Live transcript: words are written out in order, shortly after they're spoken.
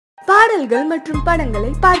பாடல்கள் மற்றும் படங்களை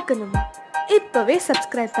பார்க்கணுமா? இப்பவே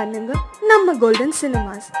சப்ஸ்கிரைப் பண்ணுங்க நம்ம கோல்டன்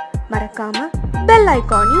சினிமாஸ். மறக்காம பெல்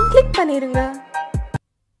ஐகானையும் கிளிக் பண்ணிருங்க.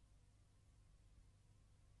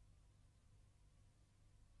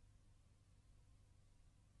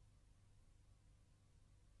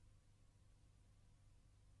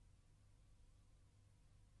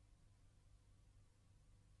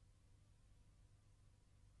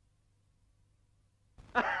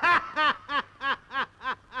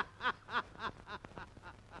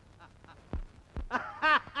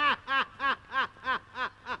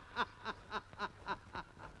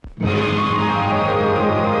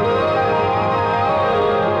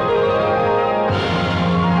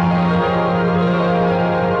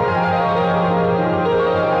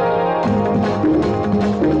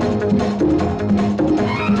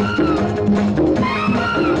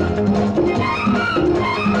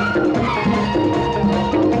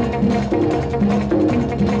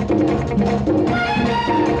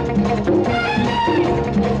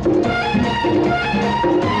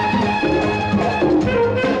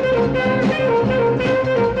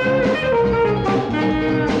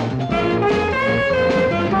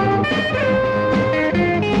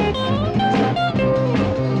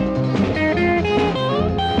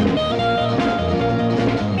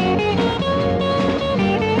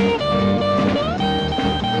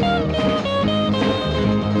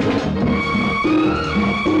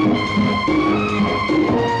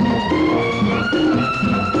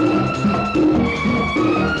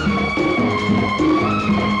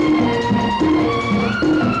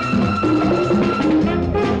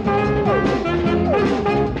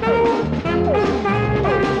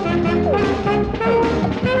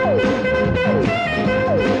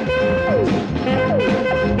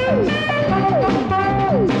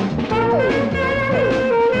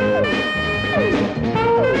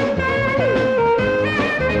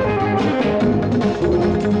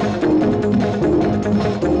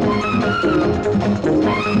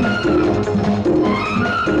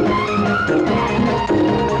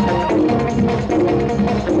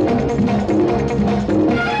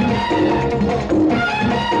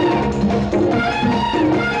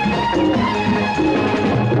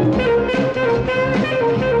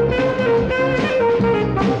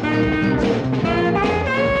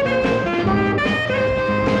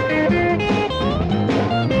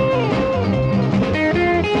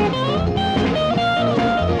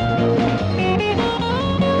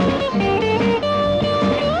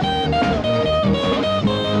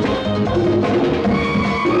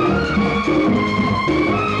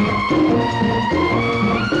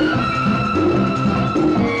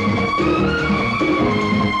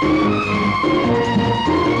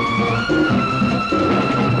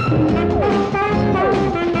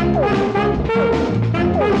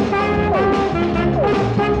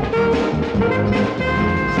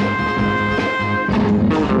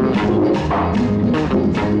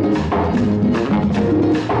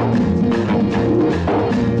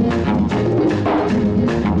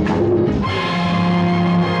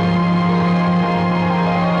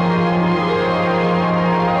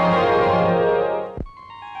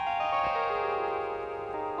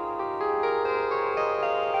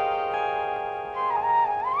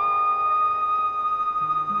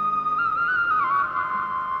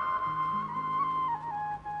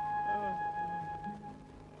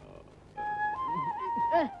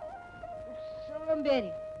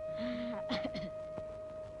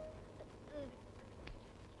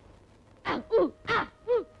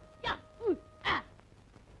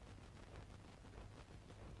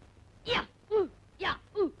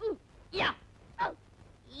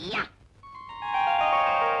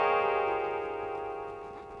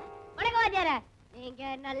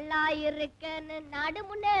 நல்லா இருக்கன்னு நாடு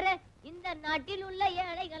முன்னேற, இந்த நாட்டில் உள்ள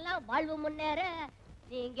ஏழைகள்லாம் வாழ்வு முன்னேற.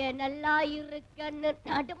 நீங்க நல்லா இருக்கன்னு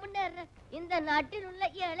நாடு முன்னேற, இந்த நாட்டில் உள்ள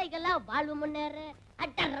ஏழைகள்லாம் வாழ்வு முன்னேற.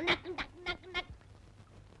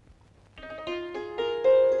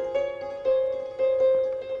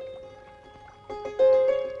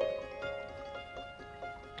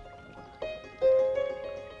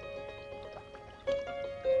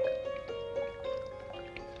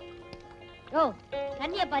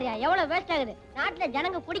 தண்ணிய பாரியா எவ்வளவு வேஸ்ட் ஆகுது. நாட்டுல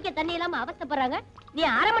ஜனங்க குடிக்க தண்ணி இல்லாம அவஸ்தைப்படுறாங்க. நீ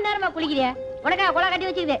அரை மணி நேரமா குளிக்கிறிய? உனக்கா குளா கட்டி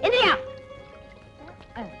வச்சிருக்க? எந்திரியா.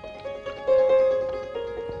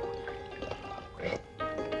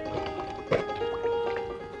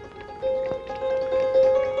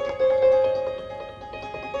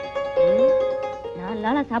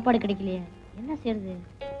 நாலு சாப்பாடு கிடைக்கலையே, என்ன செய்யறது?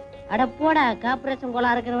 அட போடா, கார்பரேஷன்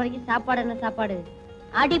கோலா இருக்கிற வரைக்கும் சாப்பாடு என்ன சாப்பாடு?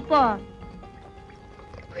 அடிப்போம்.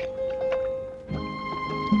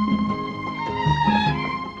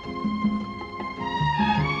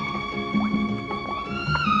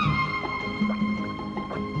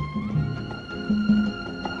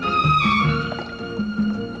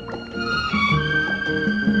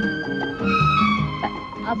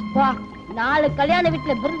 அப்பா 4 கல்யாண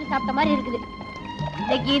வீட்டுல விருந்து சாப்பிட்ட மாதிரி இருக்குது.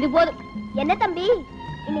 இன்னைக்கு இது போதும். என்ன தம்பி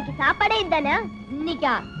இன்னைக்கு சாப்பாடே இதுதானா?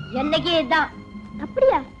 இன்னைக்கா? என்னைக்கே இதுதான்.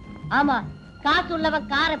 அப்படியா? ஆமா. காசு உள்ளவன்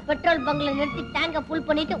காரை பெட்ரோல் பங்க்ல நிறுத்தி டேங்க ஃபுல்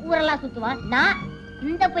பண்ணிட்டு ஊரெல்லாம் சுத்துவான். நான்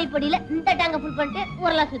இந்த பைப்படியில இந்த டேங்க ஃபுல் பண்ணிட்டு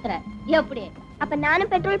ஊரெல்லாம் சுத்துறேன். எப்படி? அப்ப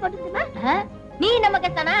நானும் பெட்ரோல் போட்டுட்டுமா? நீ நம்ம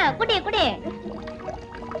கத்தானா? குடி குடி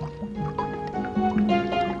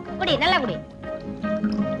குடி, நல்லா குடி.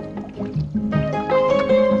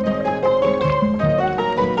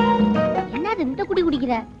 என்னது இந்த குடி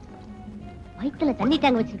குடிக்கிற? வயித்துல தண்ணி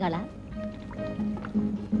டேங்க் வச்சிருக்காளா?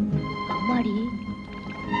 அம்மாடி.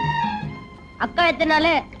 அக்கா எத்தனை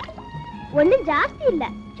நாள்? ஒண்ணும் ஜாஸ்தி இல்ல,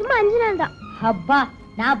 சும்மா 5 நாள் தான். அப்பா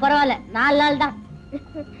நான் பரவாயில்ல, 4 நாள் தான்.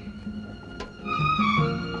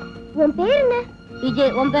 உன் பேர் என்ன?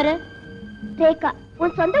 விஜய். உன் பேரு? ரேகா.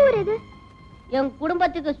 உன் சொந்த ஊர் எது? என்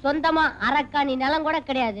குடும்பத்துக்கு சொந்தமா அரக்காணி நிலம் கூட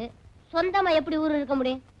கிடையாது. சொந்தமா எப்படி ஊர் இருக்க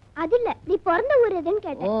முடியும்? அது இல்ல, நீ பிறந்த ஊர் எதுன்னு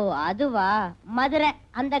கேட்டேன். ஓ அதுவா, மதுரை.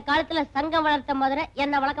 அந்த காலத்துல சங்கம் வளர்த்த மதுரை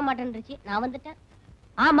என்ன வளர்க்க மாட்டேன்னுச்சு, நான் வந்துட்டேன்.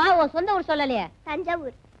 ஆமா, உன் சொந்த ஊர் சொல்லலையே?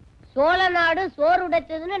 தஞ்சாவூர். சோழ நாடு சோறு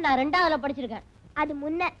உடைத்ததுன்னு நான் 2ஆவதுல படிச்சிருக்கேன். அது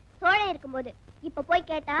முன்ன சோழன் இருக்கும்போது. இப்ப போய்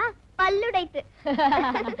கேட்டா பல்லுடைத்து.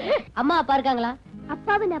 அம்மா அப்பா இருக்காங்களா?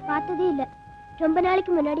 அப்பாவை நான் பார்த்ததே இல்ல, ரொம்ப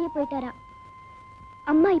நாளைக்கு முன்னாடியே போயிட்டாரா.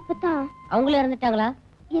 அம்மா இப்பதான். அவங்களும் இறந்துட்டாங்களா?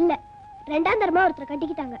 இல்ல, 2ஆம் தரமா ஒருத்தர்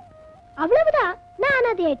கட்டிக்கிட்டாங்க, அவ்வளவுதான். நான்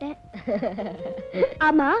அனாதை ஆயிட்டேன்.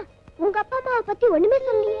 ஆமா, உங்க அப்பா அம்மாவை பத்தி ஒண்ணுமே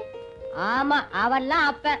சொல்லலையே. ஆமா, அவன்லாம்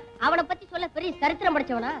அப்ப அவனை பத்தி சொல்ல பெரிய சரித்திரம்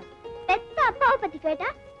படிச்சவனா? பெத்த அப்பாவை பத்தி கேட்டா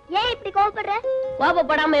ஏன் இப்படி கோபப்படுற?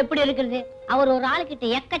 கோபப்படாம எப்படி இருக்கிறது? அவர் ஒரு ஆளுகிட்ட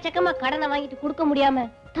எக்கச்சக்கமா கடனை வாங்கிட்டு கொடுக்க முடியாம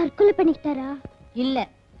தற்கொலை பண்ணிக்கிட்டாரா? இல்ல,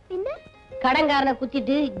 பின்ன கடன்காரனை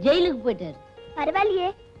குத்திட்டு ஜெயிலுக்கு போயிட்டாரு. பரவாயில்லையே,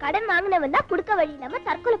 கடன் வாங்கினவன் தான் கொடுக்க வழி இல்லாம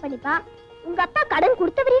தற்கொலை பண்ணிப்பா. உங்க அப்பா கடன்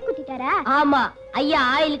கொடுத்தவரையே குத்திட்டாரா? ஆமா, ஐயா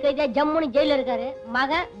ஆயில் கைதா ஜம்முன்னு ஜெயில இருக்காரு,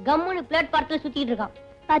 மக கம்முன்னு பிளாட்பாரத்துல சுத்திட்டு இருக்கான்.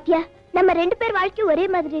 பாத்தியா, நம்ம 2 பேர் வாழ்க்கை ஒரே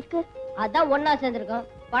மாதிரி இருக்கு. அதான் ஒன்னா சேர்ந்திருக்கோம்.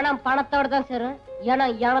 பணம் பணத்தோட தான் சேரும்,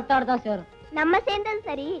 இனம் இனத்தோட தான் சேரும். நம்ம சேர்ந்தது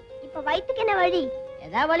சரி, இப்ப வயிற்றுக்கு என்ன வழி?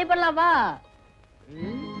 ஏதா வழி பண்ணலாம் வா.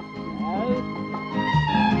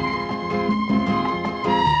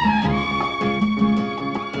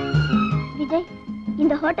 விஜய்,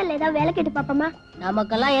 இந்த ஹோட்டல்ல ஏதாவது வேலை கேட்டு பாப்போமா?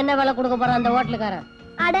 நமக்கெல்லாம் என்ன வேலை கொடுக்க போறான் அந்த ஹோட்டலுக்காரன்?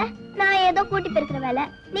 அட, நான் ஏதோ கூட்டி பெருக்கிற வேலை,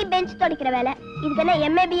 நீ பெஞ்ச் துடைக்கிற வேலை. இதுக்கு என்ன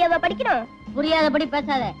MA BA படிக்கணும்? புரியாதபடி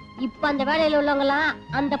பேசாத. இப்ப அந்த வேலையில உள்ளவங்க எல்லாம்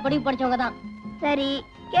அந்த படி படிச்சவங்க தான். சரி,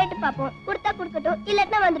 கேட்டு பாப்போம். கொடுத்தா கொடுக்கட்டும்,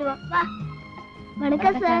 இல்லன்னா வந்துருவோம். வா.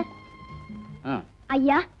 வணக்கம் சார்.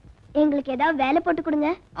 ஐயா, எங்களுக்கு ஏதாவது வேலை போட்டு கொடுங்க.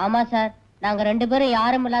 ஆமா சார், நாங்க 2 பேரும்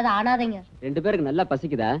யாரும் இல்லாத அனாதைங்க. 2 பேருக்கு நல்லா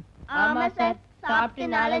பசிக்குதா? ஆமா சார், சாப்பிட்டு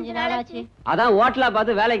 4-5 நாள் ஆச்சு. அதான் ஹோட்டலா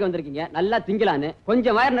பார்த்து வேலைக்கு வந்திருக்கீங்க, நல்லா திங்கலான்னு.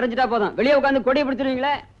 கொஞ்சம் வயிறு நிறைஞ்சிட்டா போதும், வெளியே உட்காந்து கொடி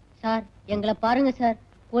பிடிச்சிருவீங்களே. சார், எங்களை பாருங்க சார்,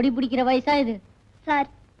 கொடி பிடிக்கிற வயசா இது? சார்,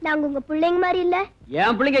 நாங்க உங்க பிள்ளைங்க மாதிரி இல்ல.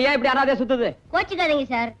 என் பிள்ளைங்க ஏன் இப்படி அனாதையா சுத்துது? கோச்சுக்காதீங்க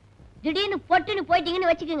சார், திடீர்னு பொட்டுன்னு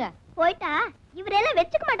போயிட்டீங்கன்னு வச்சுக்கோங்க. போயிட்டா இவரெல்லாம்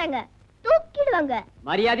வச்சுக்க மாட்டாங்க, தூக்கிடுவாங்க.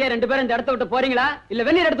 மரியாதையா 2 பேரும் இந்த இடத்த விட்டு போறீங்களா, இல்ல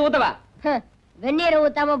வெந்நீர் எடுத்து ஊத்தவா? வெந்நீரை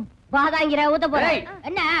ஊத்தாம பாதாங்கிற ஊத்த போறேன்.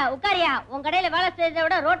 என்ன உட்காரியா, உன் கடையில வேலை செய்யறத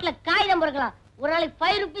விட ரோட்ல காகிதம் பொறுக்கலாம். ஒரு நாளைக்கு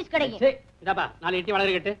 5 ரூபீஸ் கிடைக்கும். இதாப்பா 4 இட்லி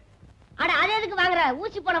வடகரி கட்டு. அட, அது எதுக்கு வாங்குற?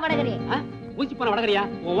 ஊசி போன வடகரி. ஊசி போன வடகரியா?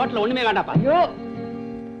 உன் ஹோட்டல்ல ஒண்ணுமே வேண்டாப்பா. ஐயோ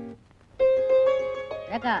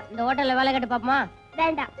ரேகா, இந்த ஹோட்டல்ல வேலை கேட்டு பாப்போமா?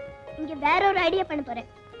 வேண்டாம், இங்க வேற ஒரு ஐடியா பண்ண போறேன்.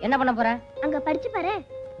 என்ன பண்ண போற? அங்க படிச்சு பாரு.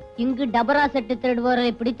 இங்கு டபரா செட்டு திருடுவோரை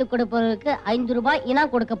பிடித்து கொடுப்பவருக்கு 5 ரூபாய்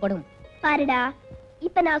இனாம் கொடுக்கப்படும். பாருடா,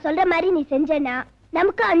 இப்ப நான் சொல்ற மாதிரி நீ செஞ்சேன்னா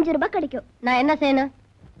நமக்கு 5 ரூபாய் கிடைக்கும். நான் என்ன செய்யணும்?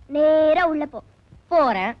 நேரா உள்ள போ.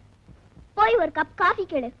 போறேன். போய் ஒரு கப் காஃபி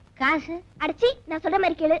கேளு. காசு? அடச்சி, நான் சொல்ற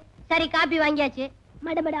மாதிரி கேளு. சரி, காபி வாங்கியாச்சு.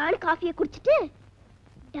 மடமடான்னு காஃபியை குடிச்சிட்டு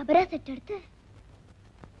டபரா செட் எடுத்து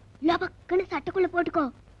லபக்குன்னு சட்டைக்குள்ள போட்டுக்கோ.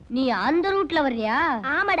 நீ அந்த ரூட்ல வர்றியா?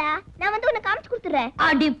 ஆமாடா, நான் வந்து உன்னை காமிச்சு கொடுத்துறேன்.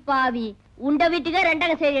 அடி பாவி, உண்ட வீட்டுக்கு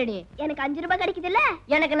 2 செய்யடி. எனக்கு 5 ரூபாய் கிடைக்குது இல்ல?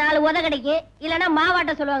 எனக்கு 4 உத கிடைக்கும். இல்லன்னா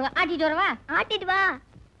மாவாட்ட சொல்லுவாங்க. ஆட்டிட்டு வரவா? ஆட்டிட்டு வா.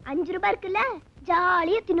 5 ரூபாய் இருக்குல்ல,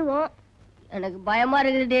 ஜாலியா தின்னுவோம். எனக்கு பயமா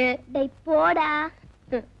இருக்குது. டேய் போடா.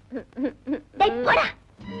 டேய் போடா.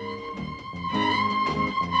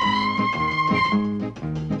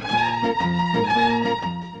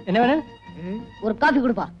 என்ன வேணும்? ஒரு காபி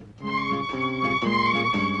கொடுப்பா.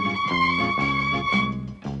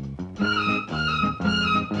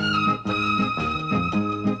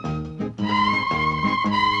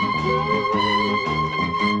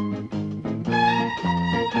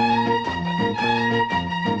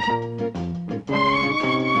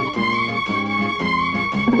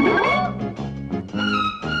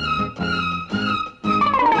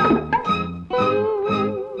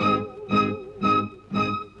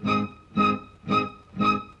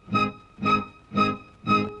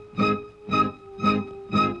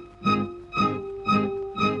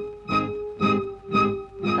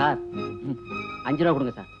 5 ரூபா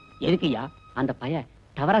கொடுங்க சார். எதுக்குயா? அந்த பையன்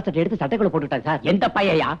டவரா சட்டை எடுத்து சட்டைக்குள்ள போட்டுட்டான் சார். எந்த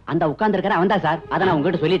பையயா? அந்த உட்கார்ந்து இருக்கிற அவன் தான் சார். அதை நான்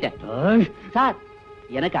உங்ககிட்ட சொல்லிட்டேன் சார்.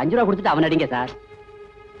 எனக்கு 5 ரூபா கொடுத்துட்டு அவன் அடிங்க சார்.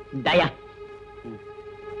 தயா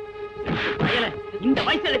இந்த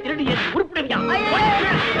வயசுல திருடி உருப்பிடுவியா?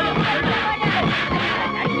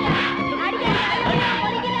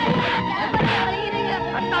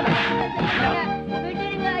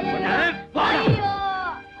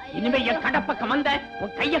 இனிமே என் கடப்பக்கம் வந்த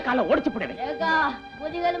உன் கைய கால ஒடிச்சு போடுவேன்.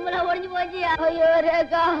 முதுகெலும்புலாம் ஒடிஞ்சு போச்சு. ஐயோ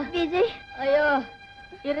ரேகா. விஜய், ஐயோ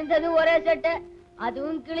இருந்தது ஒரே சட்டை,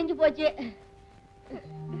 அதுவும் கிழிஞ்சு போச்சு.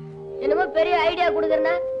 என்னமோ பெரிய ஐடியா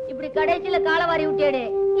கொடுக்கறனா இப்படி கடைசியில கால வாரி விட்டேடு.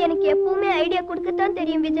 எனக்கு எப்பவுமே ஐடியா கொடுக்கத்தான்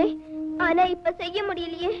தெரியும் விஜய், ஆனா இப்ப செய்ய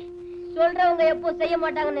முடியலையே. சொல்றவங்க எப்போ செய்ய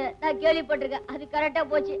மாட்டாங்கன்னு நான் கேள்விப்பட்டிருக்கேன். அது கரெக்டா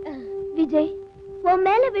போச்சு. விஜய், உன்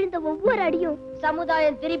மேல விழுந்த ஒவ்வொரு அடியும்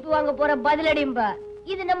சமுதாயம் திருப்பி வாங்க போற பதிலடிம்பா.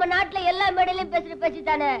 இது நம்ம நாட்டுல எல்லா மேடையிலும் பேசுற பேச்சு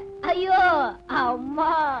தானே. ஐயோ அம்மா.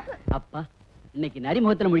 அப்பா, இன்னைக்கு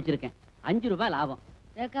நரிமுகத்துல முடிச்சிருக்கேன். 5 ரூபாய் லாபம்.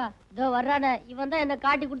 ரேகா, இதோ வர்றானே, இவன் தான் என்ன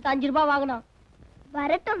காட்டி கொடுத்து 5 ரூபாய் வாங்கினான்.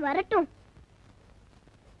 வரட்டும் வரட்டும்.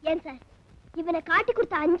 ஏன் சார், இவனை காட்டி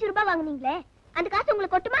கொடுத்த 5 ரூபாய் வாங்குனீங்களே, அந்த காசு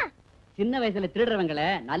உங்களுக்கு கொட்டுமா? சின்ன வயசுல திருடுறவங்களை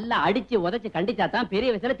நல்லா அடிச்சு உதைச்சு கண்டிச்சா தான் பெரிய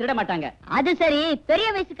வயசுல திருட மாட்டாங்க. அது சரி, பெரிய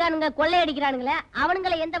வயசுக்காரங்க கொள்ளையடிக்கிறானுங்களே,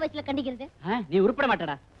 அவனுங்களை எந்த வயசுல கண்டிக்கிறது? நீ உருப்பட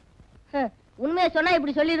மாட்டடா. உண்மையை சொன்னா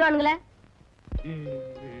இப்படி சொல்லிடுவானுங்களே.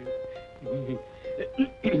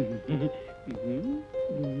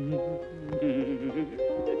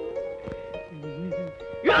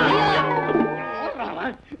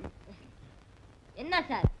 என்ன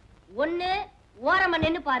சார், ஒண்ணு ஓரமா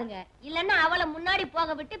நின்னு பாருங்க, இல்லன்னா அவளை முன்னாடி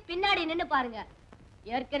போக விட்டு பின்னாடி நின்னு பாருங்க.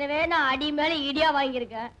 ஏற்கனவே நான் அடி மேல இடியா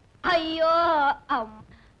வாங்கியிருக்கேன். ஐயோ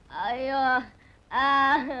ஐயோ.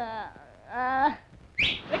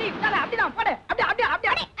 அப்படிதான் போடு. அப்படியே அப்படியே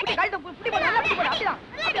அப்படியே அப்படியே கழுத்தை புடி போடு. நல்லா புடி போடு. அப்படிதான்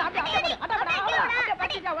அப்படியே அப்படியே அப்படியே போடு. அப்படியே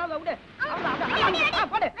பட்டிச்சா வா விடு.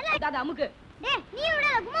 அவ்வளவுதான் போடு. அத அமுக்கு. டேய், நீ விட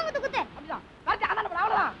குமாங்குத்து குத்து. அப்படிதான் கரெக்ட்.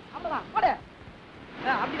 அவ்வளவுதான் அவ்வளவுதான் போடு.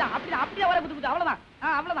 அப்படிதான் அப்படிதான் அப்படியே வர குத்து குத்து. அவ்வளவுதான்.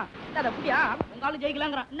 அவ்வளவுதான். அத புடியா. உங்க ஆளு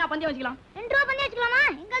ஜெயிக்கலாம்ங்கற. என்ன பந்தயம் வச்சுக்கலாம்? 2 ரூபாய் பந்தயம் வச்சுக்கலாமா?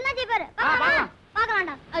 எங்கல் தான் ஜெயிப்பாரு.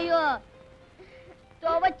 பார்க்கலாம்டா. ஐயோ,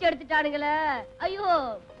 துவச்சு எடுத்துட்டானுங்களே. ஐயோ,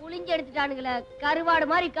 புளிஞ்சு எடுத்துட்டானுங்களே. கருவாடு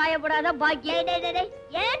மாதிரி காயப்படாத பாக்கி. டேய் டேய் டேய்,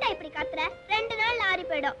 ஏன்டா இப்படி கத்துற? 2 நாள் ஆறி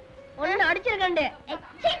போய்டும். ஒண்ணு அடிச்சிருக்கண்டே.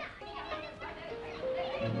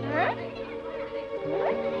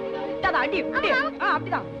 அத அடி அடி.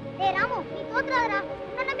 அப்படிதான். டேய் ராமு, நீ தோத்துறாதடா.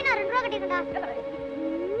 உன்ன நம்பி நான் 2 ரூபாய் கட்டிட்டேன்டா.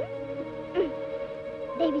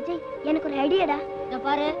 டேய் விஜய், எனக்கு ஒரு ஐடியாடா. இத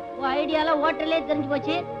பாரு, உன் ஐடியால ஹோட்டல்லே தெரிஞ்சு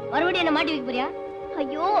போச்சு. மறுபடியும் என்ன மாட்டி வைக்க போறியா?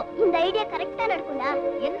 ஐயோ, இந்த ஐடியா கரெக்ட்டா நடக்கும்டா.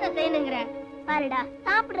 என்ன செய்யணுங்கற? பாருடா,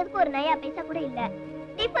 சாப்பிடுறதுக்கு ஒரு நயா பைசா கூட இல்ல.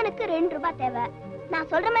 டிஃபனுக்கு 2 ரூபாய் தேவை. நான்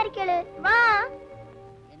சொல்ற மாதிரி கேளு. வா.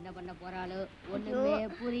 என்ன பண்ண போறாளோ ஒண்ணுமே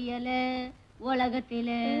புரியல. உலகத்தில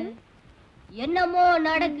என்னமோ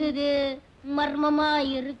நடக்குது, மர்மமா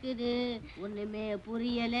இருக்குது. ஒண்ணுமே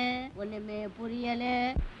புரியல, ஒண்ணுமே புரியல.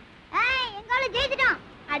 ஏய், எங்கால ஜெயிச்சிட்டான்.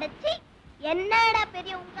 அடச்சி, என்னடா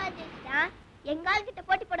பெரிய உங்கால் ஜெயிச்சிட்டான். எங்கால் கிட்ட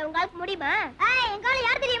போட்டி போட உங்களுக்கு முடியுமா? ஏய், எங்கால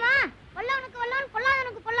யார் தெரியுமா? வல்லவனுக்கு வல்லவன்,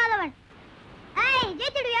 பொல்லாதவனுக்கு பொல்லாதவன். ஏய்,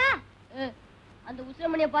 ஜெயிச்சிடுவியா? அந்த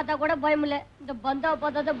உசிரமணியை பார்த்தா கூட பயம் இல்ல. இந்த பந்தாவை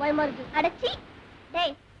பார்த்தா தான் பயமா இருக்கு. அடச்சி.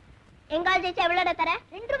 டேய், எங்கால் ஜெயிச்சா எவ்வளவுடா தர?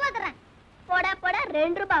 2 ரூபாய் தரேன். போடா போடா,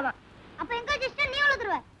 2 ரூபாவா? அப்ப எங்கால் ஜெயிச்சா நீ எவ்வளவு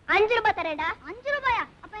தருவ? 5 ரூபாய் தரேன்டா. 5 ரூபாயா?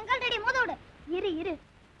 அப்ப எங்கால் ரெடி மோத விடு. இரு.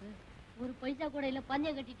 ஒரு பைசா கூட இல்ல,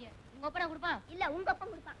 பந்தயம் கட்டிட்டிய. உங்க அப்பா கொடுப்பான்? இல்ல, உங்க அப்பா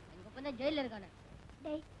கொடுப்பான். உங்க அப்பா தான் ஜெயில இருக்கானே.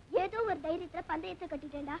 டேய், ஏதோ ஒரு தைரியத்துல பந்தயத்தை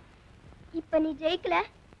கட்டிட்டேன்டா. இப்ப நீ ஜெயிக்கல,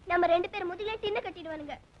 நம்ம 2 பேர் முதுகுல டின்ன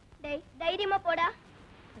கட்டிடுவானுங்க. டேய், தைரியமா போடா.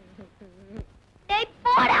 டேய்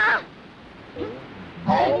போடா.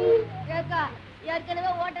 கேக்கா,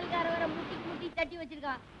 ஏற்கனவே ஹோட்டல்கார வர முட்டி தட்டி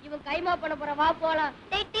வச்சிருக்கான். இவன் கைமா பண்ண போற. வா போலாம்.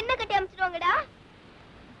 டேய், டின்ன கட்டி அமிச்சிடுவாங்கடா.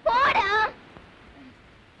 போடா.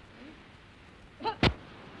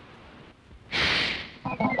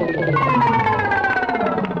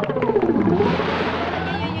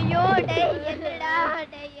 ஐயோ, டேய்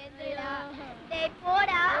எந்திரடா. டேய்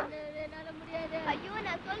போடா. என்னால முடியாது. ஐயோ,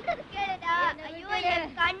 நான் சொல்றது கேளுடா. ஐயோ,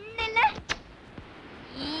 என் கண்ணுல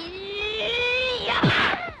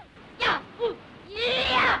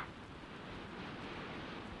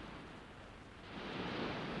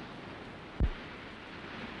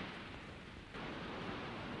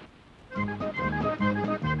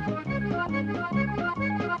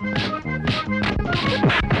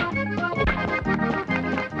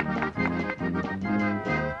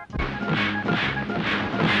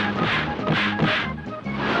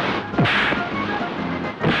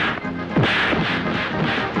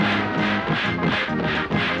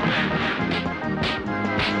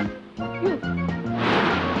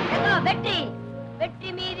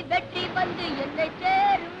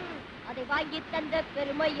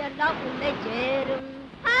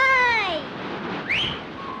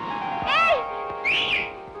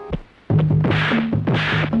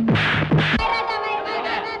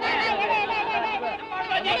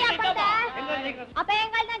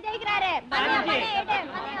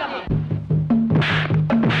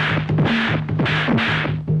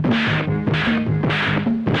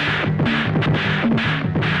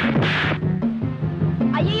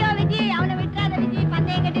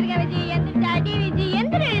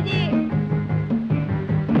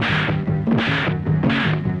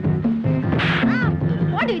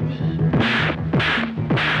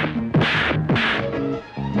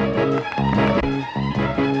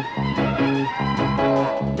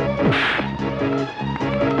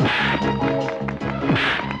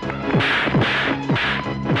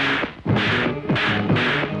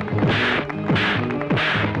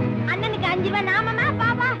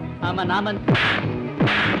ராமன்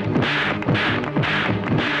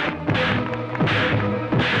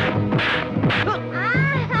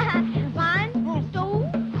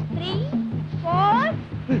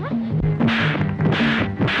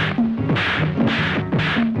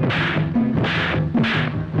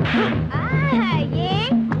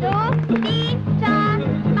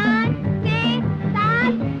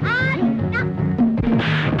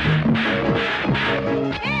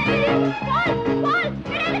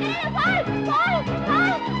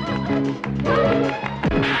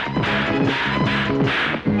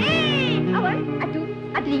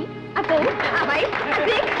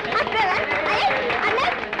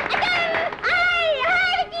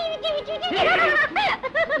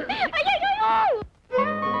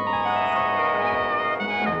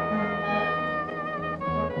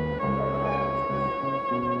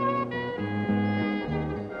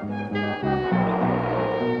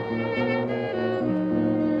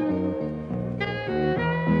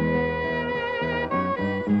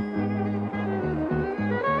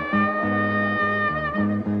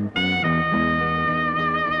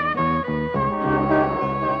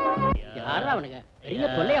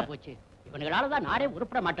தொல்லையா போச்சு. இவனுங்களாலதான் நாடே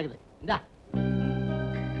உருப்பட மாட்டேங்குது. இந்தா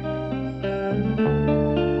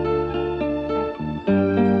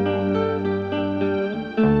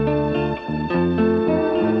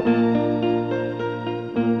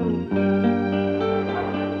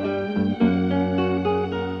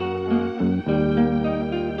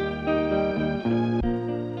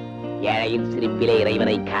ஏழையின் சிரிப்பிலே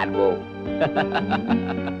இறைவனை காண்போம்.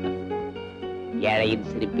 ஏழையின்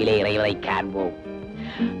சிரிப்பிலே இறைவனை காண்போம்.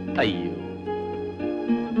 ஐயோ,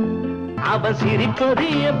 அவன் சிரிப்பது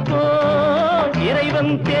எப்போ,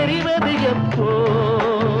 இறைவன் தெரிவது எப்போ?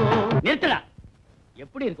 நிறுத்தடா.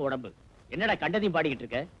 எப்படி இருக்கு உடம்பு? என்னடா கண்டதையும் பாடிக்கிட்டு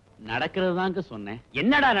இருக்க? நடக்கிறது தாங்க சொன்னேன்.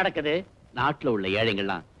 என்னடா நடக்குது? நாட்டுல உள்ள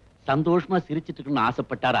ஏழைகள்லாம் சந்தோஷமா சிரிச்சிட்டு இருக்குன்னு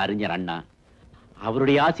ஆசைப்பட்டார் அறிஞர் அண்ணா.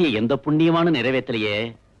 அவருடைய ஆசையை எந்த புண்ணியமான நிறைவேற்றலையே.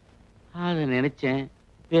 அதை நினைச்சேன்,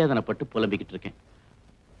 வேதனைப்பட்டு புலம்பிக்கிட்டு இருக்கேன்.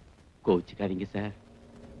 கோவிச்சுக்காதீங்க சார்,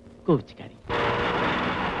 கோவிச்சுக்காதீங்க.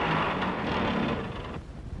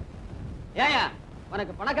 ஏயா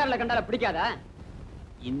உனக்கு பணக்காரல கண்டால பிடிக்காதா?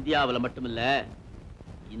 இந்தியாவுல மட்டுமில்ல,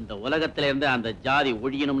 இந்த உலகத்துல இருந்து அந்த ஜாதி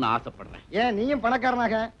ஒழியணும்னு ஆசைப்படுறேன். ஏன் நீயும்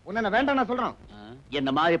பணக்காரனாக? உன்ன வேண்டாம் நான் சொல்றோம்.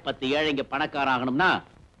 என்ன மாதிரி 10 ஏழைங்க பணக்காரன் ஆகணும்னா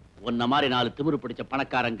உன்ன மாதிரி 4 திமிரு பிடிச்ச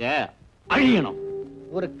பணக்காரங்க அழியணும்.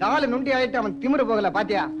 ஒரு கால நுண்டி ஆயிட்டு அவன் திமிரு போகல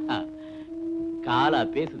பாத்தியா? காலா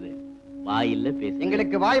பேசுது, வாயில்ல பேசு.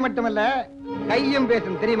 எங்களுக்கு வாய் மட்டுமல்ல கையும்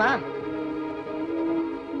பேசும் தெரியுமா?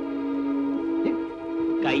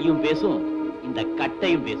 கையும் பேசும், இந்த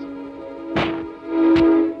கட்டையும் பேசும்.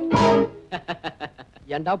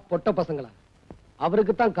 ஏண்டா பொட்ட பசங்களா,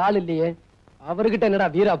 அவருக்கு தான் கால் இல்லையே, அவர்கிட்ட என்னடா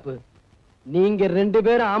வீராப்பு? நீங்க 2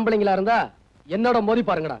 பேரும் ஆம்பளைங்களா இருந்தா என்னோட மோதி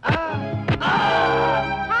பாருங்கடா.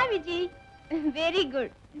 Hi Viji, very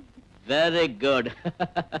good. Very good.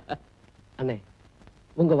 அண்ணே,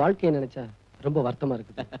 உங்க வாழ்க்கையை நினைச்சா ரொம்ப வருத்தமா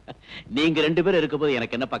இருக்குது. நீங்க 2 பேரும் இருக்கும்போது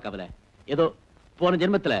எனக்கு என்னப்பா கவலை? ஏதோ போன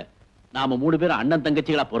ஜென்மத்துல நாம 3 பேரும் அண்ணன்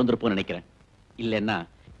தங்கச்சிகளா பிறந்திருப்போம் நினைக்கிறேன். இல்லன்னா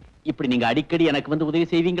இப்படி நீங்க அடிக்கடி எனக்கு வந்து உதவி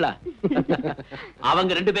செய்வீங்களா?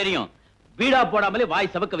 அவங்க 2 பேரையும் பீடா போடாமலே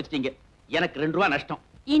வாய் சபக்க வச்சிட்டீங்க. எனக்கு 2 ரூபாய் நஷ்டம்.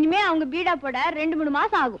 இனிமே அவங்க பீடா போட 2-3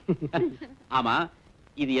 மாசம் ஆகும். ஆமா,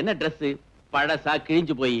 இது என்ன Dress? பழசா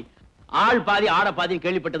கிழிஞ்சு போய் ஆள் பாதி ஆட பாதி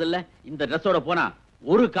கேள்விப்பட்டது இல்ல. இந்த Dressோட போனா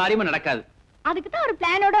ஒரு காரியமும் நடக்காது. அதுக்கு தான் ஒரு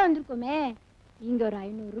பிளானோட வந்திருக்கோமே. நீங்க ஒரு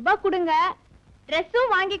 500 ரூபாய் கொடுங்க,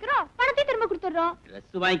 Dressம் வாங்கிக்கிறோம், பணத்தை திரும்ப கொடுத்துறோம்.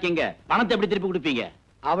 Dress வாங்கிக்கங்க, பணத்தை எப்படி திருப்பி கொடுப்பீங்க?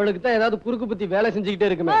 அவளுக்கு தான் ஏதாவது குறுக்கு புத்தி வேலை செஞ்சுக்கிட்டே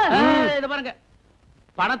இருக்குமே. இத பாருங்க,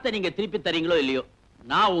 பணத்தை நீங்க திருப்பி தரீங்களோ இல்லையோ,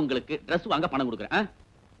 நான் உங்களுக்கு Dress வாங்க பணம் கொடுக்குறேன்.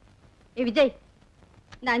 ஏ விஜய்,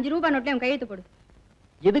 இந்த 5 ரூபாய் நோட்ல உன் கையெழுத்து போடு.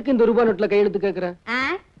 எதுக்கு இந்த ரூபாய் நோட்ல கையெழுத்து கேக்குற?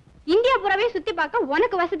 இந்தியா பூராவே சுத்தி பார்க்க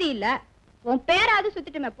உனக்கு வசதி இல்ல, உன் பேராவது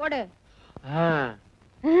சுத்திட்டுமே, போடு.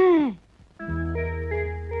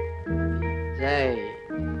 ஜெய்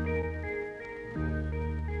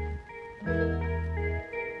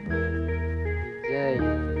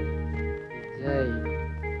விஜய்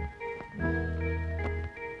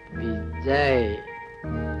விஜய்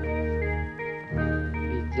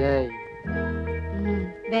விஜய்.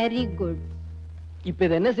 Very good. இப்ப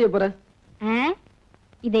இத என்ன செய்ய போற?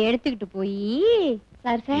 இதை எடுத்துக்கிட்டு போய்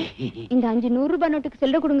சார் சார் இந்த 500 ரூபாய் நோட்டுக்கு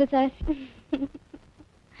செல்ல கொடுங்க சார்.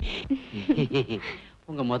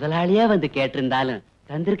 உங்க முதலாளியா வந்து கேட்டிருந்தாலும்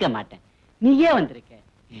தந்திருக்க மாட்டேன், நீயே வந்திருக்க.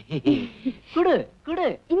 குடு குடு.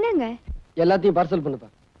 என்னங்க? எல்லாத்தையும் பார்சல் பண்ணுப்பா.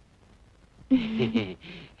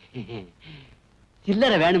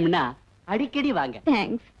 சில்லறை வேணும்னா அடிக்கடி வாங்க.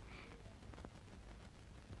 தேங்க்ஸ்.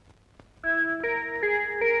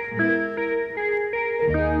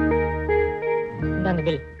 இந்தாங்க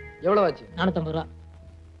பில். எவ்வளவு ஆச்சு? 450 ரூபா.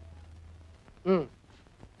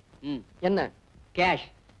 என்ன கேஷ்.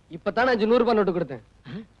 இப்பதானே 500 ரூபாய் நோட்டு கொடுத்தேன்.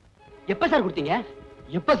 எப்ப சார் கொடுத்தீங்க?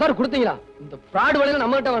 எப்ப சார் கொடுத்தீங்களா? இந்த ஃப்ராட் வேலையில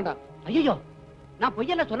நம்ம கிட்ட வேண்டாம். ஐயோ, நான்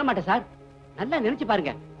பொய்யெல்லாம் சொல்ல மாட்டேன் சார். நல்லா நினைச்சு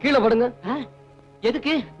பாருங்க. கீழே படுங்க.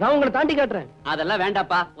 எதுக்கு? நான் உங்களை தாண்டி காட்டுறேன். அதெல்லாம்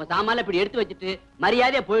வேண்டாப்பா. உன் சாமான இப்படி எடுத்து வச்சுட்டு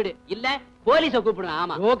மரியாதையா போயிடு. இல்ல போலீஸ கூப்பிடுவேன்.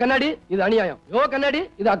 ஆமா. யோ கண்ணாடி, இது அநியாயம். யோ கண்ணாடி,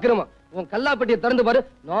 இது அக்கிரமம். உன் கல்லாப்பட்டியை திறந்து பாரு.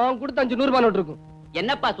 நான் கொடுத்த 500 ரூபாய் நோட்டு இருக்கும்.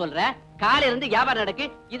 என்னப்பா சொல்ற? காலையில இருந்து வியாபாரம் நடக்கு,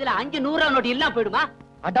 இதுல 500 ரூபாய் நோட்டு இல்லாம போயிடுமா?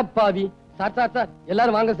 அடப்பாவி. சார் சார் சார்,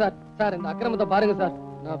 எல்லாரும் வாங்க சார். சார் இந்த அக்கிரமத்தை பாருங்க சார்.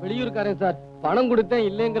 நான் வெளியூருக்காரன் சார். பணம் கொடுத்தேன்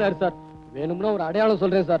இல்லைங்கிறாரு சார். வேணும்னா ஒரு அடையாளம்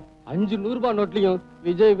சொல்றேன் சார். 500 ரூபாய் நோட்லயும்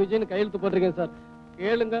விஜய் விஜய்னு கையெழுத்து போட்டிருக்கேன் சார்.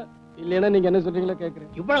 கேளுங்க, இல்லைன்னா நீங்க என்ன சொல்றீங்களோ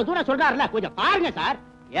கேக்குறேன். இவ்வளவு தூரம் சொல்றாருல, கொஞ்சம் பாருங்க சார்.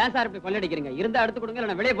 ஏன் சார் இப்படி கொள்ளடிக்கிறீங்க? இருந்தா எடுத்து கொடுங்க,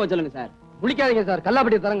 இல்ல வெளியே போக சொல்லுங்க சார். குளிக்காதீங்க சார்,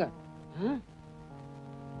 கல்லாப்பட்டியை தரங்க.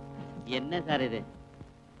 என்ன சார் இது?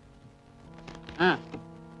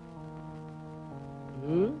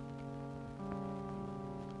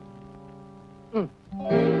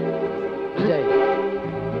 விஜய்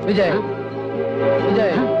விஜய்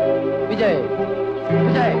விஜய் விஜய்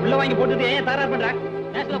விஜய் உள்ள வாங்கி போட்டுட்டு ஏன் தகராறு பண்ற?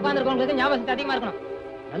 மேட்ச்ல உட்கார்ந்திருக்கவங்களுக்கு ஞாபகம் அதிகமா இருக்கணும்.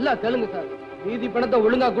 நல்லா கேளுங்க சார். மீதி பணத்தை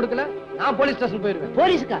ஒழுங்கா கொடுக்கல, நான் போலீஸ் ஸ்டேஷன் போயிருவேன்.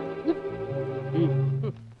 போலீஸுக்கா?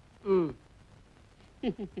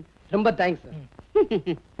 ரொம்ப தேங்க்ஸ் சார்.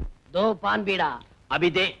 தோ பான் பீடா.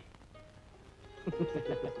 அபிதே.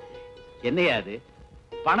 என்னையா அது?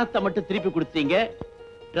 பணத்தை மட்டும் திருப்பி கொடுத்தீங்க,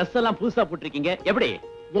 ட்ரெஸ் எல்லாம் புதுசா போட்டிருக்கீங்க. எப்படி?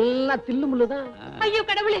 எல்லாம் தில்லு முள்ளுதான். ஐயோ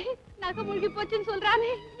கடவுளே, நகை மூழ்கி போச்சுன்னு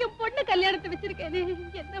சொல்றானே. என் பொண்ணு கல்யாணத்தை வச்சிருக்கேன்,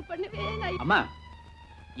 என்ன பண்ணுவேன்? அம்மா,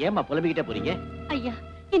 ஏமா புலம்பிக்கிட்டே போறீங்க? ஐயா,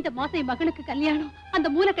 இந்த மாசம் என் மகனுக்கு கல்யாணம். அந்த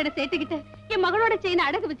மூலக்கடை சேர்த்துக்கிட்டு என் மகளோட செயினை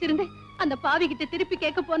அடகு வச்சிருந்தேன். அந்த பாவி கிட்ட திருப்பி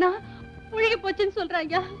கேட்க போனா முழுகி போச்சுன்னு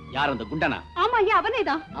சொல்றாங்க. யார் அந்த குண்டனா? ஆமா ஐயா,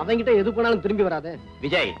 அவனேதான். அவங்கிட்ட எது போனாலும் திரும்பி வராதே.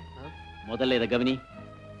 விஜய், முதல்ல இத கவனி.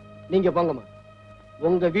 நீங்க போங்கம்மா,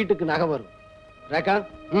 உங்க வீட்டுக்கு நகை வரும். ரேகா,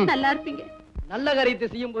 நல்லா இருப்பீங்க. நல்ல காரியத்தை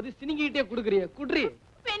செய்யும் போது சினிங்கிட்டே குடுக்குறிய குட்ரி.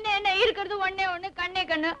 பெண்ணு என்ன இருக்கிறது ஒண்ணே ஒண்ணு, கண்ணே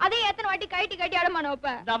கண்ணு. அதே எத்தனை வாட்டி கட்டி அடமான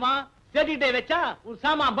வைப்ப. இந்தாமா, சேட்டிட்டே வச்சா ஒரு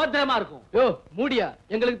சாமான் பத்திரமா இருக்கும். யோ மூடியா,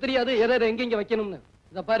 எங்களுக்கு தெரியாது எதை எங்க வைக்கணும்னு.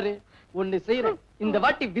 இத பாரு, ஒண்ணு செய்யறேன். இந்த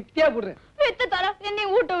வாட்டி வித்தியா போடுறேன். வித்து தர என்னை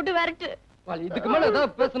ஊட்ட விட்டு விரட்டு. இதுக்கு மேல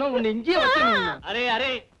ஏதாவது பேசணும், ஒண்ணு இங்கேயே வைக்கணும். அரே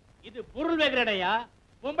அரே, இது பொருள் வைக்கிற இடம்யா,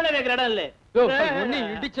 பொம்பளை வைக்கிற இடம் இல்ல. ஒண்ணு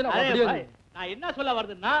இடிச்சுனா அப்படியே. நான் என்ன சொல்ல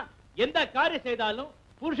வருதுன்னா, எந்த காரியம் செய்தாலும்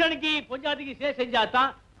புருஷனுக்கு பொஞ்சாதிக்கு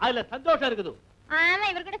செஞ்சாதான் அதுல சந்தோஷம் இருக்குது. ஆமா,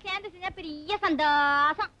 இவர்கிட்ட சேர்ந்து செஞ்சா பெரிய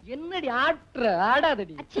சந்தோஷம். என்னடி ஆட்ற,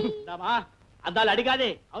 ஆடாதடி. அந்த ஆள் அடிக்காதே,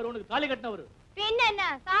 அவர் உனக்கு தாலி கட்டினவரு. பின்ன என்ன,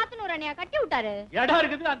 சாத்தனூர் அண்ணியா கட்டி விட்டாரு. இடம்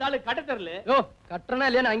இருக்குது, அந்த ஆளு கட்ட தெரியல. யோ கட்டறனா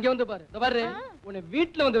இல்லையா, அங்க வந்து பாரு. இத பாரு, உன்னை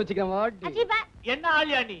வீட்ல வந்து வச்சுக்கிறேன். வாடி. என்ன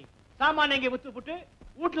ஆளியா நீ? சாமான இங்க வித்து புட்டு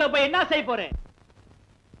வீட்டுல போய் என்ன செய்ய போறேன்?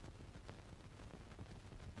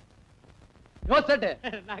 யோ செட்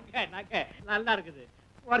நக்க நல்லா இருக்குது,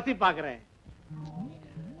 வரிசை பாக்குறேன்.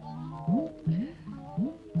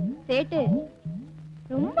 சேட்டு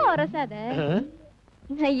ரொம்ப உரசாத.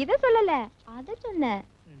 நான் இத சொல்லல, அத சொன்னேன்.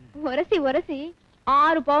 உரசி உரசி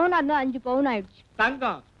 6 பவுன் அந்த 5 பவுன் ஆயிடுச்சு.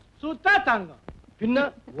 தங்கம் சுத்தா தங்கம். பின்ன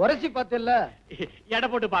உரசி பார்த்தேல்ல, எடை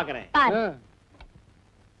போட்டு பாக்குறேன்.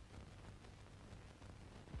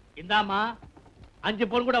 இந்தாமா, 5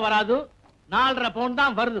 பவுன் கூட வராது, 4.5 பவுன்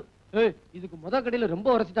தான் வருது. இதுக்கு முத கடையில ரொம்ப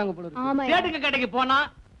உரசிட்டாங்க போல இருக்கு. சேட்டுக்கு கடைக்கு போனா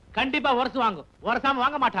கண்டிப்பா உரசு வாங்கும், உரசாம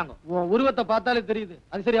வாங்க மாட்டாங்க. உன் உருவத்தை பார்த்தாலே தெரியுது.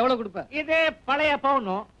 அது சரி, எவ்வளவு கொடுப்ப? இதே பழைய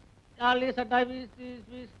பவுனும்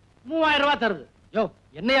 3000 ரூபாய் தருது. யோ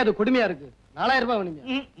என்னையா அது கொடுமையா இருக்கு? 4000 ரூபாய் வேணுங்க.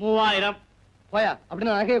 3000 போயா,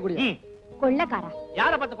 அப்படின்னா நகைய கூடிய கொள்ளக்காரா.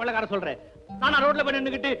 யார பார்த்து கொள்ளக்கார சொல்றேன்? நானா ரோட்ல போய்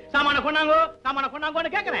நின்னுக்கிட்டு சாமான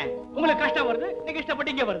கொண்டாங்கோன்னு கேக்குறேன். உங்களுக்கு கஷ்டம் வருது, நீங்க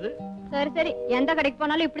இஷ்டப்பட்டு இங்க வருது. சரி சரி, எந்த கடைக்கு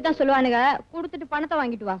போனாலும் இப்படித்தான் சொல்லுவானுங்க. கொடுத்துட்டு பணத்தை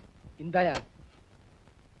வாங்கிட்டு வா. இந்தாயா.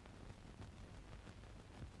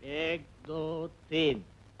 1 2 3.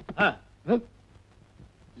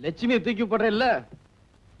 லட்சுமியை தூக்கி போடுற இல்ல,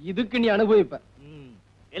 இதுக்கு நீ அனுபவிப்ப.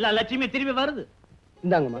 எல்லா லட்சுமி திரும்பி வருது.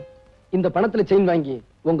 இந்தாங்கம்மா, இந்த பணத்துல செயின் வாங்கி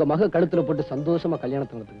உங்க மக கழுத்துல போட்டு சந்தோஷமா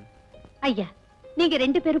கல்யாணத்தை நடத்துங்க. ஐயா, நீங்க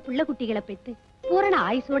 2 பேரும் புள்ள குட்டிகளை பெத்து பூரண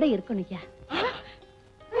ஆயுசோட இருக்கணும் ஐயா.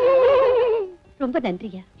 ரொம்ப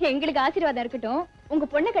நன்றியா. எங்களுக்கு ஆசீர்வாதம் இருக்கட்டும். உங்க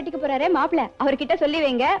பொண்ணு கட்டிக்க போறாரே மாப்பிள்ள, அவர்கிட்ட சொல்லி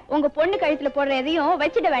வைங்க, உங்க பொண்ணு கழுத்துல போடுற எதையும்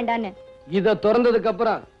வச்சிட வேண்டான்னு. இத திறந்ததுக்கு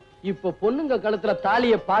அப்புறம் இப்ப பொண்ணுங்க கழுத்துல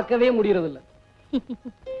தாலிய பார்க்கவே முடியறது இல்ல.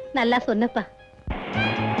 நல்லா சொன்னப்பா.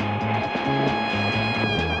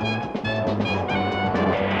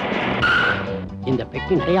 இந்த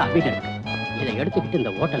பெட்டி நிறைய அபிட இருக்கு. இதை எடுத்துக்கிட்டு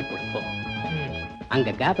இந்த ஹோட்டலுக்கு கொடுப்போம். அங்க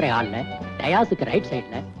கேப்ரே ஹால்ல டயாஸுக்கு ரைட்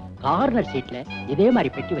சைடுல கார்னர் சீட்ல இதே மாதிரி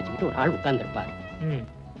பெட்டி வச்சுக்கிட்டு ஒரு ஆள் உட்கார்ந்து இருப்பாரு.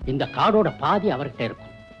 இந்த கார்டோட பாதி அவர்கிட்ட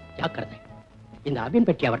இருக்கும். ஜாக்கிரதை. இந்த அபின்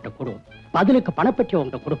பெட்டி அவர்கிட்ட கொடு, பதிலுக்கு பணப்பெட்டி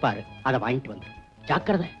உங்கள்கிட்ட கொடுப்பாரு, அதை வாங்கிட்டு வந்து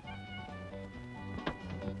ஜாக்கிரதை.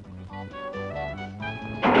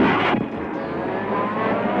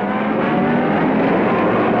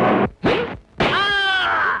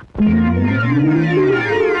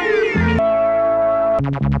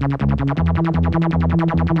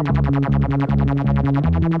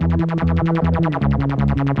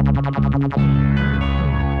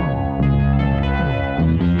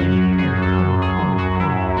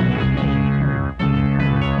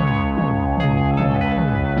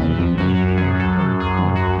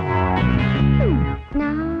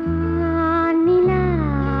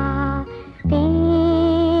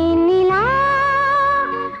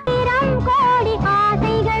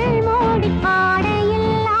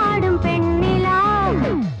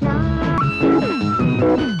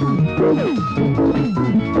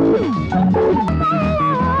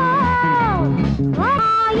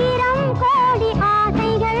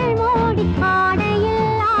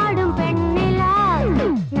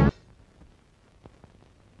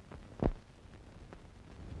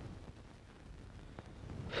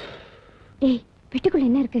 பெட்டிக்குள்ள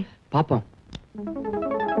என்ன இருக்கு பாப்போம்.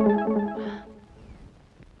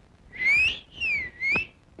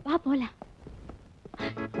 வா போலாம்.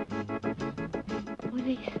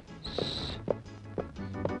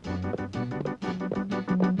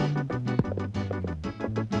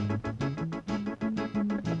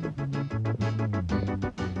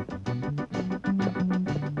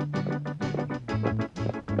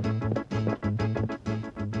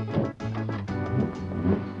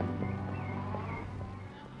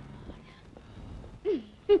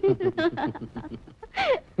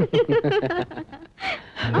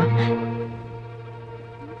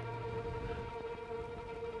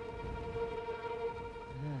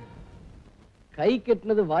 கை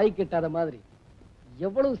கெட்டினது வாய் கெட்டாத மாதிரி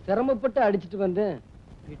எவ்வளவு சிரமப்பட்டு அடிச்சிட்டு வந்தேன்,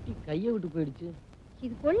 பெட்டி கையை விட்டு போயிடுச்சு.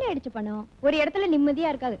 இது கொள்ளை அடிச்ச பணம் ஒரு இடத்துல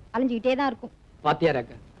நிம்மதியா இருக்காது, அலைஞ்சுக்கிட்டே தான் இருக்கும்.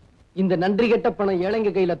 பாத்தியாராக்கா, இந்த நன்றி கெட்ட பணம்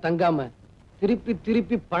ஏழைங்க கையில தங்காம திருப்பி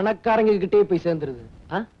திருப்பி பணக்காரங்க கிட்டே போய் சேர்ந்துருது.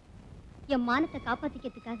 என் மானத்தை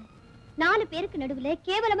காப்பாத்திக்கிறதுக்காக 4 பேருக்கு நடுவுல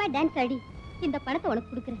கேவலமா டான்ஸ் ஆடி இந்த பணத்தை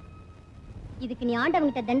உனக்கு கொடுக்குறேன். இதுக்கு நீ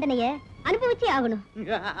ஆண்டவங்கிட்ட தண்டனைய அனுபவிச்சே ஆகணும்.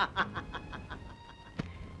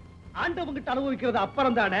 ஆண்டவங்கிட்ட அனுபவிக்கிறது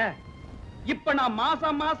அப்புறம் தானே. இப்ப நான்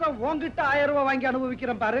மாசம் மாசம் உன்கிட்ட 1000 ரூபாய் வாங்கி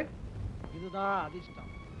அனுபவிக்கிறேன் பாரு. இதுதான் அதிர்ஷ்டம்.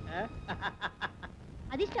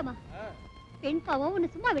 அதிர்ஷ்டமா? பெண் பாவம்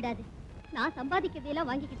ஒண்ணு சும்மா விடாது. நான் சம்பாதிக்கிறதையெல்லாம்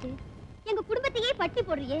வாங்கிக்கிட்டு எங்க குடும்பத்தையே பட்டி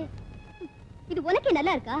போடுறியே, இது உனக்கே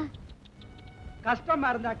நல்லா இருக்கா? கஷ்டமா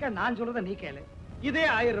இருந்தாக்க நான் சொல்றத நீ கேளு. இதே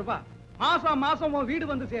 1000 ரூபாய் மாசம் மாசம் உன் வீடு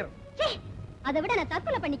வந்து சேரும். அதை விட நான்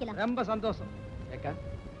தற்கொலை பண்ணிக்கலாம். ரொம்ப சந்தோஷம். ஏக்கா,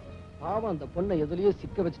 பாவம் அந்த பொண்ணை எதுலயோ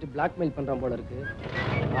சிக்க வச்சுட்டு பிளாக்மெயில் பண்றான் போல இருக்கு.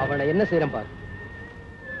 அவனை என்ன செய்யறேன் பாரு.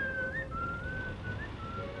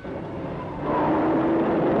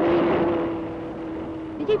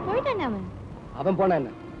 விஜய் போயிட்டான். அவன் போனா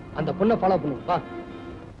என்ன, அந்த பொண்ணை ஃபாலோ பண்ணும். வா.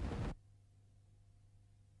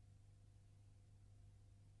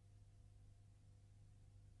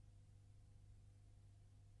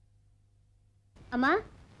 அம்மா.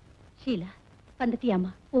 ஷீலா, வந்துட்டியாமா?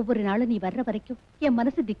 ஒவ்வொரு நாளும் நீ வர்ற வரைக்கும் என்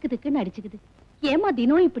மனசு திக்கு திக்குன்னு அடிச்சுக்குது. ஏமா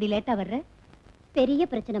தினம் இப்படி லேட்டா வர்ற? பெரிய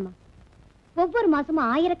பிரச்சனைமா. ஒவ்வொரு மாசமும்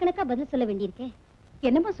ஆயிரக்கணக்கா பதில் சொல்ல வேண்டியிருக்கேன்.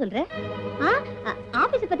 என்னமா சொல்ற?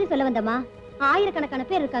 ஆபீஸ் பத்தி சொல்ல வந்தம்மா. ஆயிரக்கணக்கான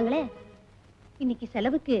பேர் இருக்காங்களே. இன்னைக்கு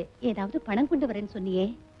செலவுக்கு ஏதாவது பணம் கொண்டு வரேன்னு சொன்னியே,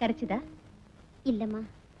 கிடைச்சுதா? இல்லம்மா,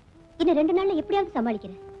 இன்னும் 2 நாள்ல எப்படியாவது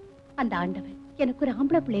சமாளிக்கிறேன். அந்த ஆண்டவன் எனக்கு ஒரு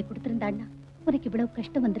ஆம்பளை பிள்ளையை கொடுத்திருந்தான்னா உனக்கு இவ்வளவு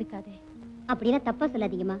கஷ்டம் வந்திருக்காதே. அப்படின்னா தப்பா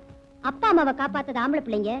சொல்லாதீங்கம்மா. அப்பா அம்மாவை காப்பாத்தது ஆம்பளை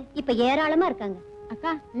பிள்ளைங்க இப்ப ஏராளமா இருக்காங்க.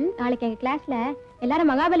 அக்கா, நாளைக்கு எங்க கிளாஸ்ல எல்லாரும்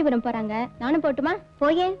மகாபலிபுரம் போறாங்க. நானும் போட்டுமா?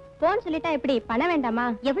 போயே. போன்னு சொல்லிட்டா எப்படி? பணம் வேண்டாமா?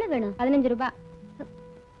 எவ்வளவு வேணும்? 15 ரூபாய்.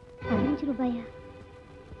 15 ரூபாயா?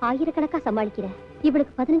 ஆயிரக்கணக்கா சமாளிக்கிற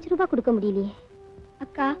இவளுக்கு 15 ரூபாய் கொடுக்க முடியலையே.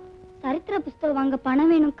 அக்கா, சரித்திர புஸ்தகம் வாங்க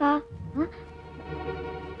பணம் வேணும்க்கா.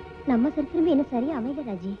 நம்ம சரித்திரமே என்ன சரியா அமையல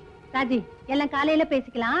ராஜி. ராஜி, எல்லாம் காலையில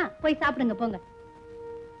பேசிக்கலாம். போய் சாப்பிடுங்க போங்க.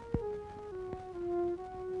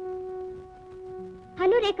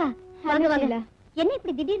 ஹலோ ரேகா. வாங்க வாங்க. என்ன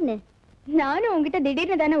இப்படி திடீர்னு? நானும் உங்ககிட்ட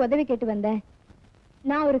திடீர்னு தானே உதவி கேட்டு வந்தேன்.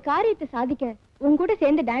 நான் ஒரு காரியத்தை சாதிக்க உன் கூட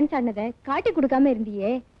சேர்ந்து டான்ஸ் ஆடினதை காட்டி கொடுக்காம இருந்தியே,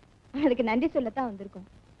 அதுக்கு நன்றி சொல்லத்தான் வந்திருக்கோம்.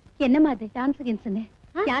 என்னம்மா அது டான்ஸ் கின்ஸ்னு?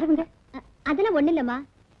 யாருங்க? அதெல்லாம் ஒண்ணு இல்லம்மா.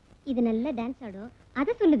 இது நல்ல டான்ஸ் ஆடும்,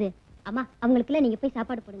 அத சொல்லுது. அம்மா, அவங்களுக்குள்ள நீங்க போய்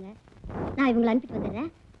சாப்பாடு போடுங்க. நான் இவங்களை அனுப்பிட்டு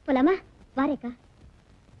வந்துடுறேன். போலாமா? வாரேக்கா.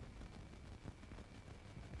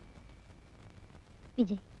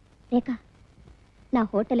 விஜய், ரேகா, நான்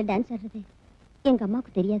ஹோட்டல்ல டான்ஸ் ஆடுறது எங்க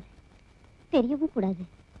அம்மாவுக்கு தெரியாது, தெரியவும் கூடாது.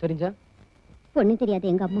 தெரிஞ்சா? பொண்ணு தெரியாது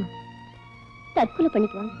எங்க அம்மா தற்கொலை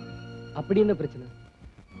பண்ணிக்குவாங்க. அப்படி என்ன பிரச்சனை?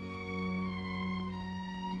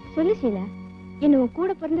 சொல்லு ஷீலா, என்ன உன்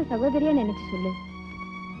கூட பிறந்த சகோதரியா நினைச்சு சொல்லு.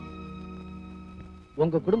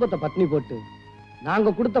 உங்க குடும்பத்தை பத்னி போட்டு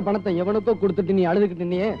நாங்க கொடுத்த பணத்தை எவனுக்கோ கொடுத்துட்டு நீ அழுதுகிட்டு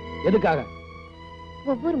நின்னியே, எதுக்காக?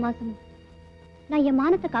 ஒவ்வொரு மாசமும் நான் என்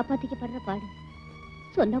மானத்தை காப்பாத்திக்கப்படுற பாடு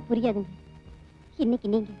சொன்னா புரியாதுங்க. இன்னைக்கு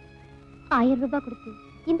நீங்க 1000 ரூபாய் கொடுத்து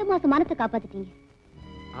இந்த மாசம் மானத்தை காப்பாத்திட்டீங்க.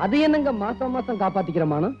 அது என்னங்க மாசம் மாசம் காப்பாத்திக்கிற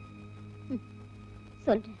மானம்?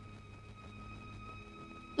 சொல்றேன்.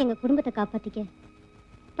 எங்க குடும்பத்தை காப்பாத்திக்க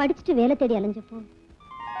படிச்சுட்டு வேலை தேடி அலைஞ்சப்போ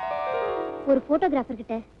ஒரு போட்டோகிராஃபர்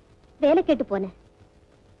கிட்ட வேலை கேட்டு போனேன்.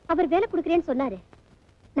 அவர் வேலை கொடுக்குறேன்னு சொன்னாரு.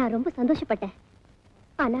 நான் ரொம்ப சந்தோஷப்பட்டேன்.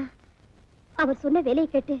 ஆனா அவர் சொன்ன வேலையை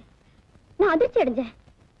கேட்டு நான் அதிர்ச்சி அடைஞ்சேன்.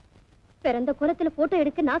 பிறந்த குலத்துல போட்டோ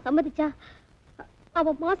எடுக்க நான் சம்மதிச்சா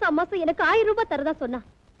அவன் மாசம் மாசம் எனக்கு 1000 ரூபாய் தரதா சொன்னான்.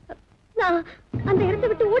 நான் அந்த இடத்தை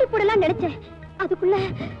விட்டு ஓடி போடலாம் நினைச்சேன். அதுக்குள்ள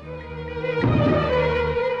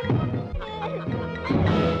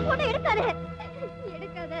போட்டோ எடுக்காத,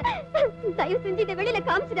 தயவு செஞ்சு இதை வெளியில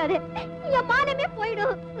காமிச்சிடாதே, என் மானமே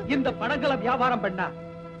போயிடும். இந்த படங்களை வியாபாரம் பண்ணா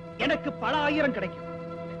எனக்கு பல 1000 கிடைக்கும்.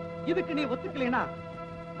 இதுக்கு நீ ஒத்துக்கலைனா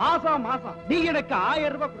மாசம் மாசம் நீ எனக்கு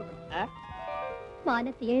 1000 ரூபாய் கொடுக்க.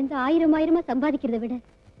 மானத்தை எழுந்து 1000 சம்பாதிக்கிறத விட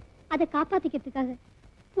அதை காப்பாத்திக்கிறதுக்காக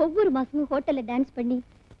ஒவ்வொரு மாசமும் ஹோட்டல்ல டான்ஸ் பண்ணி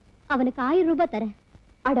அவனுக்கு 1000 ரூபாய் தரேன்.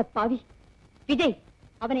 அட பாவி விஜய்,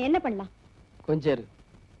 அவனை என்ன பண்ணலாம்? கொஞ்சம் இரு.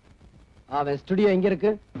 அவன் ஸ்டுடியோ எங்க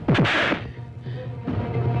இருக்கு?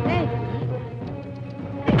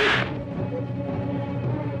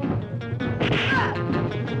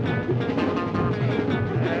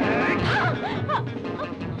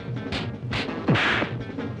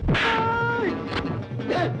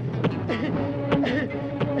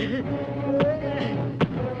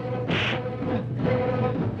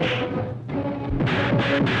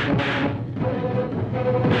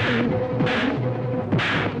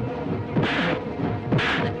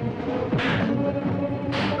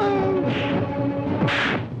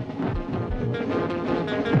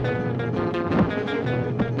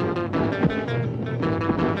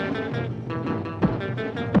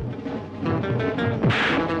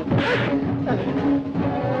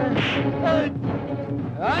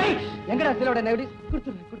 எங்கடா சிலோட நெவடி?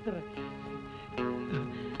 கொடுத்துறேன்.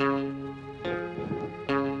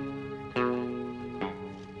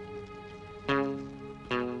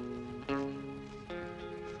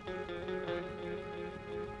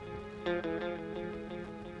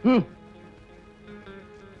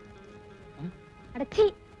 அடச்சி,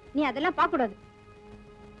 நீ அதெல்லாம் பார்க்க கூடாது.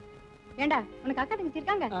 ஏண்டா உனக்கு அக்கா தங்கச்சி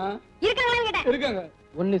இருக்காங்க? இருக்காங்களான்னு கேட்டேன். இருக்காங்க.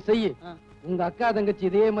 ஒண்ணு செய்யு, உங்க அக்கா தங்கச்சி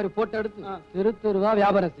இதே மாதிரி போட்டோ எடுத்து தெரு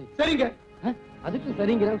வியாபாரம் செய். சரிங்க. அதுக்கு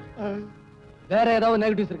சரிங்க. வேற ஏதாவது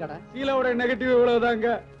நெகட்டிவ்ஸ் இருக்காடா? சீலாவோட நெகட்டிவ் இவ்வளவுதாங்க.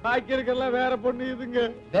 பாக்கி இருக்கெல்லாம் வேற பொண்ணு இதுங்க.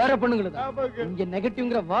 வேற பொண்ணுங்களா? இங்க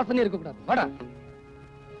நெகட்டிவ்ங்கிற வாசனை இருக்க கூடாது. வாடா.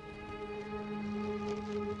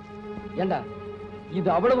 ஏண்டா இது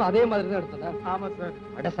அவ்வளவு அதே மாதிரி தான் எடுத்ததா? ஆமா சார்.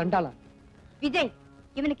 அட சண்டாளா. விஜய்,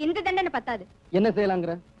 இவனுக்கு இந்த தண்டனை பத்தாது. என்ன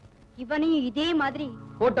செய்யலாங்கிற? இவனையும் இதே மாதிரி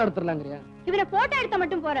போட்டோ எடுத்துடலாங்கிறியா? இவனை போட்டோ எடுத்த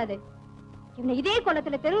மட்டும் போறாது. இவனை இதே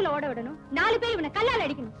கொல்லத்துல தெருவுல ஓட விடணும். 4 பேர் இவனை கல்லால்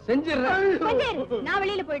அடிக்கணும். செஞ்சிடுறேன். நான்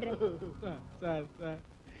வெளியில போயிடுறேன். சார்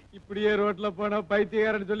இப்படியே ரோட்ல போனா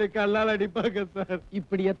பைத்தியக்காரன் சொல்லி கல்லால் அடிப்பாங்க சார்.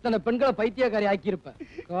 இப்படி எத்தனை பெண்களை பைத்தியக்காரி ஆக்கி இருப்ப.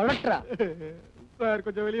 கொலட்ரா சார்,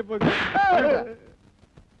 கொஞ்சம் வெளியே போங்க.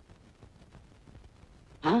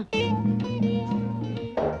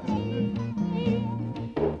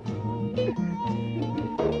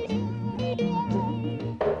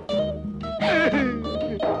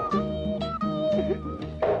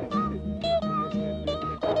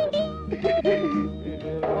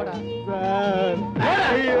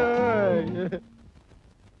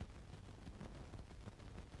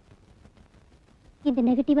 இந்த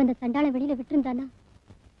நெகட்டிவ் அந்த சண்டாள வெளியில விட்டுருந்தானா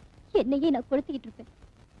என்னையே நான் கொளுத்திக்கிட்டு இருப்பேன்.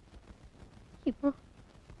 இப்போ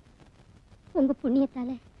உங்க புண்ணியத்தால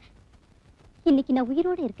இன்னைக்கு நான்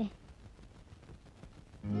உயிரோட இருக்கேன்.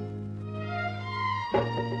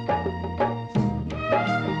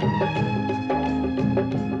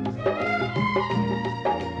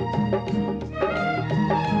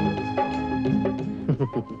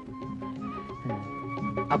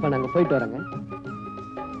 அப்ப நாங்க போயிட்டு வரோங்க.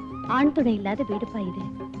 ஆண் துணை இல்லாத வீடுப்பா இது.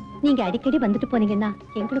 நீங்க அடிக்கடி வந்துட்டு போனீங்கன்னா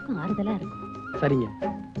எங்களுக்கும் ஆறுதலா இருக்கும். சரிங்க.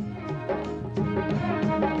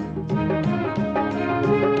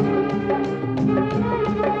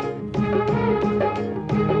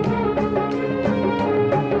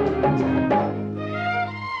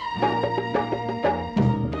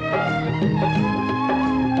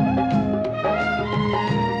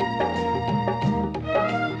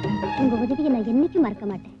 உங்க உதவியை நான் என்னைக்கும் மறக்க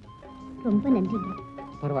மாட்டேன். ரொம்ப நன்றிங்க.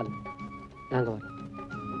 பரவாயில்ல, நாங்க வரோம்.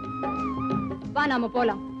 வா நாம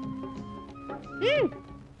போலாம்.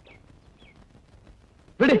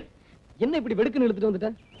 விடு. என்ன இப்படி வெடுக்குன்னு இழுத்துட்டு வந்துட்ட?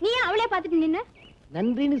 நீ ஏன் அவளே பாத்துட்டு நின்ன?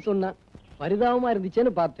 நன்றின்னு சொன்னா பரிதாபமா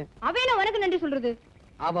இருந்துச்சேன்னு பார்த்தேன். அவன் உனக்கு நன்றி சொல்றது?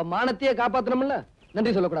 அவ மானத்தையே காப்பாத்தணும்ல,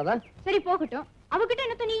 நன்றி சொல்லக்கூடாதா? சரி போகட்டும். அவகிட்ட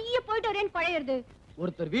என்ன நீயே போயிட்டு வரேன்னு பழையிறது.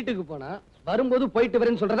 ஒருத்தர் வீட்டுக்கு போனா வரும்போது போயிட்டு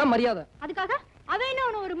வரேன்னு சொல்றதா மரியாதை. அதுக்காக அவன் என்ன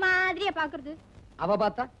உன்னை ஒரு மாதிரியா பாக்குறது? அவ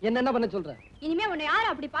பார்த்தா என்ன பண்ண சொல்ற? இனிமே உன்னை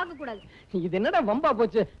யாரும் அப்படி பார்க்க கூடாது. இது என்னடா வம்பா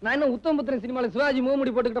போச்சு? நான் என்ன உத்தமபுத்திரன் சினிமால சிவாஜி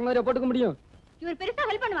முகமுடி போட்டுக்கிட்ட மாதிரி போட்டுக்க முடியும்? இவர் பெருசா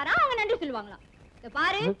ஹெல்ப் பண்ணுவாரா? அவங்க நன்றி சொல்லுவாங்களா?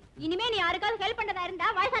 பாரு, இனிமே நீ யாருக்காவது ஹெல்ப் பண்றதா இருந்தா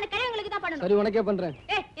வயசான கிழவங்களுக்கு தான் பண்ணணும். சரி, உனக்கே பண்றேன்.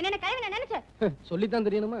 என்ன கிழவி நான் நினைச்சேன் சொல்லித்தான்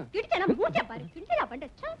தெரியணுமா? கிடிச்சா மூச்சா பாரு, கிடிச்சா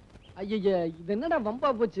பண்ற. ஐயா, இது என்னடா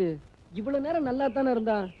வம்பா போச்சு? இவ்வளவு நேரம் நல்லா தானே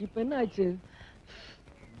இருந்தா, இப்ப என்ன ஆச்சு?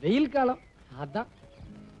 வெயில் காலம் அதான்.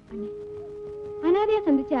 அனாதையா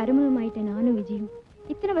சந்திச்சு அறிமுகம் ஆயிட்டேன் நானும் விஜயும்.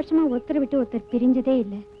 இத்தனை வருஷமா ஒருத்தரை விட்டு ஒருத்தர் பிரிஞ்சதே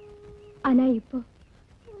இல்ல. ஆனா இப்போ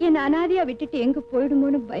என்ன அனாதையா விட்டுட்டு எங்க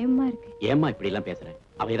போயிடுமோன்னு பயமா இருக்கு. ஏம்மா இப்படி எல்லாம் பேசுறேன்?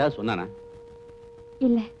 அவ ஏதாவது சொன்னானா?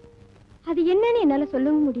 இல்ல, அது என்னன்னு என்னால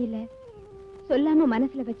சொல்லவும் முடியல, சொல்லாம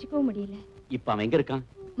மனசுல வச்சுக்கவும் முடியல. இப்ப அவன் எங்க இருக்கான்?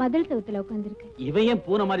 மதில் சவுத்துல உட்கார்ந்துருக்கு. இவன் ஏன்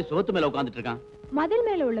பூனை மாதிரி சோத்து மேல உட்கார்ந்துட்டு இருக்கான்? மதில்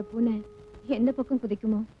மேல உள்ள பூனை எந்த பக்கம்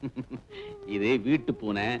குதிக்குமோ? இது வீட்டு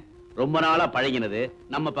பூனை, ரொம்ப நாளா பழகினது,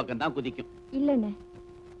 நம்ம பக்கம் தான் குதிக்கும். இல்லண்ணே,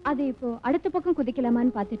 அது இப்போ அடுத்த பக்கம்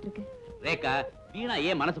குதிக்கலாமான்னு பாத்துட்டு இருக்கு. ரேகா, வீணா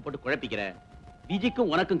ஏன் மனசு போட்டு குழப்பிக்கிற?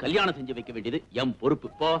 விஜய்க்கும் உனக்கும் கல்யாணம் செஞ்சு வைக்க வேண்டியது என் பொறுப்பு.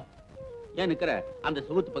 போ. ஏன் நிக்கிற? அந்த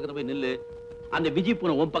சுகத்து பக்கத்துல போய் நில்லு. அந்த விஜய்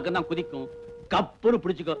பூனை உன் பக்கம் தான் குதிக்கும். கப்புன்னு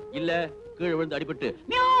பிடிச்சுக்கோ, இல்ல கீழே விழுந்து அடிபட்டு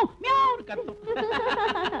மியாவ் மியாவ் கத்தும்.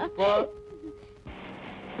 போ.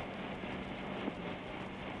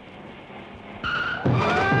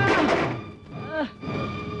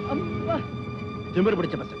 திமிரு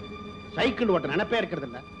பிடிச்ச பசங்க சைக்கிள் ஓட்ட நினைப்பே இருக்கிறது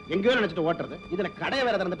இல்ல, எங்கேயோ நினைச்சிட்டு ஓட்டுறது. இதுல கடையை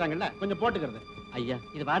வேற திறந்துட்டாங்கல்ல, கொஞ்சம் போட்டுக்கிறது. ஐயா,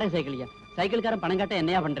 இது வாடகை சைக்கிள்யா. சைக்கிள்காரன் பணம் காட்ட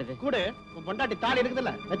என்னையா பண்றது? கூட உன் பொண்டாட்டி தாலி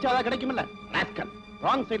இருக்குதுல்ல, வச்சாதான் கிடைக்கும்ல. ராஸ்கல்,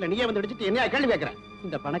 ராங் சைடுல நீயே வந்து அடிச்சிட்டு என்னையா கேள்வி கேட்கற?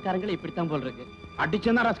 இந்த பணக்காரங்களை இப்படித்தான் போல் இருக்கு.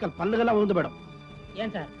 அடிச்சா ராஸ்கல் பல்லுகெல்லாம் விழுந்து போயிடும்.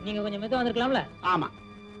 ஏன் சார், நீங்க கொஞ்சம் மெதுவா வந்திருக்கலாம்ல? ஆமா,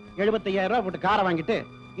 75,000 ரூபாய் போட்டு காரை வாங்கிட்டு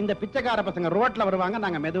இந்த பிச்சைக்கார பசங்க ரோட்ல வருவாங்க,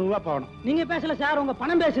 நாங்க மெதுவா போகணும். நீங்க பேசல சார், உங்க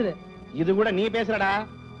பணம் பேசுது. இது கூட நீ பேசுறடா,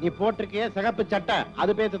 நீ போட்டிருக்கிய சிகப்பு சட்டை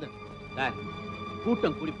அது பேசுது.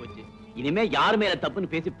 கூட்டம் கூடி போச்சு, இனிமே யாரு மேல தப்புன்னு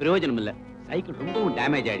பேசி பிரயோஜனம் இல்ல. சைக்கிள் ரொம்பவும்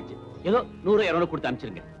டேமேஜ் ஆயிடுச்சு. ஏதோ 100-200 கொடுத்து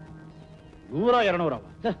அனுப்பிச்சிருங்க.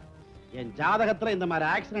 100-200? என் ஜாதகத்துல இந்த மாதிரி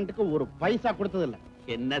ஆக்சிடென்ட்க்கு ஒரு பைசா கொடுத்தது இல்ல.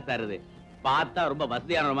 என்ன சார் இது? பார்த்தா ரொம்ப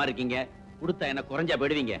வசதியான மாதிரி இருக்கீங்க, கொடுத்தா என்ன குறைஞ்சா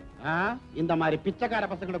போயிடுவீங்க? இந்த மாதிரி பிச்சைக்கார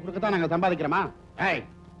பசங்களை கொடுக்கத்தான் நாங்க சம்பாதிக்கிறோமா? ஏய்,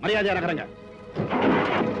 மரியாதையா இருக்கிறங்க.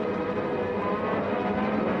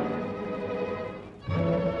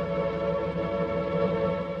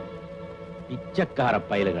 பிச்சைக்கார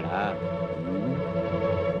பயலுகளா?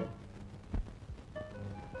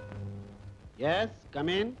 S, come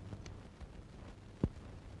in.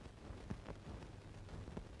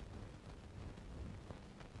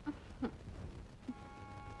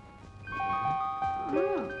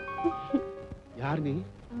 யார் நீ?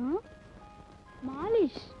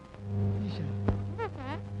 மாலிஷ்.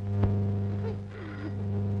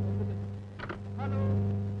 ஹலோ,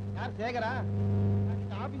 யார்? சேகரா?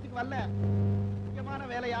 ஆபீஸுக்கு வரல, முக்கியமான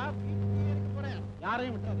வேலையா, வீட்டுக்கே இருக்க போறேன்.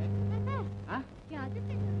 யாரையும் விட்டுறாதே.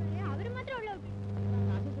 அவரு மாத்திரம் உள்ள விட்டு.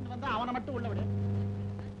 அசிஸ்டன்ட் வந்தா அவனை மட்டும் உள்ள விடு.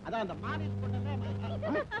 அதான் அந்த மாலிஷ் பண்ணல.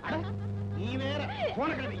 நீ வேற போன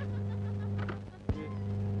கிழமை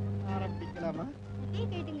ஆரம்பிக்கலாமா?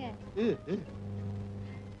 கேட்டுங்க.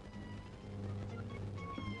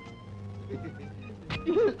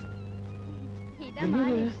 இதான்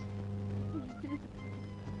மாலிஷ்.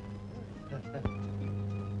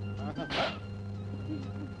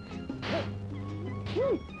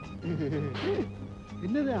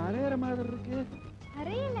 என்னது அரையற மாதிரி இருக்கு?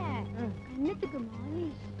 அரையல, கண்ணத்துக்கு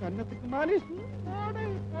மாலிஷ். கண்ணத்துக்கு மாலிஷ்? போடு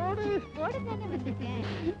போடு போடு தானே வந்துட்டேன்.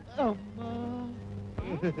 அம்மா,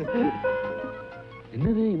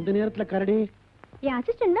 என்னது இந்த நேரத்துல கரடி? என்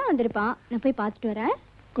அசிஸ்டன்ட் தான் வந்திருப்பான், நான் போய் பார்த்துட்டு வரேன்.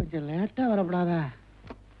 கொஞ்சம் லேட்டா வரப்படாதா?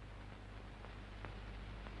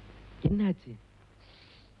 என்னாச்சு?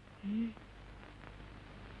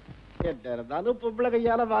 இருந்தாலும் பொம்பளை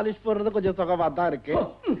கையால வாலிஷ் போடுறது கொஞ்சம் சுகமா தான் இருக்கு.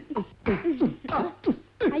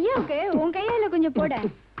 ஐயாவுக்கு உன் கையால கொஞ்சம் போட.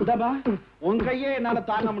 உன் கையே என்னால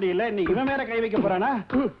தாங்க முடியல, நீ இவன் மேல கை வைக்க போறானா?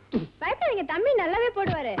 பயப்படாதீங்க, தம்பி நல்லாவே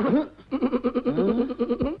போடுவாரு.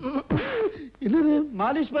 என்னது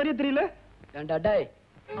மாலிஷ் மாதிரியே தெரியல?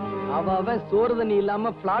 அவன் சோறு தண்ணி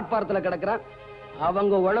இல்லாம பிளாட்பாரத்துல கிடக்குறான்,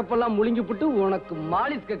 அவங்க உழைப்பெல்லாம் முழுங்கி புட்டு உனக்கு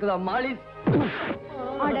மாலிஷ் கேக்குதா? மாலிஷ்?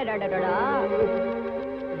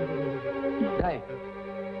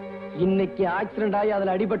 இன்னைக்கு ஆக்சிடென்ட் ஆகி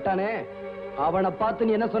அதுல அடிபட்டானே, அவனை பார்த்து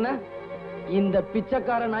நீ என்ன சொன்ன? இந்த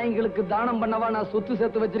பிச்சைக்கார நாய்களுக்கு தானம் பண்ணவா நான் சொத்து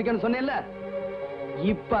சேர்த்து வச்சிருக்கேன்னு சொன்னேன்ல,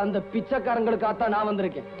 இப்ப அந்த பிச்சைக்காரங்களுக்காகத்தான் நான்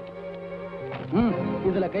வந்திருக்கேன்.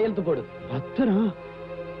 இதுல கையெழுத்து போடு. பத்திரம்?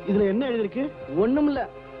 இதுல என்ன எழுதிருக்கு? ஒண்ணுமில்ல,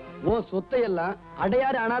 உன் சொத்தையெல்லாம்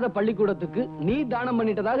அடையாறு அனாதை பள்ளிக்கூடத்துக்கு நீ தானம்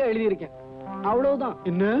பண்ணிட்டதாக எழுதியிருக்கேன். அவ்வளவுதான்.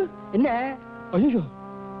 என்ன என்ன? ஐயோ,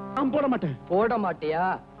 நான் போட மாட்டேன். போட மாட்டியா?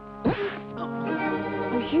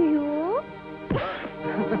 ஐயோ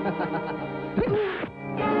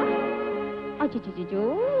அச்சச்சோ.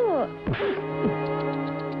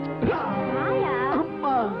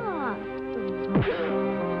 அம்மா,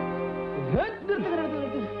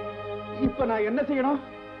 இப்ப நான் என்ன செய்யணும்?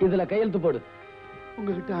 இதுல கையெழுத்து போடு.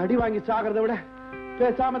 உங்ககிட்ட அடி வாங்கி சாகிறத விட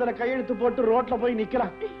பேசாம இதுல கையெழுத்து போட்டு ரோட்ல போய்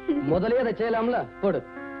நிக்கலாம். முதலே அதை செய்யலாம்ல, போடு.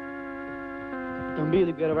 தம்பி,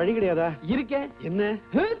 இதுக்கு வேற வழி கிடையாதா? இருக்கேன். என்ன?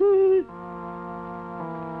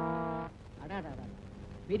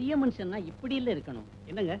 பெரிய மனுஷன்னா இப்படி இல்ல இருக்கணும்.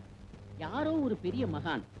 என்னங்க, யாரோ ஒரு பெரிய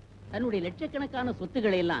மகான் தன்னுடைய லட்சக்கணக்கான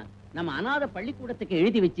சொத்துக்களை எல்லாம் நம்ம அனாதை பள்ளிக்கூடத்துக்கு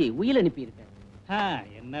எழுதி வச்சு உயில் அனுப்பி இருக்க.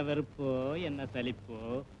 என்ன வெறுப்போ என்ன சலிப்போ?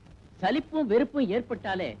 சலிப்பும் வெறுப்பும்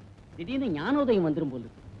ஏற்பட்டாலே திடீர்னு ஞானோதயம் வந்துரும் போல.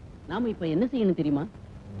 நாம இப்ப என்ன செய்யணும் தெரியுமா?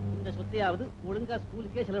 இந்த சொத்தையாவது ஒழுங்கா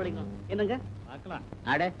ஸ்கூலுக்கே செலவழிக்கணும். என்னங்க பார்க்கலாம்.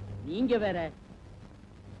 அட, நீங்க வேற.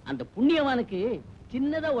 அந்த புண்ணியவானுக்கு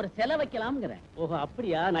சின்னதா ஒரு செலை வைக்கலாம்ங்கிற. ஓஹோ,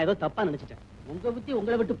 அப்படியா? நான் ஏதோ தப்பா நினைச்சிட்டேன். உங்க புத்தி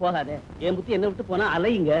உங்களை விட்டு போகாதே, என் புத்தி என்ன விட்டு போனா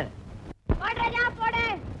அலையுங்க. போடுறா போடு.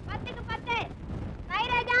 10க்கு 10.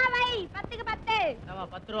 கைராஜா வை. 10க்கு 10.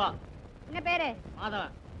 10 ரூபா. என்ன பேரு?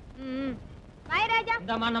 மாதவன். கைராஜா.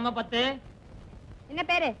 இந்தமா நம்ம 10. என்ன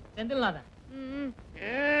பேரு? செந்தில்நாதன்.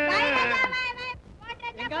 கைராஜா வை வை. போடுறா.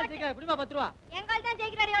 எங்க ஜெயிக்கிறாரு? புடிமா 10 ரூபா. எங்கால தான்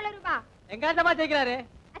ஜெயிக்கிறாரு. எவ்வளவு ரூபாய்? எங்க அந்தமா ஜெயிக்கிறாரு.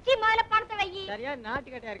 அச்சி, முதல்ல பணத்தை வை. சரியா நாட்டு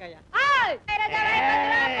கட்டையா இருக்காயா? ஏய், கைராஜா வை.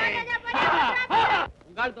 போடுறா போடுறா.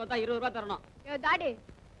 உங்கால் தோத்தா 20 ரூபாய் தரணும். யோ தாடி,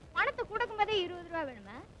 பணத்தை கொடுக்கும்போதே 20 ரூபாய்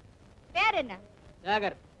வேணுமா? பேர் என்ன?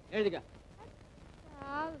 சேகர். எழுதிக்க.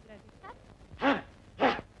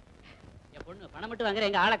 என் பொண்ணு பணம் மட்டும் வாங்குற,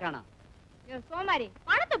 எங்க ஆளை காணோம். யோ சோமாரி,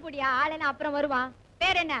 பணத்தை புடியா, ஆளேனா அப்புறம் வருவான்.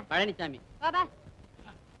 பேர் என்ன? பழனிசாமி. பாபா.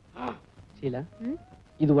 சீலா,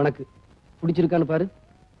 இது உனக்கு பிடிச்சிருக்கான்னு பாரு.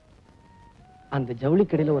 அந்த ஜவுளி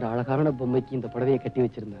கடையில ஒரு அழகான பொம்மைக்கு இந்த புடவையை கட்டி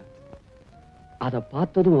வச்சிருந்தேன். அதை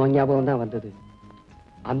பார்த்ததும் உன் ஞாபகம் தான் வந்தது.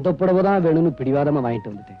 அந்த புடவை தான் வேணும்னு பிடிவாதமா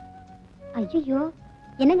வாங்கிட்டு வந்துட்டேன். ஐயோ,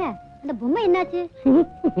 என்னங்க அந்த பொம்மை என்னாச்சு?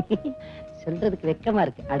 சொல்றதுக்கு வெக்கமா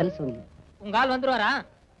இருக்கு. அடல் சொல்லு. உங்க ஆள் வந்துருவாரா?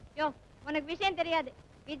 யோ, உனக்கு விஷயம் தெரியாது.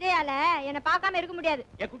 விஜயால என்ன பார்க்காம இருக்க முடியாது.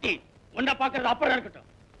 ஏ குட்டி, உன்னை பாக்குறது அப்புறம் இருக்கட்டும்.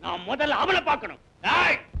 நான் முதல்ல அவளை பார்க்கணும்.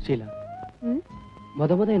 ஷீலா,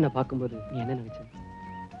 முத என்ன பார்க்கும்போது நீ என்ன நினைச்ச?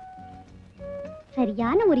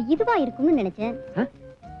 சரியான ஒரு இதுவா இருக்கும்னு நினைச்சேன்.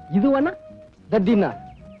 இதுவானா தத்தினா?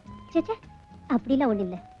 சேச்சே, அப்படிலாம் ஒண்ணு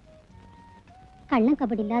இல்ல. கள்ளம்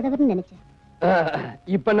கபடி இல்லாதவர்னு நினைச்சேன்.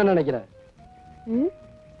 இப்ப என்ன நினைக்கிற?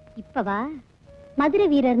 இப்பவா மதுரை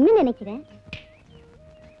வீரர்னு நினைக்கிறேன்.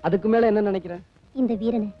 அதுக்கு மேல என்ன நினைக்கிற? இந்த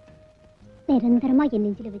வீரனை நிரந்தரமா என்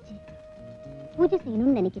நெஞ்சில வச்சு பூஜை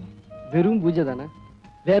செய்யணும்னு நினைக்கிறேன். வெறும் பூஜை தானே,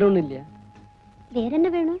 வேற ஒண்ணும் இல்லையா? வேற என்ன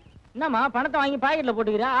வேணும்? என்னம்மா பணத்தை வாங்கி பாக்கெட்ல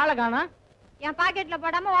போட்டுக்கிற, ஆளை காணா? என் பாக்கெட்ல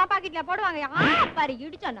போடாம உன் பாக்கெட்ல போடுவாங்க. பாரு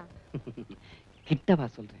இடிச்சானா. கிட்டவா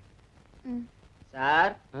சொல்றேன்.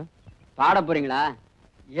 சார், பாட போறீங்களா?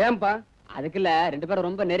 ஏன்பா? அதுக்குல்ல, 2 பேரும்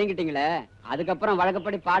ரொம்ப நெருங்கிட்டீங்களே, அதுக்கப்புறம்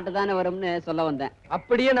வழக்கப்படி பாட்டு தானே வரும்னு சொல்ல வந்தேன்.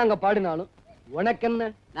 அப்படியே நாங்க பாடினாலும் உனக்கு என்ன?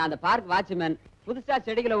 நான் அந்த பார்க் வாட்ச்மேன். புதுசா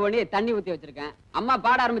செடிகளை ஓடி தண்ணி ஊத்தி வச்சிருக்கேன். அம்மா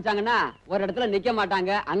பாட ஆரம்பிச்சாங்கன்னா ஒரு இடத்துல நிக்க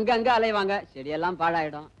மாட்டாங்க, அங்கங்க அலைவாங்க, செடியெல்லாம்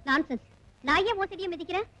பாழாயிடும். நான்சென்ஸ். நான் ஏன் உன் செடியை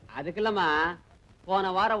மிதிக்கிறேன்? அதுக்குல்லம்மா,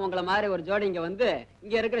 போன வாரம் உங்களை மாதிரி ஒரு ஜோடி இங்க வந்து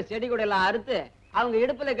இங்க இருக்கிற செடி கூட எல்லாம் அறுத்து அவங்க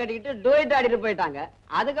இடுப்புல கட்டிக்கிட்டு டூயிட் ஆடிட்டு போயிட்டாங்க.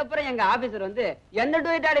 அதுக்கப்புறம் எங்க ஆபீசர் வந்து என்ன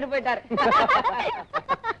டூயிட் ஆடிட்டு போயிட்டாரு.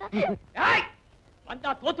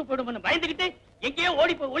 வந்தா தோத்து போயிடும்னு பயந்துகிட்டு எங்கேயோ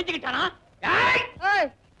ஓடி போய் ஒளிஞ்சுக்கிட்டானா?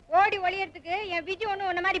 ஓடி ஒளியறதுக்கு என் விஜி ஒண்ணு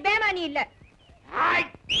உன்ன மாதிரி பேமானி இல்ல.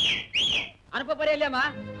 அனுப்ப போறே இல்லையாமா?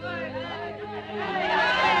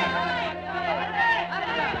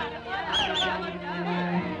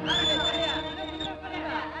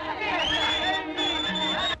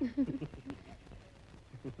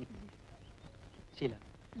 ஷீலா,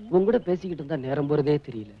 உன் கூட பேசிக்கிட்டு இருந்தா நேரம் போறதே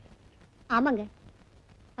தெரியல. ஆமாங்க,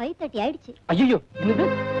 5:30 ஆயிடுச்சு. ஐயோ, என்னது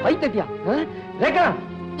 5:30? ரேகா,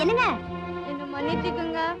 என்னங்க? என்ன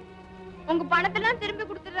மன்னிச்சுக்குங்க. உங்க பணத்தெல்லாம் திரும்பி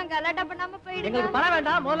கொடுத்துறேன். கலாட்டா பண்ணாம போயிடுங்க. எங்களுக்கு பணம்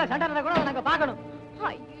வேண்டாம், முதல்ல சண்டை நடக்க கூட நாங்க பார்க்கணும்.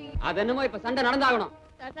 அது என்னமோ இப்ப சண்டை நடந்தாகணும்.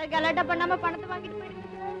 சார், கலாட்டா பண்ணாம பணத்தை வாங்கிட்டு போயிடுங்க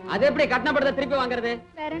சார். அது எப்படி கட்டணப்படுத்த திருப்பி வாங்குறது?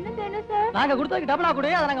 வேற என்ன வேணும் சார்? நாங்க கொடுத்ததுக்கு டபுளா கூட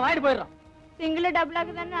அதை நாங்க வாங்கிட்டு போயிடுறோம். சிங்கிள்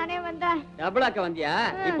டபுளாக்கு தான் நானே வந்தேன். டபுளாக்க வந்தியா?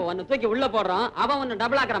 இப்ப ஒன்னு தூக்கி உள்ள போடுறோம், அவன் ஒன்னு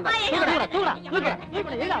டபுள் ஆக்குறான் பாரு.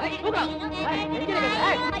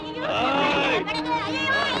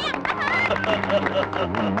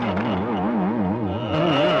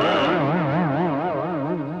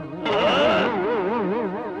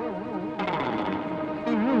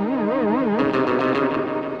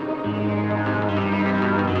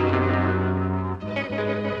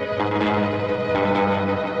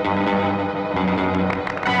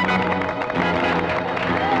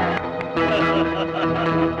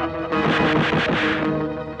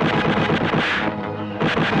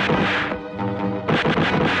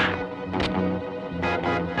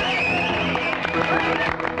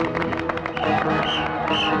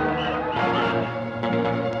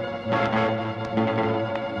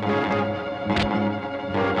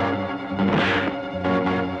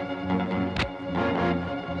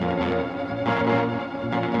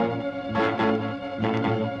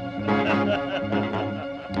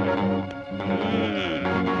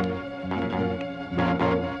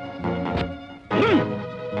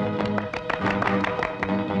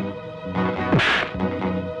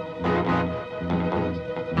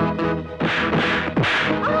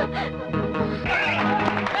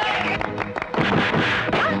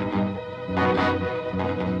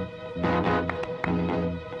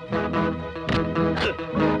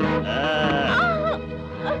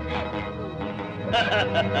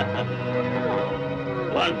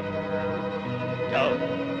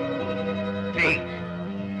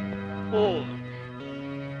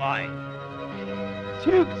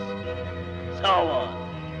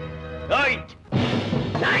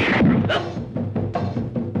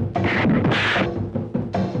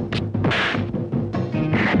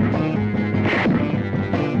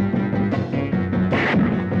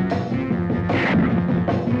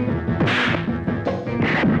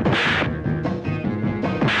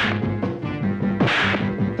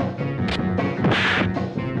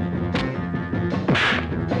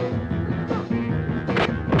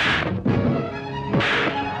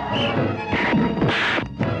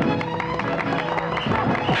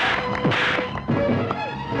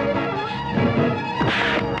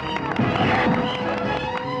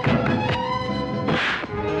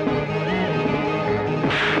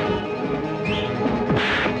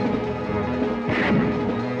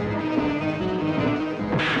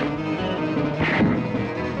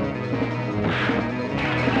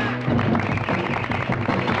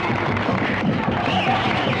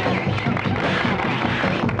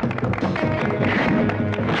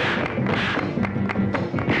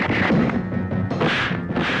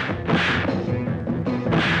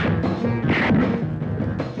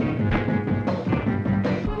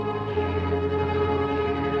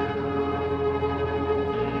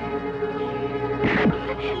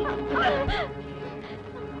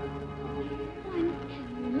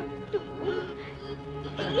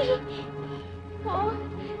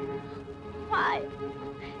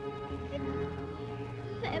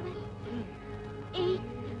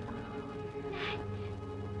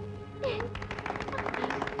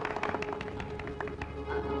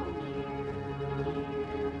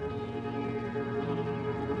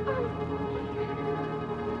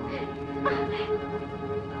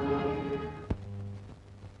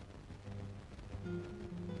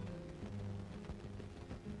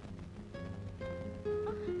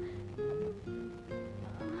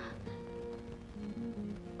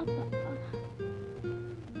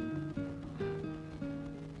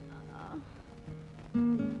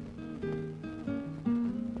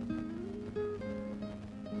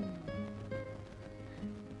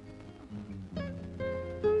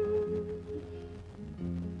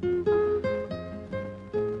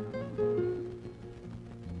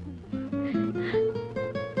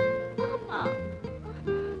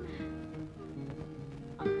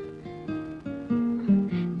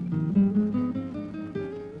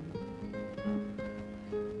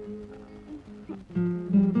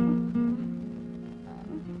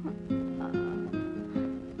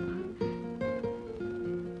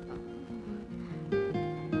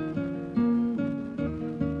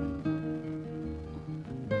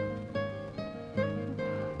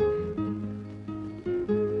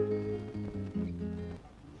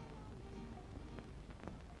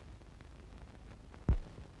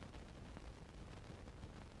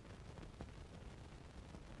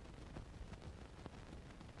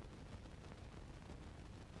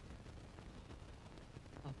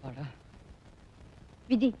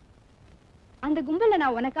 விஜி, அந்த கும்பல்ல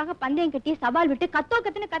நான் உனக்காக பந்தயம் கட்டி சவால் விட்டு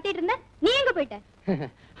கத்துன்னு கத்திட்டு இருந்தேன். நீ எங்க போயிட்ட?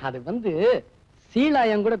 அது வந்து சீலா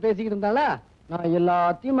என் கூட பேசிக்கிட்டு இருந்தாளா, நான்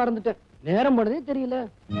எல்லாத்தையும் மறந்துட்டேன். நேரம் போனதே தெரியல.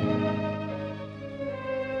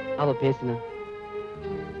 அவ பேசினா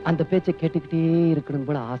அந்த பேச்சை கேட்டுக்கிட்டே இருக்கணும்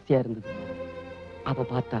போல ஆசையா இருந்தது. அவ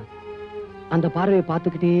பார்த்தா அந்த பார்வையை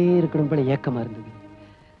பார்த்துக்கிட்டே இருக்கணும் போல ஏக்கமா இருந்தது.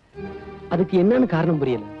 அதுக்கு என்னன்னு காரணம்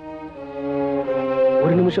புரியல.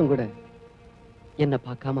 ஒரு நிமிஷம் கூட என்ன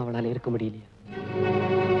பார்க்காம அவளால இருக்க முடியலையா?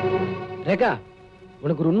 ரேகா,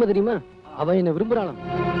 உனக்கு ஒரு உண்மை தெரியுமா? அவ என்ன விரும்புறாளாம்.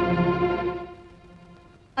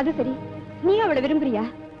 அது சரி, நீ அவளை விரும்புறியா?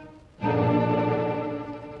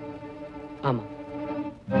 ஆமா,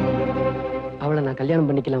 அவளை நான் கல்யாணம்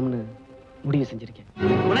பண்ணிக்கலாம்னு முடிவு செஞ்சிருக்கேன்.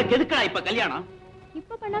 உனக்கு எதுக்குடா இப்ப கல்யாணம்?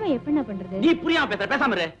 இப்ப பண்ணாம எப்ப பண்றது? நீ புரியாம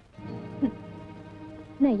பேசாம இரு.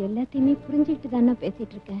 நான் எல்லாத்தையுமே புரிஞ்சுக்கிட்டு தானே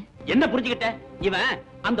பேசிட்டு இருக்கேன். என்ன புரிஞ்சுக்கிட்ட? இவன்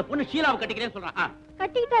அந்த பொண்ணு ஷீலாவை கட்டிக்கிறேன்னு சொல்றான்.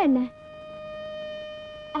 கட்டிக்கிட்டா என்ன?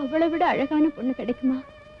 அவளை விட அழகான பொண்ணு கிடைக்குமா?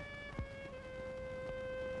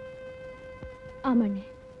 ஆமாண்ணே,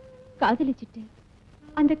 காதலிச்சுட்டு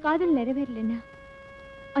அந்த காதல் நிறைவேறலன்னா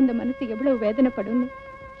அந்த மனசு எவ்வளவு வேதனைப்படும்னு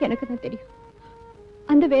எனக்கு தான் தெரியும்.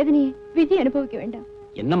 அந்த வேதனையை விஜய் அனுபவிக்க வேண்டாம்.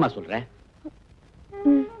 என்னம்மா சொல்ற?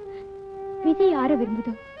 விஜய் யார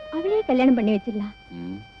விரும்புதோ அவளையே கல்யாணம் பண்ணி வச்சிடலாம்.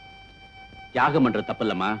 தியாகம் பண்ற தப்பு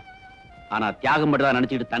இல்லம்மா. ஆனா தியாகம் பண்றதா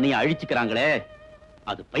நினைச்சுட்டு தன்னையை அழிச்சுக்கிறாங்களே,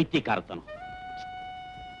 அது பைத்தியக்காரத்தனம்.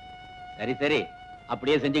 சரி சரி,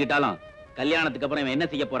 அப்படியே செஞ்சுக்கிட்டாலும் கல்யாணத்துக்கு அப்புறம் இவன் என்ன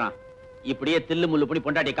செய்ய போறான்? இப்படியே தில்லு முள்ளு பண்ணி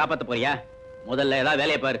பொண்டாட்டியை காப்பாத்த போறியா? முதல்ல ஏதாவது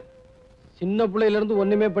வேலையை பாரு. சின்ன பிள்ளையில இருந்து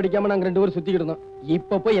ஒண்ணுமே படிக்காம நாங்க 2 பேரும் சுத்திக்கிட்டு இருந்தோம்.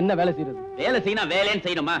 இப்ப போய் என்ன வேலை செய்யறது? வேலை செய்யணும், வேலைன்னு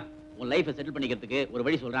செய்யணுமா? உன் லைஃபை செட்டில் பண்ணிக்கிறதுக்கு ஒரு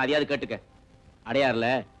வழி சொல்றேன், அதையாவது கேட்டுக்க. அடையாறுல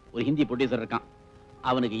ஒரு ஹிந்தி ப்ரொடியூசர் இருக்கான்.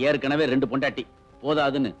 அவனுக்கு ஏற்கனவே 2 பொண்டாட்டி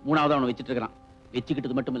போதாதுன்னு 3ஆவது அவனை வச்சிட்டு இருக்கிறான்.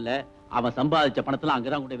 வச்சுக்கிட்டது மட்டும் இல்ல, அவன் சம்பாதிச்ச பணத்துல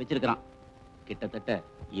அங்கதான் கொண்டு வச்சிருக்கான். கிட்டத்தட்ட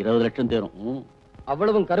 20 லட்சம் தேரும்.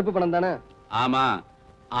 அவ்வளவும் கருப்பு பணம் தானே? ஆமா,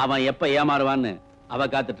 அவன் எப்ப ஏமாறுவான்னு அவ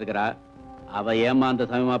காத்துட்டு இருக்கிறா. அவ ஏமாந்த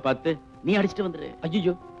சமயமா பார்த்து நீ அடிச்சுட்டு வந்துரு.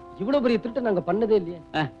 ஐயோ, இவ்வளவு பெரிய திருட்டு நாங்க பண்ணதே இல்லையே.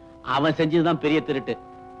 அவன் செஞ்சதுதான் பெரிய திருட்டு,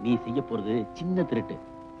 நீ செய்ய போறது சின்ன திருட்டு.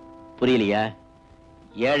 புரியலையா?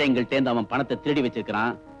 ஏழைங்கள்ட்ட அவன் பணத்தை திருடி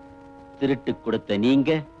வச்சிருக்கிறான். திருட்டு கொடுத்த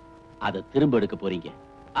நீங்க அதை திரும்ப எடுக்க போறீங்க,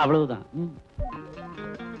 அவ்வளவுதான்.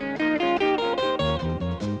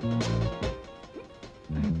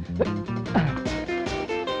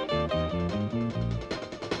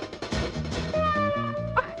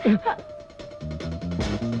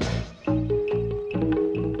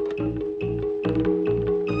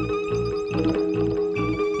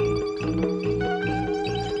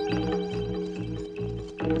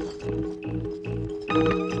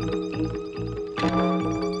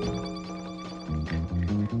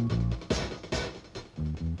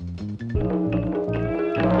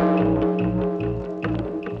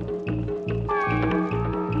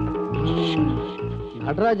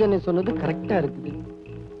 நடராஜன் சொன்னது கரெக்டா இருக்குது.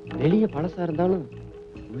 வெளிய பழசா இருந்தாலும்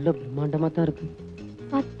உள்ள பிரம்மாண்டமா தான் இருக்கு.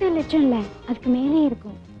 10 லட்சம் இல்ல, அதுக்கு மேலே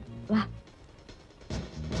இருக்கும். வா.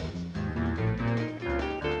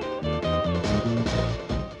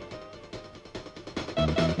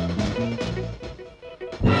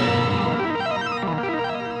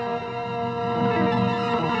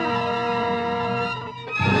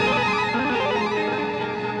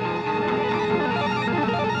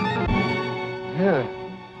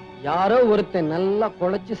 யாரோ ஒருத்தன் நல்லா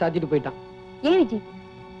குழைச்சு சாத்திட்டு போயிட்டான். ஏன் விஜய்,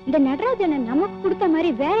 இந்த நடராஜனை நமக்கு கொடுத்த மாதிரி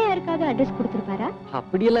வேற யாருக்காவது அட்ரஸ் கொடுத்திருப்பாரா?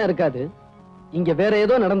 அப்படியெல்லாம் இருக்காது. இங்க வேற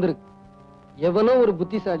ஏதோ நடந்திருக்கு. எவனோ ஒரு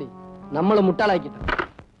புத்திசாலி நம்மள முட்டாளாக்கிட்டான்.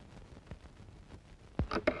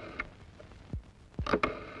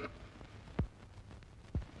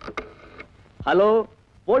 Hello,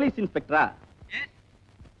 police இன்ஸ்பெக்டரா?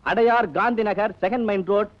 Adyar Gandhi Nagar 2nd மைன்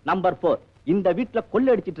ரோட் நம்பர் 4. இந்த வீட்டுல கொள்ளை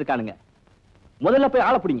அடிச்சிட்டு இருக்கானுங்க. முதல்ல போய்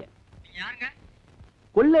ஆள பிடிங்க.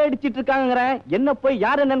 கொள்ளை அடிச்சிட்டு இருக்காங்க, என்ன போய்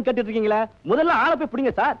யார் என்னன்னு கேட்டுட்டு இருக்கீங்களா? முதல்ல ஆள போய்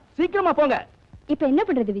பிடிங்க சார், சீக்கிரமா போங்க. இப்ப என்ன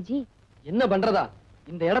பண்றது விஜய்? என்ன பண்றதா?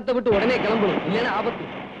 இந்த இடத்தை விட்டு உடனே கிளம்பணும், இல்லைன்னா ஆபத்து.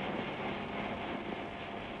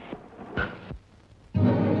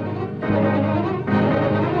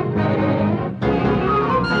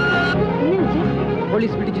 என்ன விஜய்?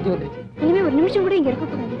 போலீஸ் பிடிச்சிட்டு வந்துருச்சு. இனிமே ஒரு நிமிஷம் கூட இங்க இருக்க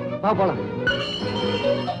கூடாது. வா போலாம்.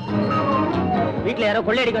 வீட்டுல யாரோ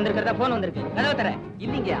கொள்ளையடிக்க வந்திருக்கிறதா போன் வந்திருக்கு. கதவை தர.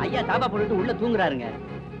 இல்லீங்க, ஐயா தாபா போட்டுட்டு உள்ள தூங்குறாருங்க.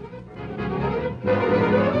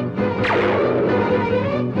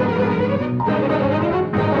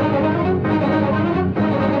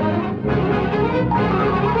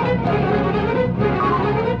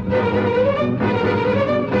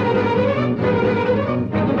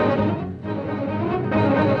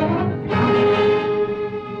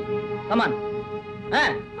 கமான்.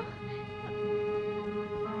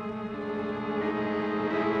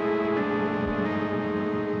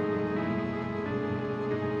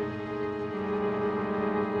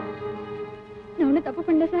 நான் ஒண்ணும் தப்பு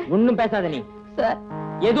பண்ணல சார். ஒண்ணும் பேசாத நீ. சார்,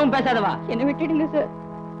 எதுவும் பேசாதவா. என்ன விட்டுடுங்க சார்.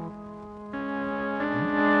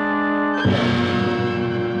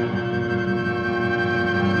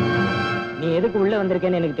 நீ எதுக்கு உள்ள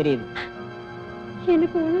வந்திருக்கேன்னு எனக்கு தெரியுது.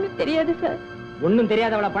 எனக்கு ஒண்ணும் தெரியாது சார். ஒண்ணும்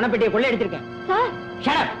தெரியாதவள பணப்பெட்டியை கொள்ளையடிச்சிருக்கேன். Sir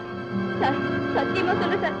shut up. சார் சத்தியமா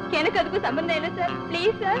சொல்றேன் சார், எனக்கு அதுக்கு சம்பந்தம் இல்லை சார்.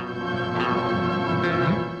 Please sir.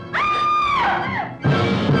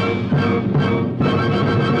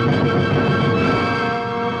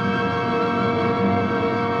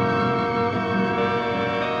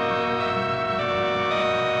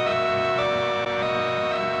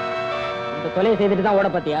 இந்த கொலையை செய்துட்டு தான் ஓட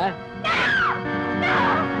பாத்தியா?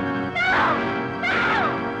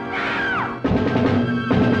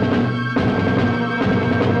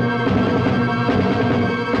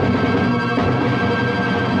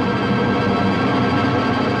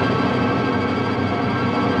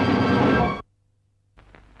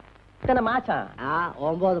 எத்தனை மாசம்?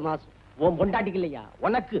 9 மாசம். உன் பொண்டாட்டிக்கு இல்லையா?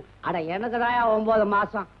 உனக்கு? அட எனக்கு தான் 9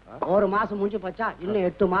 மாசம். ஒரு மாசம் முடிஞ்சு போச்சா, இன்னும்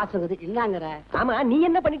 8 மாசம் இருக்குது. என்னங்கிற? ஆமா, நீ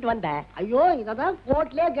என்ன பண்ணிட்டு வந்த? ஐயோ, இததான்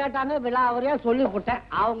கோர்ட்லயே கேட்டாங்க, விழாவறியா சொல்லி கொடுத்தேன்.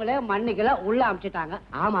 அவங்களே மன்னிக்கல, உள்ள அமிச்சிட்டாங்க.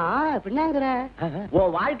 ஆமா, பின்னாங்கிற?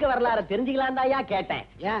 உன் வாழ்க்கை வரலாறு தெரிஞ்சுக்கலாம் தாயா கேட்டேன்.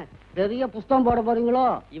 ஏன் பெரிய புஸ்தகம் போட போறீங்களோ?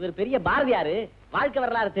 இவர் பெரிய பாரதியாரு, வாழ்க்கை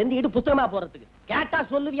வரலாறு தெரிஞ்சுக்கிட்டு புத்தகமா போறதுக்கு. கேட்டா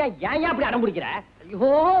சொல்லுவியா? ஏன் அப்படி அடம் பிடிக்கிற?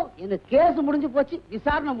 ஐயோ, இந்த கேஸ் முடிஞ்சு போச்சு,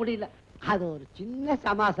 விசாரணை முடியல. அது ஒரு சின்ன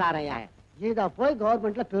சமாசாரையா, இத போய்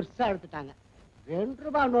கவர்மெண்ட்ல பெருசா எடுத்துட்டாங்க. 2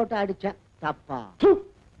 ரூபாய் நோட்டு அடிச்சேன், தப்பா?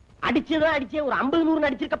 அடிச்சதான் அடிச்சே, ஒரு 50-100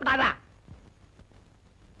 அடிச்சிருக்கப்படாதா?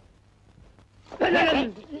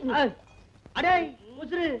 அடே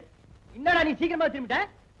முசுரு, என்னடா நீ சீக்கிரமா திரும்பிட்ட?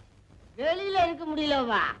 வெளியில இருக்க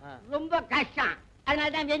முடியலவா, ரொம்ப கஷ்டம்,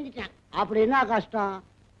 அதனாலதான் வெஞ்சிட்டேன். அப்படி என்ன கஷ்டம்?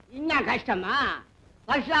 என்ன கஷ்டமா?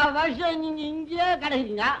 வருஷம் நீங்க இங்கேயே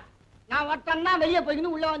கிடைக்கிறீங்க. நான் ஒருத்தன்னா வெளியே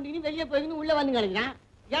போய்க்கணும், உள்ள வந்துக்கணும், வெளியே போய்க்கணும், உள்ள வந்து கிடைக்கிறேன்.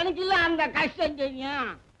 எனக்கு இல்ல அந்த கஷ்டம் தெரியும்.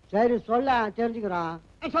 சரி சொல்ல, தெரிஞ்சுக்கிறோம்.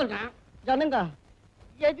 சொல்றேன். ஜனங்க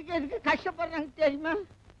எதுக்கு கஷ்டப்படுறாங்க தெரியுமா?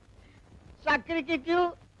 சர்க்கரைக்கு கியூ,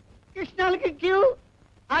 கிருஷ்ணாலுக்கு கியூ,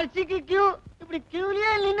 அரிசிக்கு கியூ, இப்படி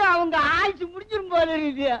கியூலயே நின்று அவங்க ஆயுசு முடிஞ்சிரும் போல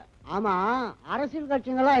இருக்குது. ஆமா, அரசியல்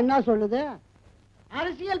கட்சிங்கெல்லாம் என்ன சொல்லுது?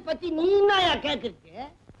 அரசியல் பத்தி நீ என்ன கேக்குறது?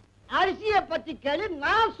 அரிசிய பத்தி கேளு,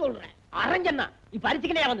 நான் சொல்றேன். அரஞ்சன்னா இப்ப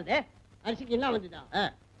அரிசிக்கு வந்தது? அரிசிக்கு என்ன வந்துதா?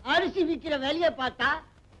 அரிசி விக்கிற வேலைய பார்த்தா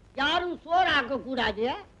யாரும் சோறு ஆக்க கூடாது,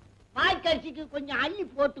 வாய்க்கரிசிக்கு கொஞ்சம் அள்ளி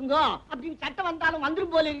போட்டுங்க அப்படின்னு சட்டம் வந்தாலும்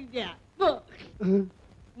வந்துரும் போல இருக்கு.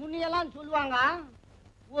 முன்னையெல்லாம் சொல்லுவாங்க,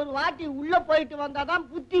 ஒரு வாட்டி உள்ள போயிட்டு வந்தாதான்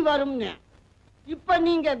புத்தி வரும்னு. இப்ப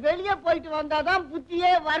நீங்க வெளியே போயிட்டு வந்தாதான்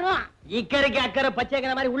புத்தியே வரும். இக்கரைக்கு அக்கறை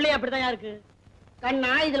பச்சைக்கிற மாதிரி உள்ளே அப்படிதான் இருக்கு.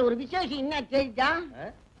 கண்ணா, இதுல ஒரு விசேஷம் என்ன தெரியுதா?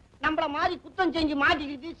 நம்மள மாதிரி குத்தம் செஞ்சு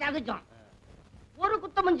மாட்டிக்கிட்டு சகஜம். ஒரு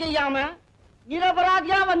குத்தமும் செய்யாம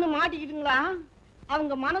நிரபராதியா வந்து மாட்டிக்கிட்டுங்களா,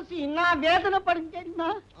 அவங்க மனசு என்ன வேதனைப்படும் தெரியுமா?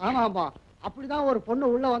 ஆமாப்பா, அப்படிதான் ஒரு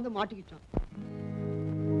பொண்ணு உள்ள வந்து மாட்டிக்கிட்டான்.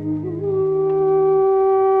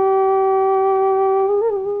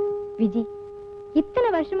 விஜி, இத்தனை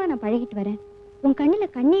வருஷமா நான் பழகிட்டு வரேன், உன் கண்ணுல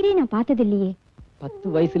கண்ணீரே நான் பார்த்தது இல்லையே.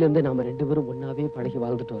 10 வயசுல இருந்து நாம 2 பேரும் ஒன்னாவே பழகி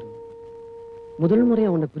வாழ்ந்துட்டு வரோம். முதல்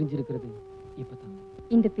முறையா உன்னை பிரிஞ்சிருக்கிறது இப்பதான்.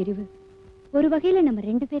 இந்த பிரிவு ஒரு வகையில நம்ம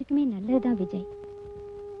 2 பேருக்குமே நல்லதுதான் விஜய்.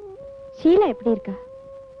 ஷீலா எப்படி இருக்கா?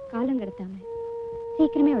 காலம் கடத்தாம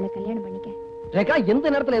சீக்கிரமே அவளை கல்யாணம் பண்ணிக்க. ரேகா, எந்த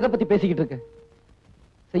நேரத்துல எதை பத்தி பேசிக்கிட்டு இருக்க?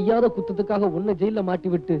 செய்யாத குத்தத்துக்காக உன்னை ஜெயில மாட்டி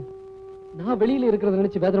விட்டு நான் வெளியில இருக்கிறத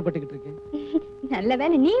நினைச்சு வேதனைப்பட்டுக்கிட்டு இருக்கேன். நல்ல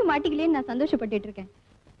வேலை நீ மாட்டிக்கலேன்னு நான் சந்தோஷப்பட்டுட்டு இருக்கேன்.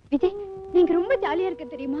 விஜய், நீங்க ரொம்ப ஜாலியா இருக்க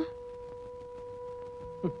தெரியுமா?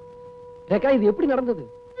 ரேகா, இது எப்படி நடந்தது?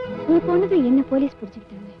 நீ போனது என்ன போலீஸ்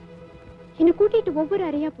பிடிச்சுக்கிட்டாங்க. என்ன கூட்டிட்டு ஒவ்வொரு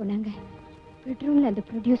அறையா போனாங்க. பெட்ரூம்ல அந்த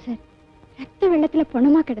ப்ரொடியூசர் ரத்த வெள்ளத்துல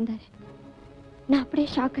பணமா கிடந்தாரு. நான் அப்படியே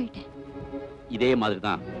ஷாக் ஆயிட்டேன். இதே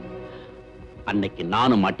மாதிரிதான் அன்னைக்கு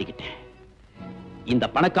நானும் மாட்டிக்கிட்டேன். இந்த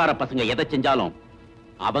பணக்கார பசங்க எதை செஞ்சாலும்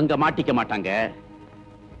அவங்க மாட்டிக்க மாட்டாங்க,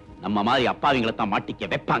 நம்ம மாதிரி அப்பாவிங்களை தான் மாட்டிக்க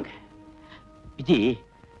வைப்பாங்க. விஜி,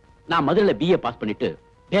 நான் மதுரையில BA பாஸ் பண்ணிட்டு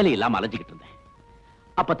வேலை இல்லாம அலைஞ்சுக்கிட்டு இருந்தேன்.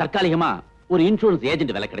 அப்ப தற்காலிகமா ஒரு இன்சூரன்ஸ்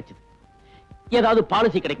ஏஜென்ட் வேலை கிடைச்சது. ஏதாவது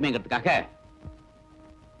பாலிசி கிடைக்குமேங்கிறதுக்காக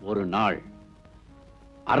ஒரு நாள்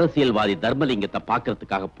அரசியல்வாதி தர்மலிங்கத்தை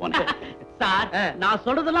பாக்குறதுக்காக போனேன். சார், நான்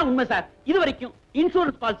சொல்றதெல்லாம் உண்மை சார். இது வரைக்கும்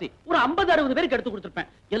இன்சூரன்ஸ் பாலிசி ஒரு 50-60 பேருக்கு எடுத்து கொடுத்திருப்பேன்.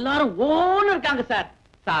 எல்லாரும் ஓன்னு இருக்காங்க சார்.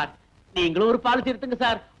 சார், நீங்களும் ஒரு பாலிசி எடுத்துங்க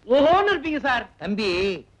சார், ஓஹோன்னு இருப்பீங்க சார். தம்பி,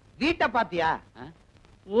 வீட்டை பாத்தியா?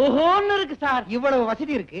 ஓஹோன்னு இருக்கு சார். இவ்வளவு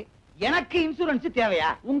வசதி இருக்கு, எனக்கு இன்சூரன்ஸ் தேவையா?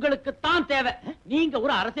 உங்களுக்கு தான் தேவை. நீங்க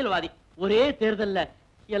ஒரு அரசியல்வாதி. ஒரே தேர்தல்ல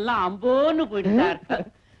எல்லாம் அம்போன்னு போயிடு சார்.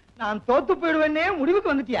 நான் தோத்து போயிடுவேன்னே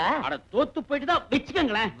முடிவுக்கு வந்துட்டியா? அட, தோத்து போயிட்டு தான்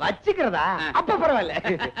வச்சுக்கங்களேன். வச்சுக்கிறதா? அப்ப பரவாயில்ல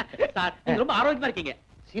சார், நீங்க ரொம்ப ஆரோக்கியமா இருக்கீங்க.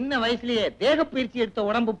 சின்ன வயசுலயே தேக பயிற்சி எடுத்த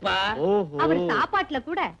உடம்புப்பா. அவர் சாப்பாட்டுல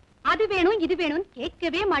கூட அது வேணும் இது வேணும்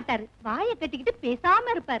கேட்கவே மாட்டாரு. வாயை கட்டிக்கிட்டு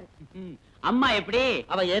பேசாம இருப்பாரு. அம்மா எப்படி?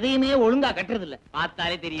 அவ எதையுமே ஒழுங்கா கட்டுறது இல்ல,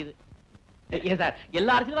 பார்த்தாலே தெரியுது. ஏன் சார்,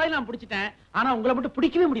 எல்லா அரசியல்வாதியும் நான் பிடிச்சிட்டேன், ஆனா உங்களை மட்டும்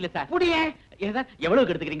பிடிக்கவே முடியல சார். ஏன் சார், எவ்வளவு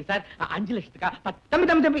எடுத்துக்கிறீங்க சார்? 5 லட்சத்துக்கா?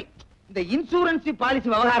 தம்பி இந்த இன்சூரன்ஸ் பாலிசி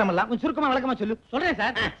விவகாரம் எல்லாம் கொஞ்சம் சுருக்கமா விளக்கமா சொல்லு. சொல்றேன்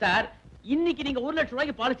சார். சார், இன்னைக்கு நீங்க 1 லட்சம்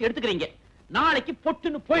ரூபாய்க்கு பாலிசி எடுத்துக்கிறீங்க, நாளைக்கு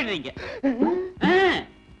பொட்டுன்னு போயிடுறீங்க.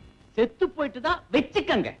 செத்து போயிட்டு தான்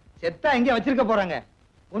வச்சுக்கங்க. செத்தா எங்க வச்சிருக்க போறாங்க?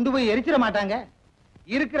 கொண்டு போய் எரிச்சிட மாட்டாங்க.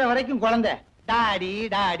 இருக்கிற வரைக்கும் குழந்தை டாடி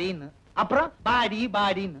டாடின்னு, அப்புறம் பாடி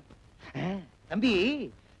பாடின்னு. தம்பி,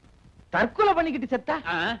 தற்கொலை பண்ணிக்கிட்டு செத்தா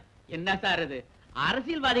என்ன சார் இது?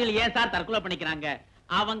 அரசியல்வாதிகள் ஏன் சார் தற்கொலை பண்ணிக்கிறாங்க?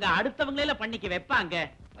 அவங்க அடுத்தவங்களே பண்ணிக்க வைப்பாங்க.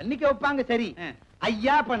 சரி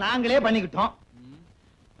ஐயா, இப்ப நாங்களே பண்ணிக்கிட்டோம்.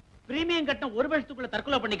 பிரீமியம் கட்டணம் 1 வருஷத்துக்குள்ள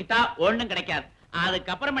தற்கொலை பண்ணிக்கிட்டா ஒண்ணும் கிடைக்காது,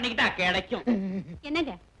 அதுக்கப்புறம் பண்ணிக்கிட்டா கிடைக்கும்.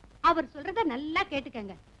 என்னங்க, அவர் சொல்றத நல்லா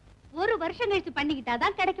கேட்டுக்கங்க. 1 வருஷம் கழிச்சு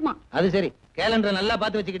பண்ணிக்கிட்டாதான் கிடைக்குமா? அது சரி, கேலண்டர் நல்லா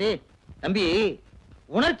பார்த்து வச்சுக்கிட்டே. தம்பி,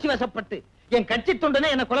 உணர்ச்சி வசப்பட்டு என் கட்சி தொண்டனை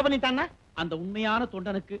என்ன கொலை பண்ணிட்டான்னா அந்த உண்மையான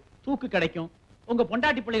தொண்டனுக்கு தூக்கு கிடைக்கும், உங்க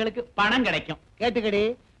பொண்டாட்டி பிள்ளைகளுக்கு பணம் கிடைக்கும். கேட்டுக்கடி,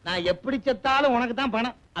 நான் எப்படி செத்தாலும் உனக்கு தான்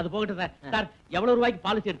பணம். அது போகட்டும் சார். சார், எவ்வளவு ரூபாய்க்கு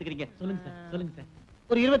பாலிசி எடுத்துக்கிறீங்க? சொல்லுங்க சார், சொல்லுங்க சார்.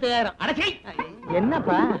 ஒரு 25,000. அடச்சை,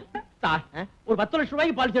 என்னப்பா சார்? ஒரு 10 லட்சம்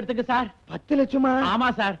ரூபாய்க்கு பாலிசி எடுத்துங்க சார். 10 லட்சமா? ஆமா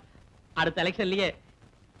சார். அடுத்த எலெக்ஷன்லயே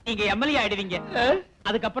நீங்க எம்எல்ஏ ஆயிடுவீங்க,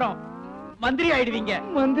 அதுக்கப்புறம் மந்திரி ஆயிடுவீங்க.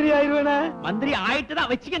 மந்திரி ஆயிடுவேனா? மந்திரி ஆயிட்டு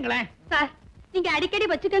தான் வச்சுக்கங்களேன். சார், நீங்க அடிக்கடி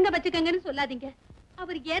வச்சுக்கங்கன்னு சொல்லாதீங்க.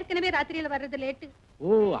 அவர் ஏற்கனவே ராத்திரியில வர்றது லேட்டு. ஓ,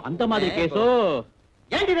 அந்த மாதிரி கேஸோ?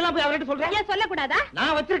 ஏன் இதெல்லாம் போய் அவர்கிட்ட சொல்றேன்? ஏன் சொல்லக்கூடாதா?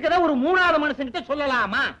 நான் வச்சிருக்கத ஒரு 3வது மனுஷன்கிட்ட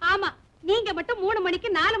சொல்லலாமா? ஆமா, நீங்க மட்டும் 3 மணிக்கு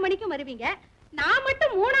 4 மணிக்கும் வருவீங்க. நான்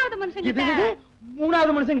மட்டும் 3வது மனுஷன்கிட்ட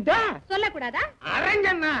 3வது மனுஷன்கிட்ட சொல்லக்கூடாதா?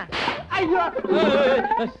 அரஞ்சண்ணா, ஐயோ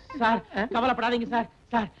சார், கவலைப்படாதீங்க சார்.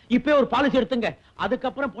 சார், இப்பவே ஒரு பாலிசி எடுத்துங்க,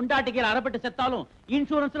 அதுக்கப்புறம் பொண்டாட்டிக்கு அறப்பட்டு செத்தாலும்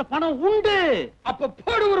இன்சூரன்ஸ்ல பணம் உண்டு. அப்ப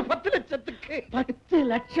போடு ஒரு 10 லட்சத்துக்கு. 10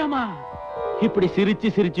 லட்சமா? இப்படி சிரிச்சு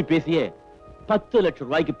சிரிச்சு பேசியே 10 லட்சம்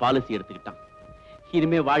ரூபாய்க்கு பாலிசி எடுத்துக்கிட்டான்.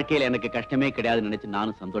 இனிமே வாழ்க்கையில எனக்கு கஷ்டமே கிடையாதுன்னு நினைச்சு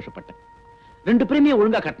நானும் சந்தோஷப்பட்டேன். 2 பிரீமியம்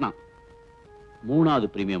ஒழுங்கா கட்டினான். 3வது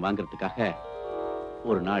பிரீமியம் வாங்குறதுக்காக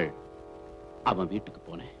ஒரு நாள் அவன் வீட்டுக்கு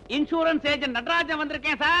போனேன். இன்சூரன்ஸ் ஏஜென்ட் நடராஜன்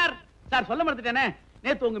வந்திருக்கேன் சார். சார், சொல்ல மறந்துட்டேனே,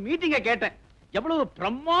 நேத்து உங்க மீட்டிங்க கேட்டேன். எவ்வளவு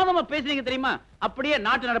பிரமாதமா பேசுறீங்க தெரியுமா? அப்படியே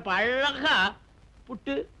நாட்டு நடப்பு அழகா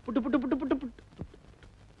புட்டு புட்டு புட்டு புட்டு புட்டு புட்டு.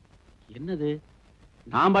 என்னது,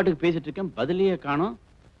 நான் பாட்டுக்கு பேசிட்டு இருக்கேன், பதிலையே காணோம்.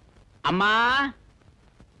 அம்மா,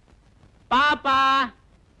 பாப்பா.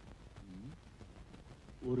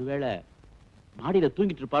 ஒருவேளை மாடியில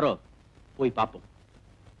தூங்கிட்டு இருப்பாரோ? போய் பாப்போம்.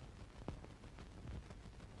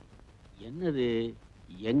 என்னது,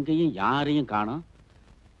 எங்கேயும் யாரையும் காணோம்.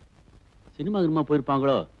 சினிமா கினிமா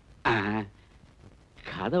போயிருப்பாங்களோ?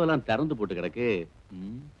 கதவெல்லாம் திறந்து போட்டு கிடக்கு.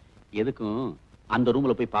 எதுக்கும் அந்த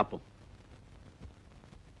ரூம்ல போய் பாப்போம்.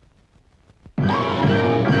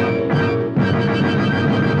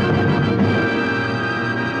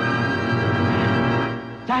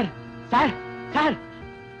 Sir, sir, sir.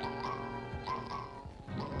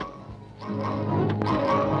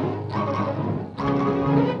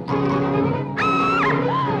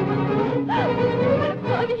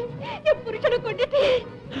 என் புருஷனை கொண்டுட்டு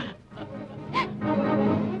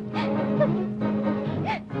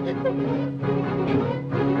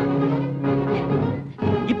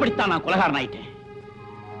இப்படித்தான் நான் கொலைகாரன் ஆயிட்டேன்.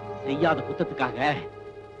 செய்யாத குத்தத்துக்காக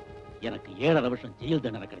எனக்கு 7.5 வருஷம் ஜெயில்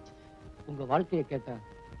தண்டனை கிடைச்சது. உங்க வாழ்க்கையை கேட்டா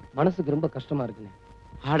மனசுக்கு ரொம்ப கஷ்டமா இருக்குங்க.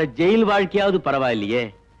 ஆட, ஜெயில் வாழ்க்கையாவது பரவாயில்லையே.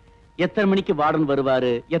 எத்தனை மணிக்கு வார்டன்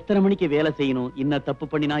வருவாரு, எத்தனை மணிக்கு வேலை செய்யணும், என்ன தப்பு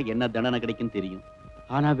பண்ணினா என்ன தண்டனை கிடைக்கும் தெரியும்.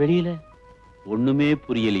 ஆனா வெளியில ஒண்ணுமே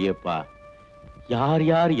புரியலையேப்பா. யார்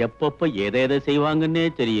யார் எப்பப்ப எதை செய்வாங்கன்னே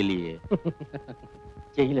தெரியலையே.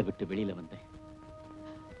 ஜெயில விட்டு வெளியில வந்தேன்.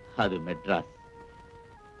 அது மெட்ராஸ்.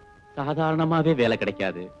 சாதாரணமாவே வேலை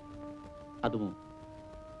கிடைக்காது. அதுவும்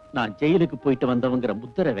நான் ஜெயிலுக்கு போயிட்டு வந்தவங்கிற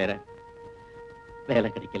முத்திரை வேற. வேலை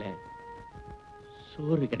கிடைக்கல,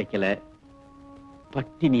 சோறு கிடைக்கல,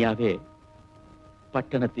 பட்டினியாவே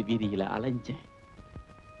பட்டணத்து வீதியில அலைஞ்சேன்.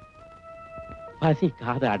 பசி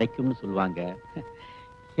காதை அடைக்கும்னு சொல்லுவாங்க,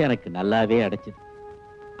 எனக்கு நல்லாவே அடைச்சது.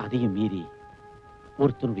 அதையும் மீறி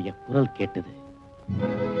ஒருத்தனுடைய குரல் கேட்டது.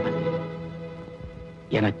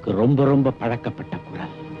 எனக்கு ரொம்ப ரொம்ப பழக்கப்பட்ட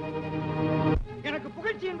குரல். எனக்கு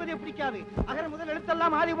புகழ்ச்சி என்பதை பிடிக்காது. அகர முதல்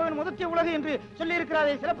எழுத்தெல்லாம் ஆதிபகன் முதற்சிய உலகு என்று சொல்லி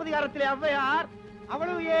இருக்கிறாரே சிலப்பதிகாரத்திலே ஔவையார்.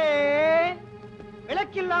 அவ்வளவு ஏன்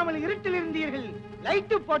விளக்கில்லாமல் இருட்டில் இருந்தீர்கள்,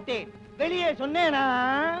 லைட்டு போட்டேன், வெளியே சொன்னேனா?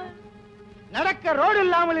 நடக்க ரோடு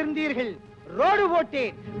இல்லாமல் இருந்தீர்கள், ரோடு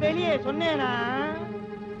போட்டேன், வெளியே சொன்னேனா?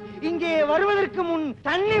 இங்கே வருவதற்கு முன்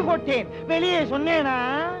தண்ணி போட்டேன், வெளியே சொன்னேனா?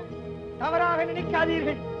 தவறாக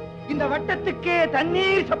நினைக்காதீர்கள், இந்த வட்டத்துக்கே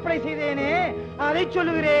தண்ணீர் சப்ளை செய்தேனே அதை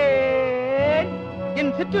சொல்லுகிறேன்.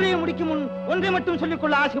 என் சிற்றுரையை முடிக்கும் முன் ஒன்றை மட்டும் சொல்லிக்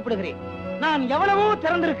கொள்ள ஆசைப்படுகிறேன். நான் எவ்வளவோ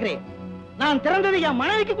திறந்திருக்கிறேன். நான் திறந்தது என்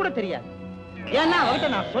மனைவிக்கு கூட தெரியாது. ஏன்னா அவர்கிட்ட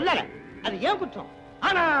நான் சொல்லல, அது ஏன் குற்றம்.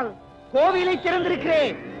 ஆனால் கோவிலை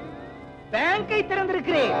திறந்திருக்கிறேன், பேங்கை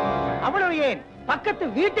திறந்திருக்கிறேன், அவ்வளவு ஏன் பக்கத்து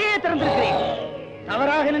வீட்டையே திறந்திருக்கிறேன்.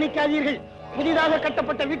 தவறாக நினைக்காதீர்கள். புதிதாக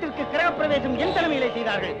கட்டப்பட்ட வீட்டிற்கு கிரகப்பிரவேசம் என் தலைமையிலே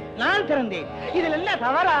செய்தார்கள், நான் திறந்தேன். இதில் என்ன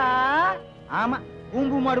தவறா? ஆமா,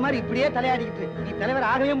 பூம்பு மாடு மாதிரி இப்படியே தலையாடிக்கிட்டு நீ தலைவர்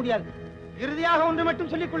ஆகவே முடியாது. இறுதியாக ஒன்று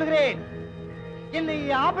மட்டும் சொல்லிக் கொள்கிறேன். என்னை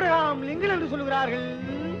ஆபிரகாம் லிங்கன் என்று சொல்லுகிறார்கள்,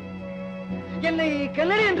 என்னை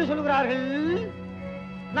கென்னடி என்று சொல்லுகிறார்கள்.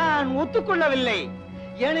 நான் ஒத்துக்கொள்ளவில்லை.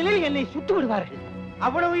 ஏனெனில் என்னை சுட்டு விடுவார்கள்.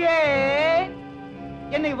 அவ்வளவு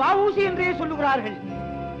என்னை வஉசி என்றே சொல்லுகிறார்கள்.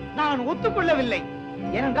 நான் ஒத்துக்கொள்ளவில்லை.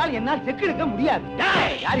 ஏனென்றால் என்னால் செக் எடுக்க முடியாது.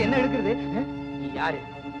 யார் என்ன எடுக்கிறது? யாரு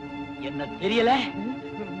என்ன தெரியல.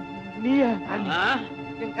 நீ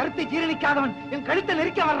என் கருத்தை ஜீரணிக்காதவன் என் கழுத்தை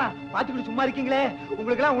நெரிக்க வர்றான். பாத்துக்கிட்டு சும்மா இருக்கீங்களே.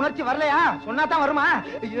 உங்களுக்கு எல்லாம் உணர்ச்சி வரலையா? சொன்னாதான் வருமா?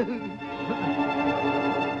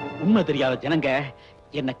 உண்மை தெரியாத ஜனங்க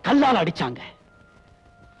என்ன கல்லால் அடிச்சாங்க.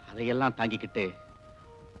 அதையெல்லாம் தாங்கிக்கிட்டு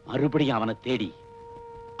மறுபடியும் அவனை தேடி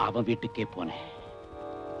அவன் வீட்டுக்கே போனேன்.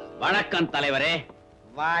 வணக்கம் தலைவரே.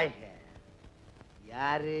 வாழ்க.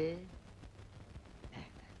 யாரு?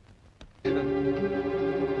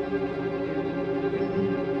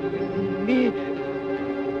 நீ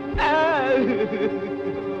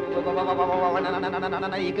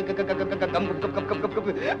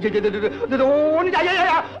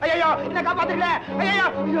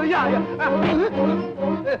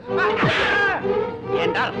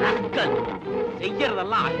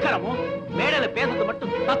செய்யறதெல்லாம் அக்கறமும் மேடையில பேசுறது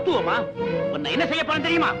மட்டும் தத்துவமா? உன்னை என்ன செய்ய போறேன்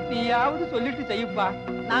தெரியுமா? நீயாவது சொல்லிட்டு செய்யுப்பா.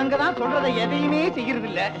 நாங்க தான் சொல்றதை எதையுமே செய்யறது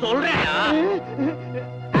இல்ல. சொல்றேன்.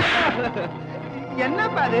 என்ன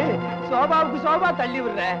பாரு, சோபாவுக்கு சோபா தள்ளி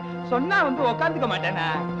விடுற. சொன்னா வந்து உக்காந்துக்க மாட்டேனா?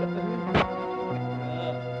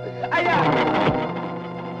 ஐயா,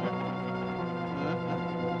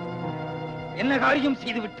 என்ன காரியம்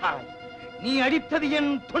செய்து விட்டாய்? நீ அடித்தது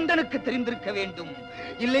என் தொண்டனுக்கு தெரிந்திருக்க வேண்டும்,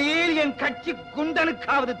 இல்லையே என் கட்சி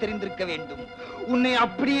குண்டனுக்காவது தெரிந்திருக்க வேண்டும். உன்னை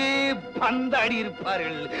அப்படியே பந்தாடி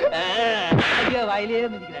இருப்பார்கள். ஐயா, வாயிலே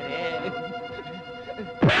மிதிக்கிறாரே.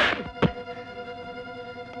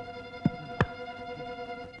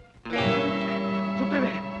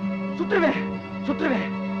 சுற்றுவேன், சுற்றுவேன், சுற்றுவேன்.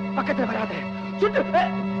 பக்கத்துல வராத. சுற்று.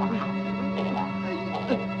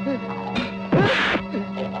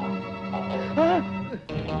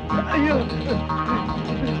 ஐயோ,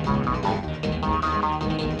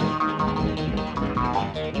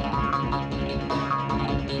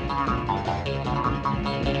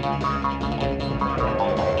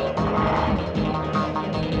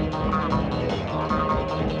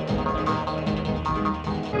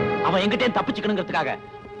 அவன் எங்கிட்டே தப்பிச்சுக்கணுங்கிறதுக்காக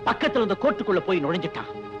பக்கத்துல இருந்த கோர்ட்டுக்குள்ள போய்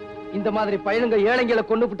நுழைஞ்சிட்டான். இந்த மாதிரி பையனுங்க ஏழைங்களை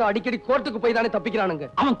கொண்டு விட்டு அடிக்கடி கோர்ட்டுக்கு போய் தானே தப்பிக்கிறானுங்க.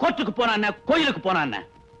 அவன் கோர்ட்டுக்கு போனான், கோயிலுக்கு போனான்.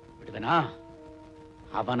 விடுவேனா?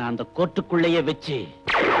 அவன் அந்த கோர்ட்டுக்குள்ளேயே வச்சு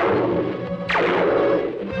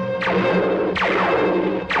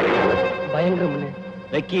பயங்கரம்.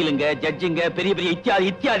 வக்கீலுங்க, ஜட்ஜுங்க, பெரிய பெரிய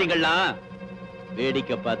இத்தியாதிகள்லாம்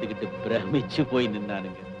வேடிக்கை பார்த்துக்கிட்டு பிரமிச்சு போய்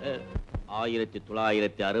நின்னானுங்க.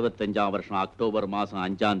 1965 வருஷம் அக்டோபர் மாசம்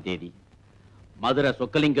 5ஆம் தேதி மதுரை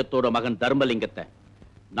சொக்கலிங்கத்தோட மகன் தர்மலிங்கத்தை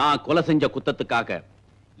நான் கொலை செஞ்ச குத்தத்துக்காக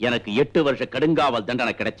எனக்கு 8 வருஷ கடுங்காவல்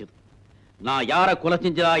தண்டனை கிடைச்சது. நான் யார கொலை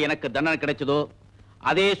செஞ்சதா எனக்கு தண்டனை கிடைச்சதோ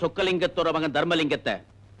அதே சொக்கலிங்கத்தோட மகன் தர்மலிங்கத்தை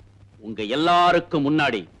உங்க எல்லாருக்கும்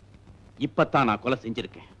முன்னாடி இப்பத்தான் நான் கொலை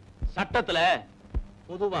செஞ்சிருக்கேன். சட்டத்துல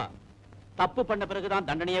பொதுவா தப்பு பண்ண பிறகுதான்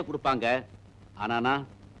தண்டனையே கொடுப்பாங்க. ஆனா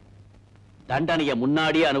தண்டனைய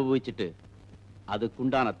முன்னாடியே அனுபவிச்சுட்டு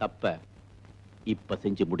அதுக்குண்டான தப்ப இப்ப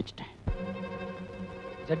செஞ்சு முடிச்சிட்டேன்.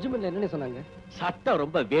 ஜட்ஜ்மென்ட்ல என்ன சொன்னாங்க? சட்டம்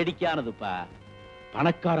ரொம்ப வேடிக்கையானதுப்பா.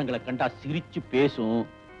 பணக்காரங்களை கண்டா சிரிச்சு பேசும்,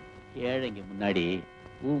 ஏழைங்க முன்னாடி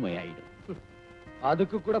ஊமை ஆயிடும்.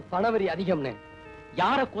 அதுக்கு கூட பணவரி அதிகம்னே.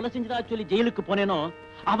 யார கொலை செஞ்சதா சொல்லி ஜெயிலுக்கு போனேனோ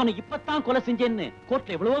அவனை இப்பத்தான் கொலை செஞ்சேன்னு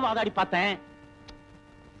கோர்ட்ல எவ்வளவோ வாதாடி பார்த்தேன்.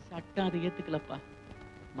 சட்டம் அதை ஏத்துக்கலப்பா.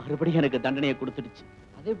 மறுபடியும் எனக்கு தண்டனையை கொடுத்துடுச்சு.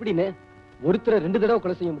 அது எப்படின்னு ஒருத்தரை 2 தடவை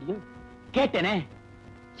கொலை செய்ய முடியும்? கேட்டேனே,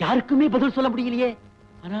 யாருக்குமே பதில் சொல்ல முடியலையே.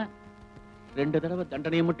 ஆனா 2 தடவை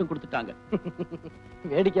தண்டனையை மட்டும் கொடுத்துட்டாங்க.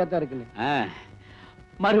 வேடிக்கையா தான் இருக்குன்னு.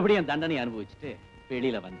 மறுபடியும் தண்டனை அனுபவிச்சுட்டு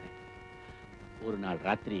வெளியில வந்தேன். ஒரு நாள்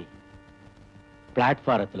ராத்திரி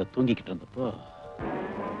பிளாட்பாரத்துல தூங்கிக்கிட்டு இருந்தப்போ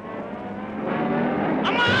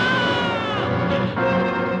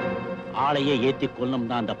ஆளையே ஏத்தி கொல்லும்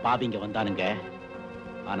தான் அந்த பாவிங்க வந்தானுங்க.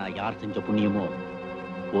 ஆனா யார் செஞ்ச புண்ணியமோ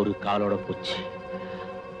ஒரு காலோட போச்சு.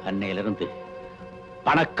 அன்னையிலிருந்து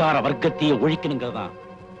பணக்கார வர்க்கத்தையே ஒழிக்கணுங்கிறதான்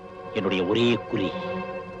என்னுடைய ஒரே குறி.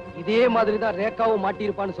 இதே மாதிரிதான் ரேகாவும்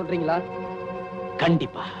மாட்டியிருப்பான்னு சொல்றீங்களா?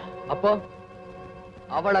 கண்டிப்பா. அப்போ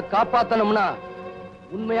அவளை காப்பாத்தணும்னா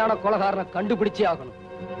உண்மையான கொலைகாரனை கண்டுபிடிச்சே ஆகணும்.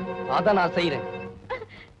 அத நான் செய்யறேன்.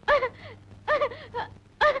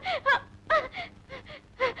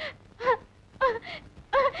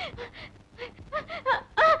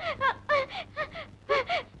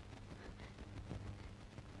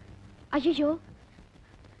 ஐயோ,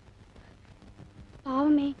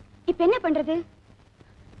 பாவமே, இப்ப என்ன பண்றது?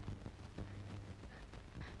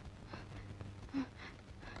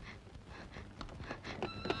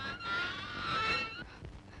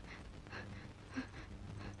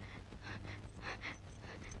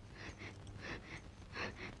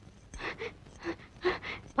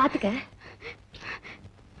 பாத்துக்க,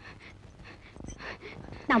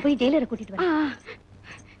 நான் போய் ஜெயிலரை கூட்டிட்டு வரேன்.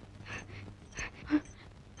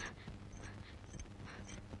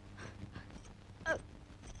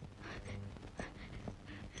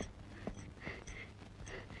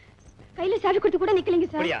 கையில சாவி கொடுத்து கூட நிக்கலீங்க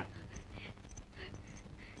சார்.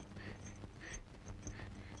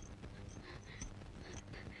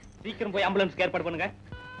 சீக்கிரம் போய் ஆம்புலன்ஸ்க்கு ஏற்பாடு பண்ணுங்க.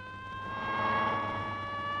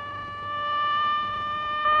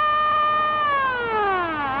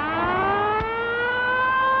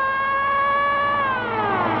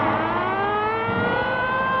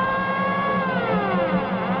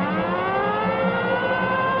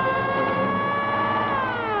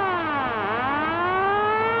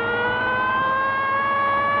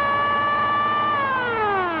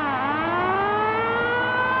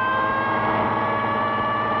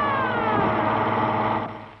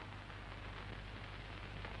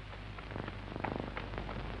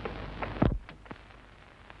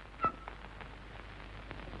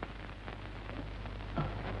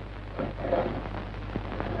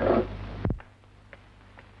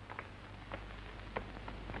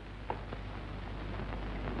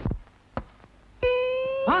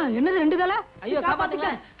 என்னது ரெண்டு தலை? ஐயோ, காப்பாத்துங்க,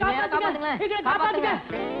 காப்பாத்துங்க, காப்பாத்துங்க.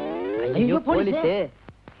 ஐயோ, போலீஸ்.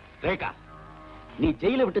 ரேகா, நீ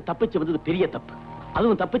ஜெயில விட்டு தப்பிச்சு வந்தது பெரிய தப்பு.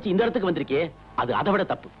 அதுவும் தப்பிச்சு இந்த இடத்துக்கு வந்திருக்கே, அது அதை விட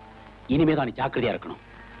தப்பு. இனிமேதான் நீ ஜாக்கிரதையா இருக்கணும்.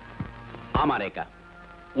 ஆமா ரேகா,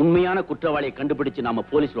 உண்மையான குற்றவாளியை கண்டுபிடிச்சு நாம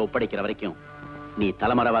போலீஸ்ல ஒப்படைக்கிற வரைக்கும் நீ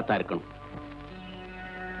தலைமறைவா தான் இருக்கணும்.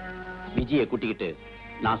 விஜயை கூட்டிக்கிட்டு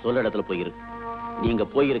நான் சொல்ற இடத்துல போயிரு. நீங்க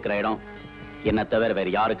போயிருக்கிற இடம் என்ன தவிர வேற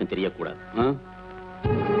யாருக்கும் தெரியக்கூடாது.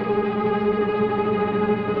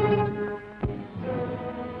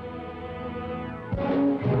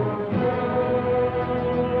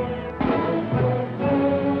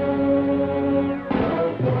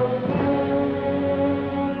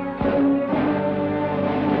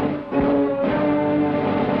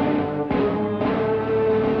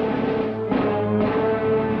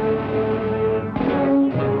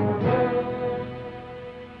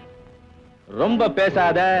 ரொம்ப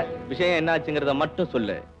பேசாத, விஷயம் என்னாச்சுங்கிறத மட்டும்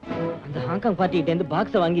சொல்லு. அந்த ஹாங்காங் பார்ட்டிகிட்ட இருந்து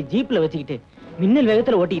பாக்ஸ வாங்கி ஜீப்ல வச்சுக்கிட்டு மின்னல்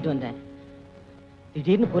வேகத்துல ஓட்டிக்கிட்டு வந்தேன்.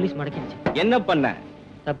 திடீர்னு போலீஸ் மடக்கிடுச்சு. என்ன பண்ண?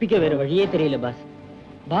 தப்பிக்க வேற வழியே தெரியல பாஸ்.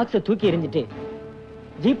 பாக்ஸ தூக்கி எறிஞ்சிட்டு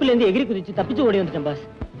ஜீப்ல இருந்து எகிரி குதிச்சு தப்பிச்சு ஓடி வந்துட்டேன் பாஸ்.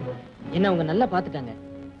 என்ன அவங்க நல்லா பாத்துட்டாங்க.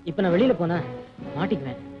 இப்ப நான் வெளியில போனா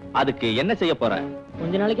மாட்டிக்குவேன். அதுக்கு என்ன செய்ய போற?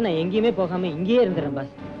 கொஞ்ச நாளைக்கு நான் எங்கேயுமே போகாம இங்கேயே இருந்துறேன்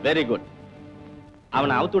பாஸ். Very good.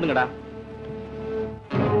 அவனை அவுத்து விடுங்கடா.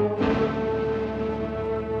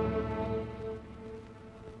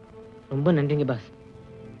 ரொம்ப நன்றிங்க பாஸ்.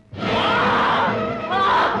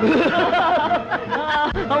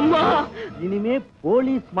 அம்மா, இனிமே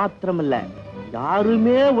போலீஸ் மாத்திரமல்ல,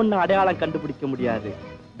 யாருமே உன்னை அடையாளம் கண்டுபிடிக்க முடியாது.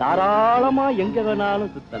 தாராளமா எங்க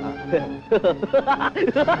வேணாலும் சுத்தலாம்.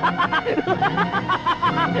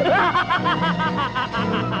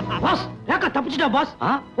 Pass, Rekha தப்பிச்சிட்டா pass.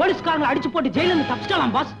 போலீஸ்காரங்களை அடிச்சு போட்டு ஜெயில இருந்து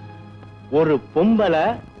தப்பிச்சிட்டாலாம் பாஸ். ஒரு பொம்பளை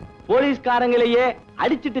போலீஸ்காரங்களையே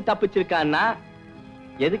அடிச்சிட்டு தப்பிச்சிருக்கான்னா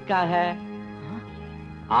எதுக்காக?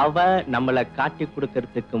 அவ நம்மளை காட்டி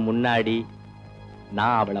கொடுக்கறதுக்கு முன்னாடி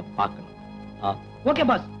நான் அவளை பார்க்கணும். Okay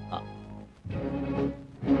pass.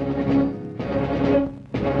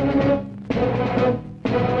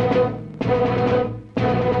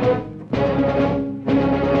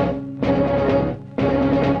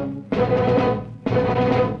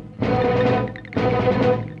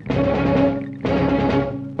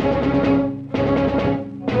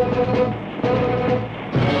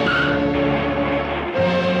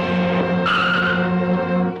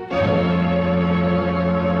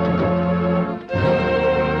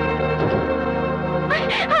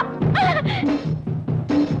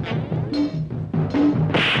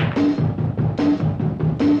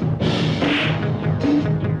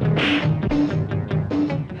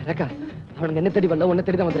 அவனுங்க என்ன தேடி வரல, உன்னை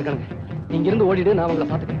தேடி தான் வந்திருக்காங்க. நீங்க இருந்து ஓடிடு, நான் அவங்கள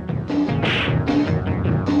பாத்துக்கிறேன்.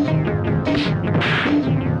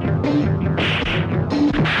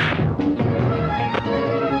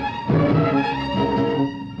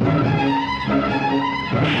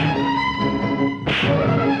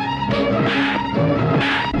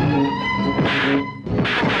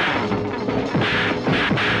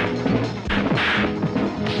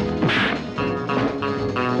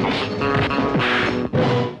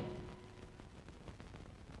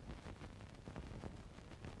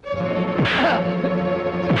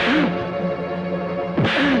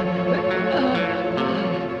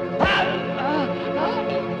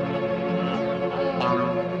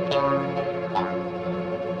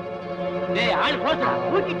 ஆள் ரோசடா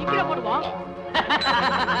ஊட்டி டிக்கெட் போடுவோம்.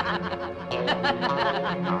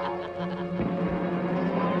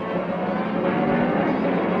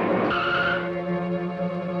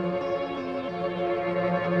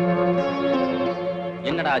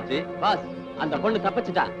 என்னடா ஆச்சு பாஸ்? அந்த பொண்ணு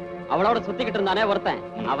தப்பிச்சுட்டா. அவளோட சுத்திக்கிட்டு இருந்தானே ஒருத்தன்,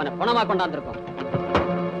 அவனை பணமா கொண்டாந்துருக்கோம்.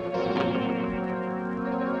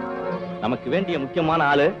 நமக்கு வேண்டிய முக்கியமான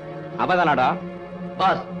ஆளு அவதானடா.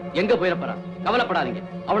 பாஸ் எங்க போயிடப்போறா? கவலைப்படாதீங்க,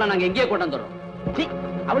 அவளை நாங்க எங்கேயே கொண்டு வந்துடுறோம்.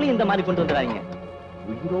 அவளையும் இந்த மாதிரி கொண்டு வந்துடாதீங்க,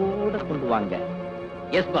 உயிரோட கொண்டு வாங்க.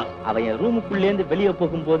 S pass. அவன் என் ரூமுக்குள்ளே இருந்து வெளியே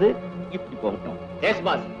போகும்போது இப்படி போகட்டும். S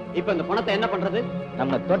pass. இப்ப இந்த பணத்தை என்ன பண்றது?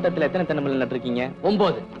 நம்ம தோட்டத்துல எத்தனை தென்னமரம் நட்டுருக்கீங்க?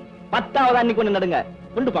 9. 10வது அன்னைக்கு ஒண்ணு நடுங்க,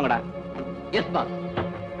 கொண்டு போங்கடா. S pass.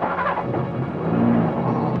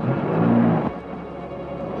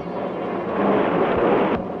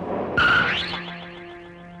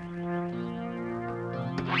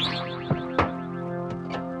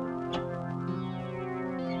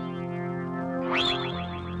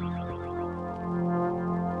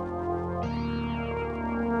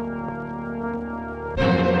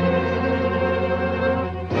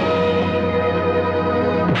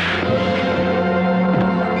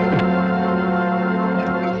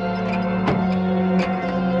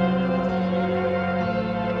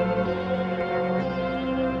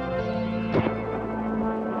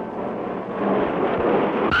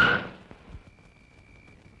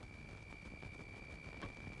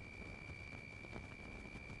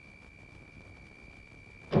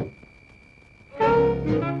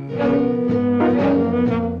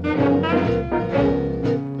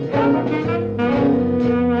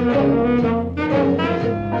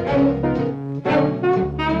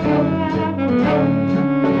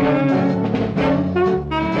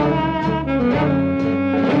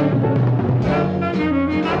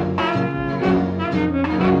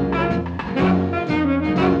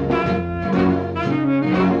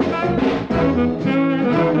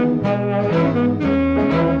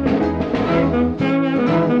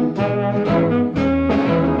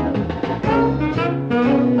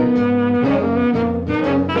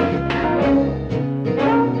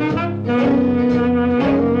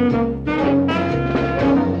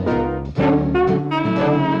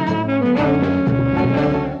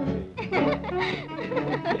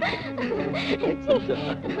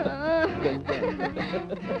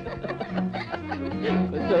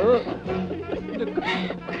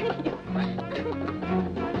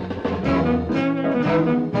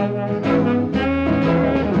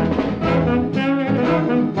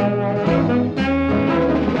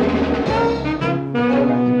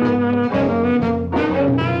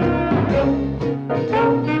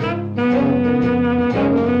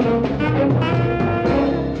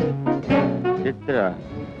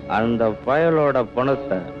 அந்த பயலோட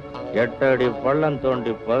பணத்தை 8 அடி பள்ளம்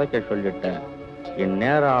தோண்டி புதைக்க சொல்லிட்டேன்.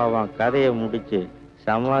 இந்நேரம் அவன் கதையை முடிச்சு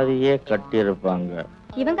சமாதியே கட்டியிருப்பாங்க.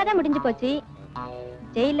 இவன் கதை முடிஞ்சு போச்சு.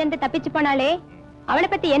 ஜெயில இருந்து தப்பிச்சு போனாலே அவளை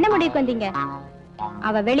பத்தி என்ன முடிவுக்கு வந்தீங்க?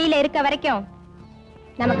 அவ வெளியில இருக்க வரைக்கும்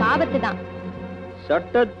நமக்கு ஆபத்து தான்.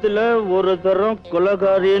 சட்டத்துல ஒரு தரம்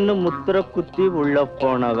கொலகாரின்னு முத்திர குத்தி உள்ள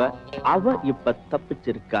போனவ அவ இப்ப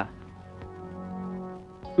தப்பிச்சிருக்கா.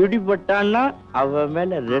 பிடிபட்டான்னா அவ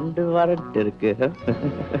மேல 2 வாரண்ட் இருக்கு.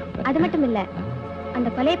 அது மட்டும் இல்ல, அந்த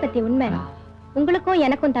கொலையை பத்தி உண்மை உங்களுக்கும்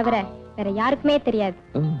எனக்கும் தவிர வேற யாருக்குமே தெரியாது.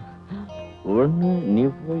 ஒண்ணு நீ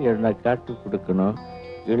போய் என்னை காட்டி கொடுக்கணும்,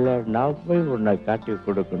 இல்ல நான் போய் உன்னை காட்டி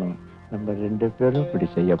கொடுக்கணும். நம்ம 2 பேரும் இப்படி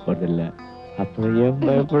செய்ய போறதில்ல. அப்புறம் ஏன்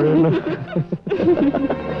பயப்படணும்?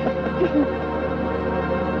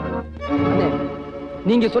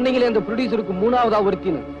 நீங்க சொன்னீங்களே அந்த ப்ரொடியூசருக்கு 3ஆவதா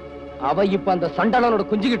ஒருத்தின்னு, அவ இப்ப அந்த சண்டாளனோட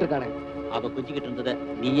குஞ்சிக்கிட்டு இருக்கானே. அவ குஞ்சிக்கிட்டு இருந்தத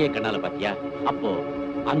நீயே கண்ணால பாத்தியா? அப்போ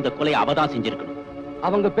அந்த கொலை அவதான் செஞ்சிருக்கணும்.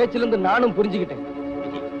 அவங்க பேச்சில இருந்து நானும் புரிஞ்சுக்கிட்டேன்.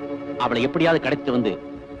 அவளை எப்படியாவது கடத்தி வந்து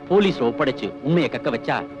போலீஸ் ஒப்படைச்சு உண்மையை கக்க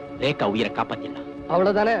வச்சா ரேகா உயிரை காப்பாத்திடலாம்.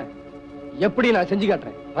 அவ்வளவுதானே? எப்படி நான் செஞ்சு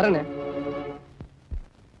காட்டுறேன், வரேனே.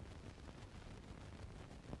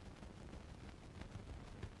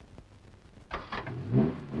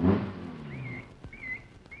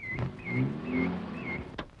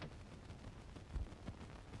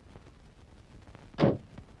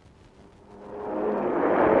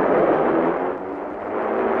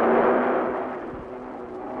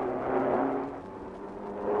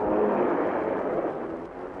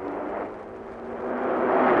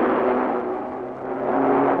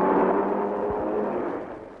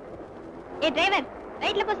 ஏ டிரைவர்,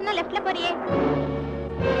 ரைட்ல போறதுனா லெஃப்ட்ல போறியே.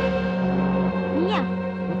 நீயா?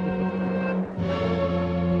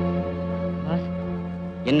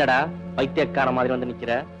 என்னடா பைத்தியக்கார மாதிரி வந்து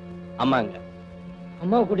நிக்கிற? அம்மாங்க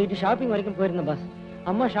அம்மாவை கூட்டிட்டு ஷாப்பிங் வரைக்கும் போயிருந்தேன் பாஸ்.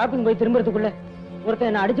 அம்மா ஷாப்பிங் போய் திரும்புறதுக்குள்ள ஒருத்தன்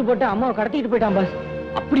என்ன அடிச்சு போட்டு அம்மாவை கடத்திட்டு போயிட்டான் பாஸ்.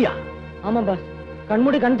 அப்படியா? ஆமா பாஸ்.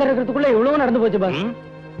 கண்மூடி கண் திறக்கிறதுக்குள்ள எவ்வளவு நடந்து போச்சு பாஸ்.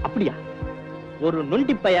 அப்படியா? ஒரு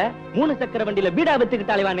நொண்டி பைய 3 சக்கர வண்டியில வீடா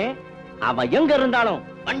வித்துக்கிட்டாலேவானே, அவன் எங்க இருந்தாலும்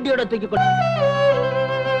வண்டியோட தூக்கி கொண்டு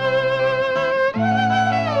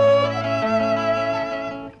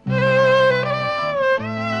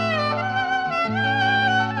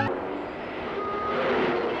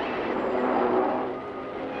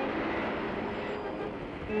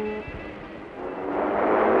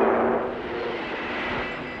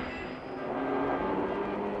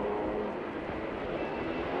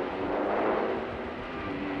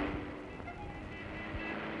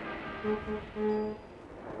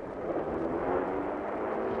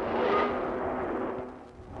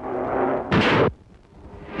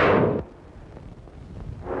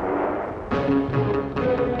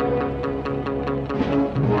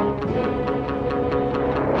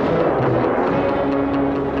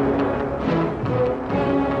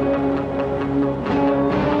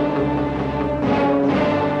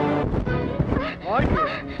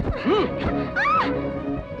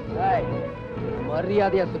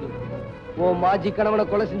மரியாதையா சொல்லு. ஓ மாஜி கணவனை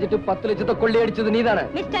கொலை செஞ்சுட்டு 10 லட்சத்தை கொள்ளையடிச்சது நீதானே?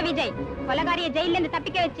 மிஸ்டர் விஜய், கொலகாரிய ஜெயில இருந்து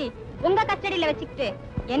தப்பிக்க வச்சு உங்க கஸ்டடியில வச்சுக்கிட்டு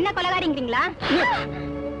என்ன கொலகாரிங்கிறீங்களா?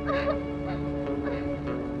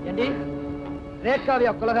 ஏண்டி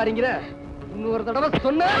ரேகாவியா கொலகாரிங்கிற? இன்னொரு தடவை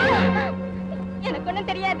சொன்ன எனக்கு ஒண்ணும்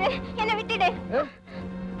தெரியாது, என்ன விட்டுடு.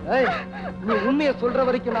 ஏய், நீ உண்மையை சொல்ற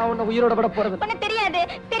வரைக்கும் நான் உன்னை உயிரோட விட போறது. ஒண்ணும் தெரியாது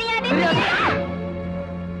தெரியாது.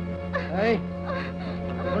 ஏய்,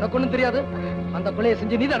 உனக்கு ஒண்ணும் தெரியாது. அந்த கொலையை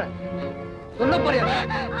செஞ்சு நீதானே? சொல்ல போறியா?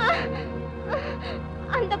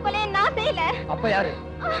 அந்த கொலையை நான் செய்யல. அப்ப யாரு?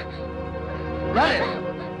 யாரு?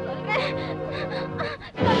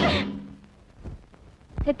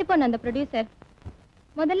 செத்து போன அந்த ப்ரொடியூசர்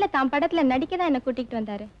முதல்ல தான் படத்துல நடிக்க தான் என்ன கூட்டிட்டு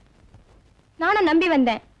வந்தாரு. நானும் நம்பி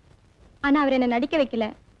வந்தேன். ஆனா அவர் என்ன நடிக்க வைக்கல,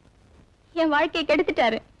 என் வாழ்க்கையை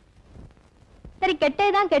கெடுத்துட்டாரு. சரி,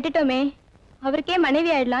 கெட்டதுதான் கெட்டுட்டோமே, அவருக்கே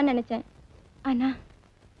மனைவி ஆயிடலாம்னு நினைச்சேன். ஆனா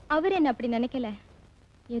அவர் என்ன அப்படி நினைக்கல.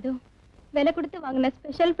 ஏதோ விலை கொடுத்து வாங்கின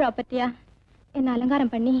ஸ்பெஷல் ப்ராப்பர்ட்டியா என்ன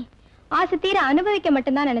அலங்காரம் பண்ணி ஆசை தீர அனுபவிக்க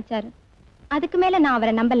மட்டும்தான் நினைச்சாரு. அதுக்கு மேல நான்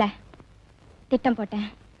அவரை நம்பல. திட்டம் போட்டேன்,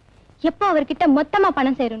 எப்போ அவர்கிட்ட மொத்தமா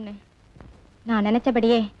பணம் சேரும்னு. நான்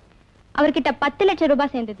நினைச்சபடியே அவர்கிட்ட 10 லட்சம்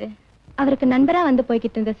ரூபாய் சேர்ந்தது. அவருக்கு நண்பரா வந்து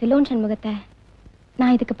போய்கிட்டு இருந்த சிலோன் சண்முகத்தை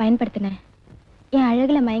நான் இதுக்கு பயன்படுத்தினேன். என்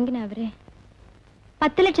அழகுல மயங்கின அவரு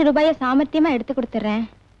 10 லட்சம் ரூபாயை சாமர்த்தியமா எடுத்து கொடுத்துறேன்,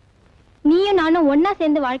 நீயும் நானும் ஒன்னா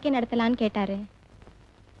சேர்ந்து வாழ்க்கை நடத்தலான்னு கேட்டாரு.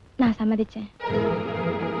 நான் சம்மதிச்சேன்.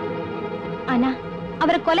 ஆனா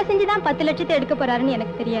அவரை கொலை செஞ்சுதான் 10 லட்சத்தை எடுக்க போறாருன்னு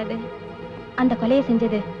எனக்கு தெரியாது. அந்த கொலையை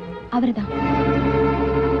செஞ்சது அவர்தான்.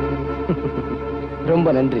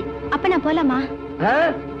 ரொம்ப நன்றி. அப்ப நான் போலாமா?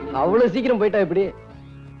 அவ்வளவு சீக்கிரம் போயிட்டா எப்படி?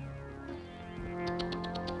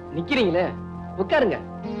 நிக்கிறீங்களே, உட்காருங்க,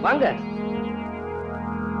 வாங்க.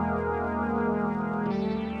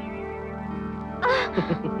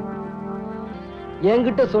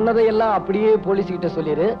 என்கிட்ட சொன்னதையெல்லாம் அப்படியே போலீஸ் கிட்ட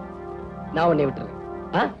சொல்லிரு, நான் உன்னை விட்டுறேன்.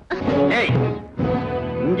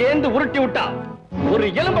 இங்கேந்து உருட்டி விட்டா ஒரு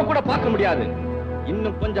எலும்ப கூட பார்க்க முடியாது.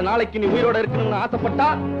 இன்னும் கொஞ்ச நாளைக்கு நீ உயிரோட இருக்கணும்னு ஆசைப்பட்டா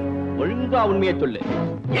ஒழுங்கா உண்மையை சொல்லு.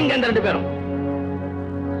 எங்க இந்த 2 பேரும்?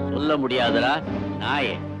 சொல்ல முடியாதுடா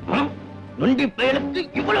நாயே. நொண்டி பயலுக்கு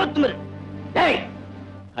இவ்வளவு திமிரு. டேய்,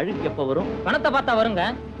 அழுக்கு எப்ப வரும்? பணத்தை பார்த்தா வருங்க,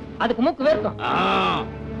 அதுக்கு மூக்கு வேர்க்கும்.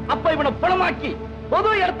 அப்ப இவனை பணமாக்கி பொது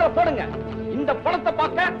இடத்துல போடுங்க. இந்த பணத்தை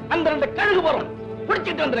பார்க்க அந்த 2 கழுகு வரும்.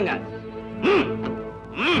 பிடிச்சிட்டு வந்துருங்க.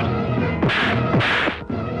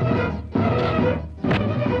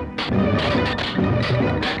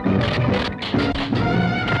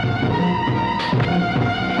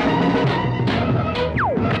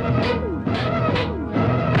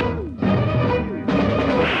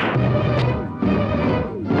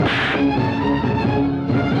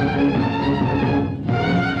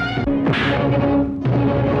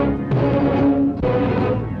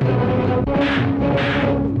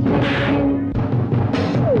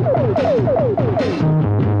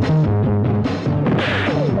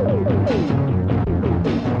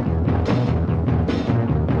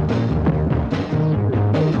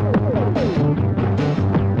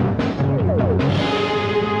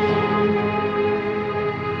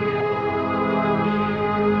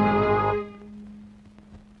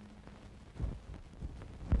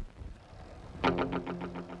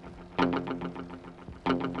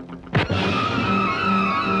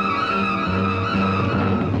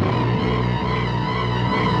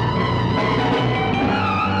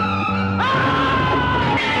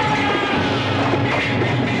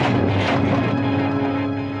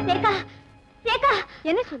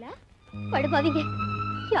 பாவிங்க,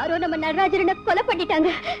 யாரோ நம்ம நடராஜரனை கொலை பண்ணிட்டாங்க.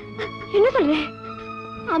 என்ன சொல்ற?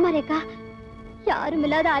 ஆமா ரேகா, யாரும்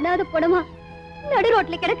இல்லாத அனாதை பணமா நடு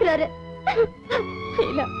ரோட்ல கிடக்குறாரு.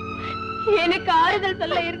 எனக்கு ஆறுதல்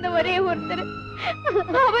சொல்ல இருந்த ஒரே ஒருத்தர்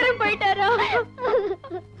அவரும் போயிட்டாரா?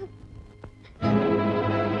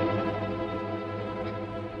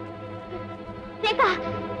 ரேகா,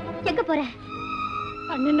 எங்க போற?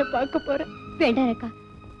 அண்ணனை பார்க்க போறேன். வேண்டாம் ரேகா,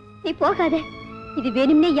 நீ போகாத. இது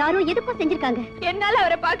வேணும்னே யாரோ எதுக்கும் செஞ்சிருக்காங்க. என்னால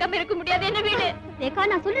அவரை பார்க்காம இருக்க முடியாது. என்ன வீடு ரேகா,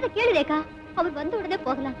 நான் சொல்றத கேளு ரேகா. அவர் வந்த உடனே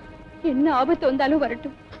போகலாம். என்ன ஆபத்து வந்தாலும்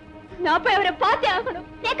வரட்டும், நான் போய் அவரை பார்த்தே ஆகணும்.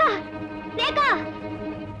 ரேகா, ரேகா.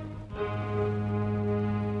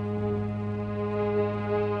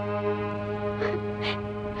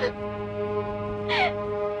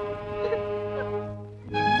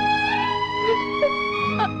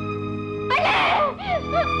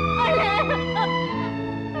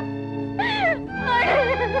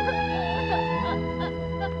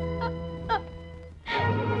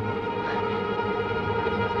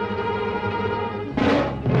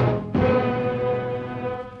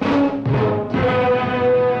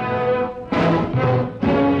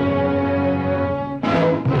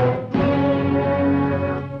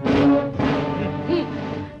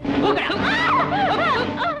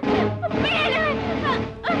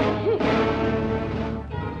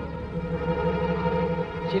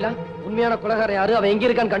 உண்மையான கொலைகாரன் யாரு, அவன் எங்க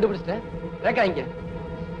இருக்கான்னு கண்டுபிடிச்சிட்டேன். ரேகா இங்க.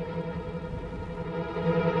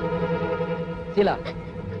 சீலா,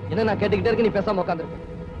 என்ன நான் கேட்டுக்கிட்டே இருக்கு, நீ பேசாம உட்காந்துருக்க.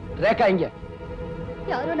 ரேகா இங்க.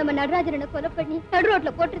 யாரோ நம்ம நடராஜரனை கொலை பண்ணி நடு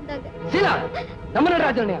ரோட்ல போட்டிருந்தாங்க. சீலா, நம்ம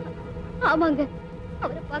நடராஜரனையா? ஆமாங்க,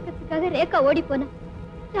 அவரை பார்க்கறதுக்காக ரேகா ஓடி போனா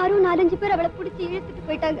யாரும் 4-5 பேர் அவளை பிடிச்சி இழுத்துட்டு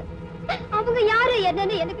போயிட்டாங்க. அவங்க யாரு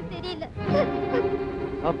என்னன்னு எனக்கு தெரியல.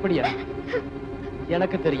 அப்படியா?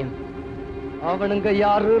 எனக்கு தெரியும். அவனுங்க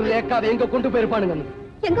யாரு, ரேகாவை எங்க கொண்டு போயிருப்பானுங்க.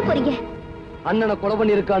 எங்க போறீங்க? அண்ணனை கொலை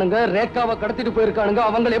பண்ணி இருக்கானுங்க, ரேகாவை கடத்திட்டு போயிருக்கானுங்க.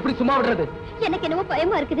 அவங்களை எப்படி சும்மா விடுறது? எனக்கு என்னவோ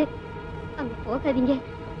பயமா இருக்குது. அங்க போகாதீங்க,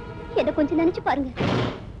 என்ன கொஞ்சம் நினைச்சு பாருங்க.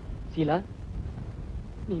 சீலா,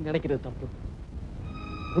 நீ நினைக்கிறது தப்பு.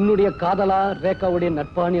 உன்னுடைய காதலா ரேகாவுடைய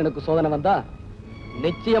நட்பான்னு எனக்கு சோதனை வந்தா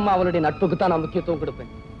நிச்சயமா அவளுடைய நட்புக்கு தான் நான் முக்கியத்துவம்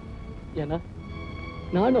கொடுப்பேன். ஏன்னா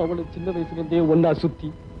நானும் அவளுக்கு சின்ன வயசுல இருந்தே ஒன்னா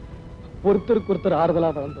சுத்தி ஒருத்தருக்கு ஒருத்தர்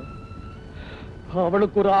ஆறுதலா வளர்ந்தோம்.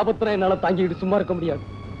 அவளுக்கு ஒரு ஆபத்துல என்னால தாங்கிட்டு சும்மா இருக்க முடியாது.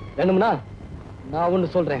 வேணும்னா நான்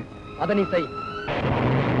ஒண்ணு சொல்றேன், அதை நீ செய்.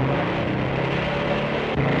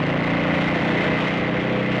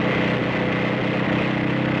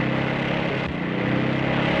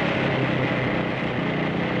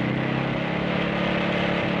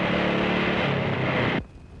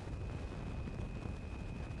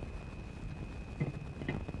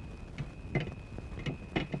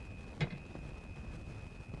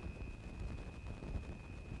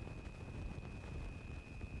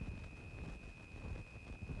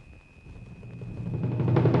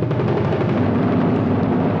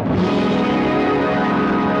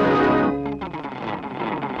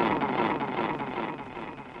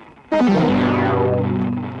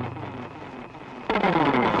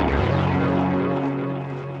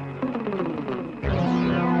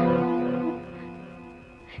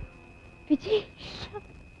 விஜய்,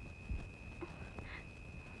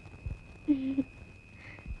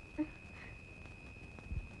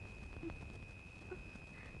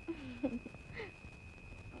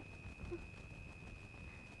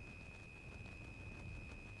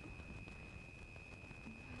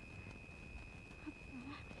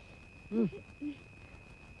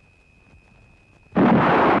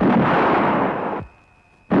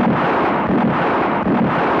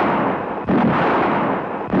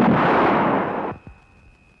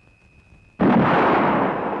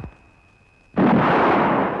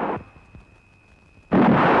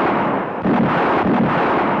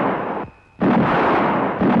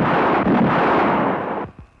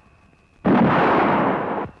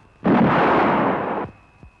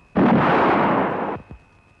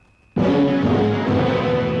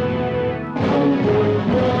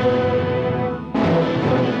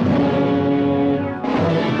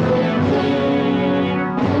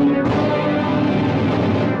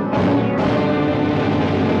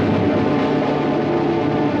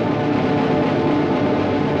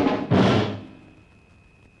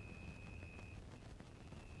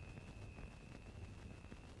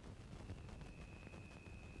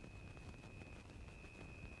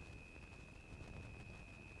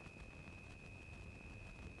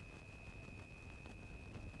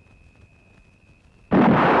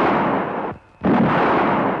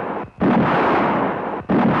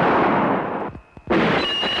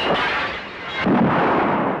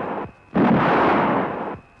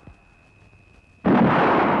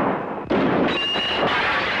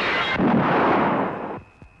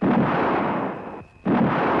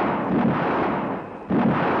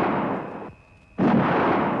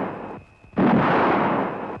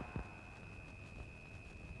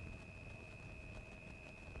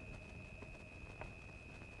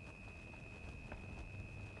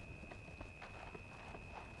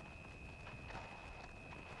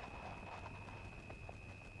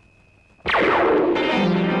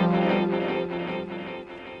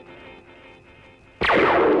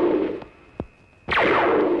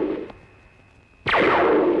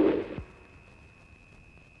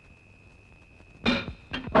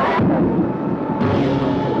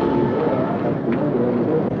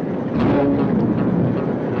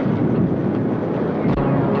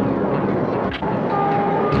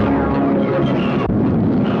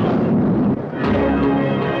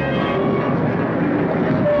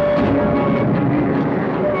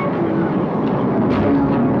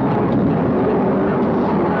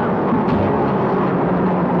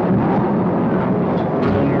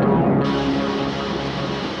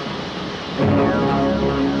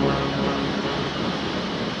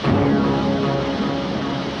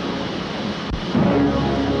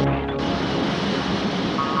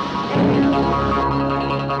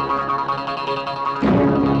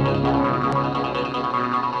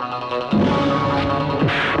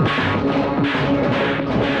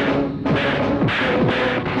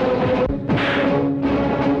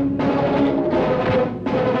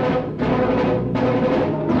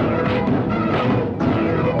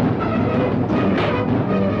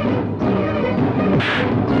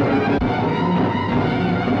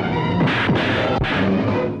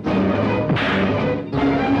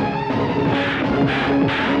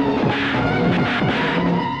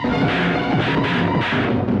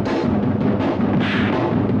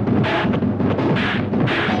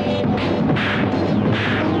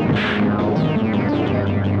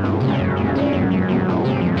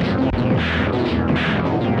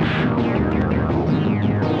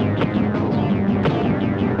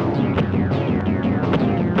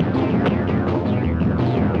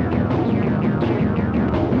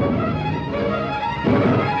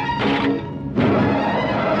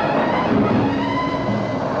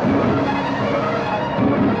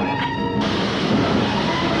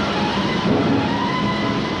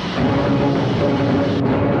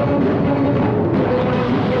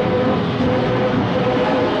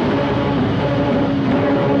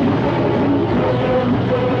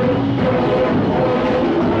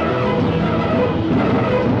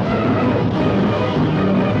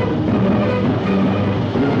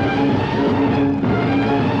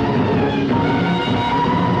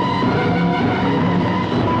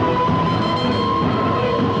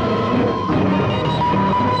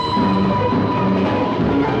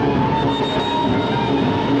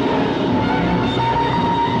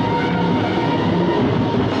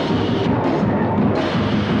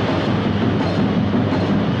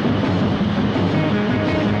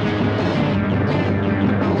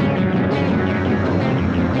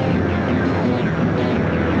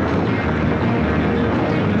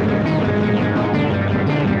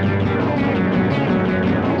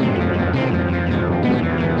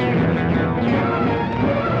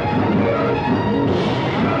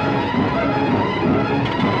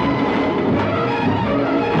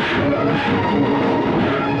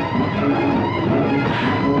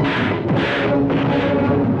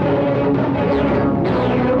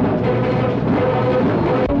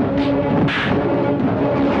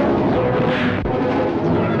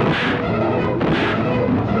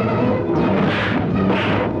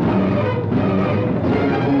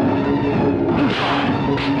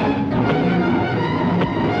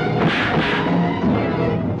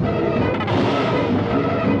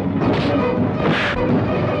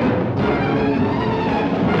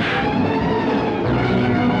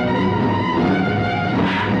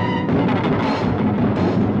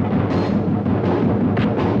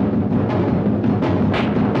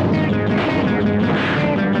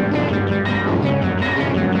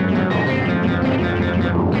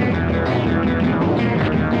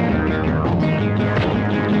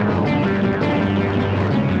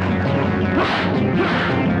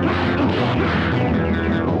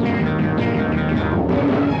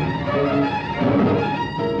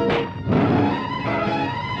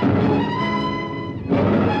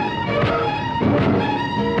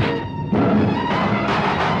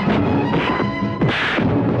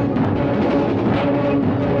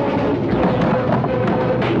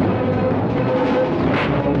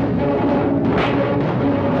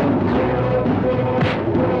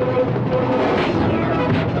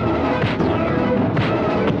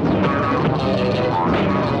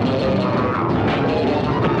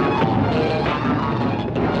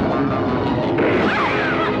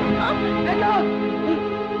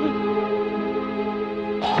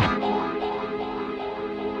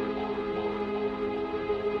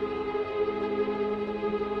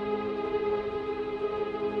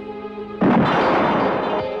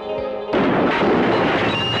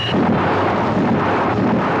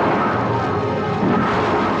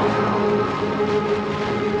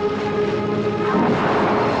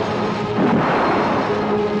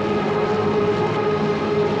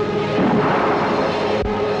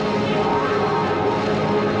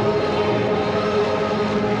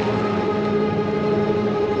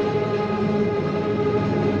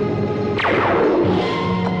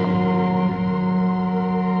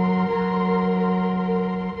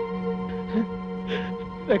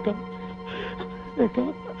 ரேகா ரேகா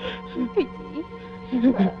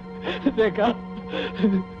ரேகா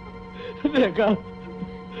ரேகா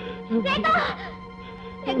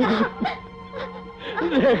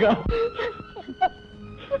ரேகா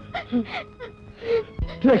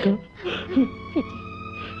ரேகா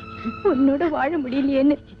உன்னோட வாழ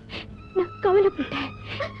முடியலையேன்னு நான் கவலைப்பட்டேன்.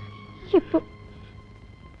 இப்போ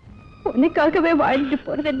உனக்காகவே வாழ்ந்துட்டு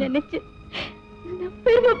போறத நினைச்சு நான்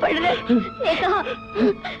பெருமைப்படுறேன். ரேகா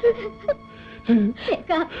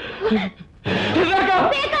ரேகா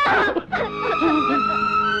ரேகா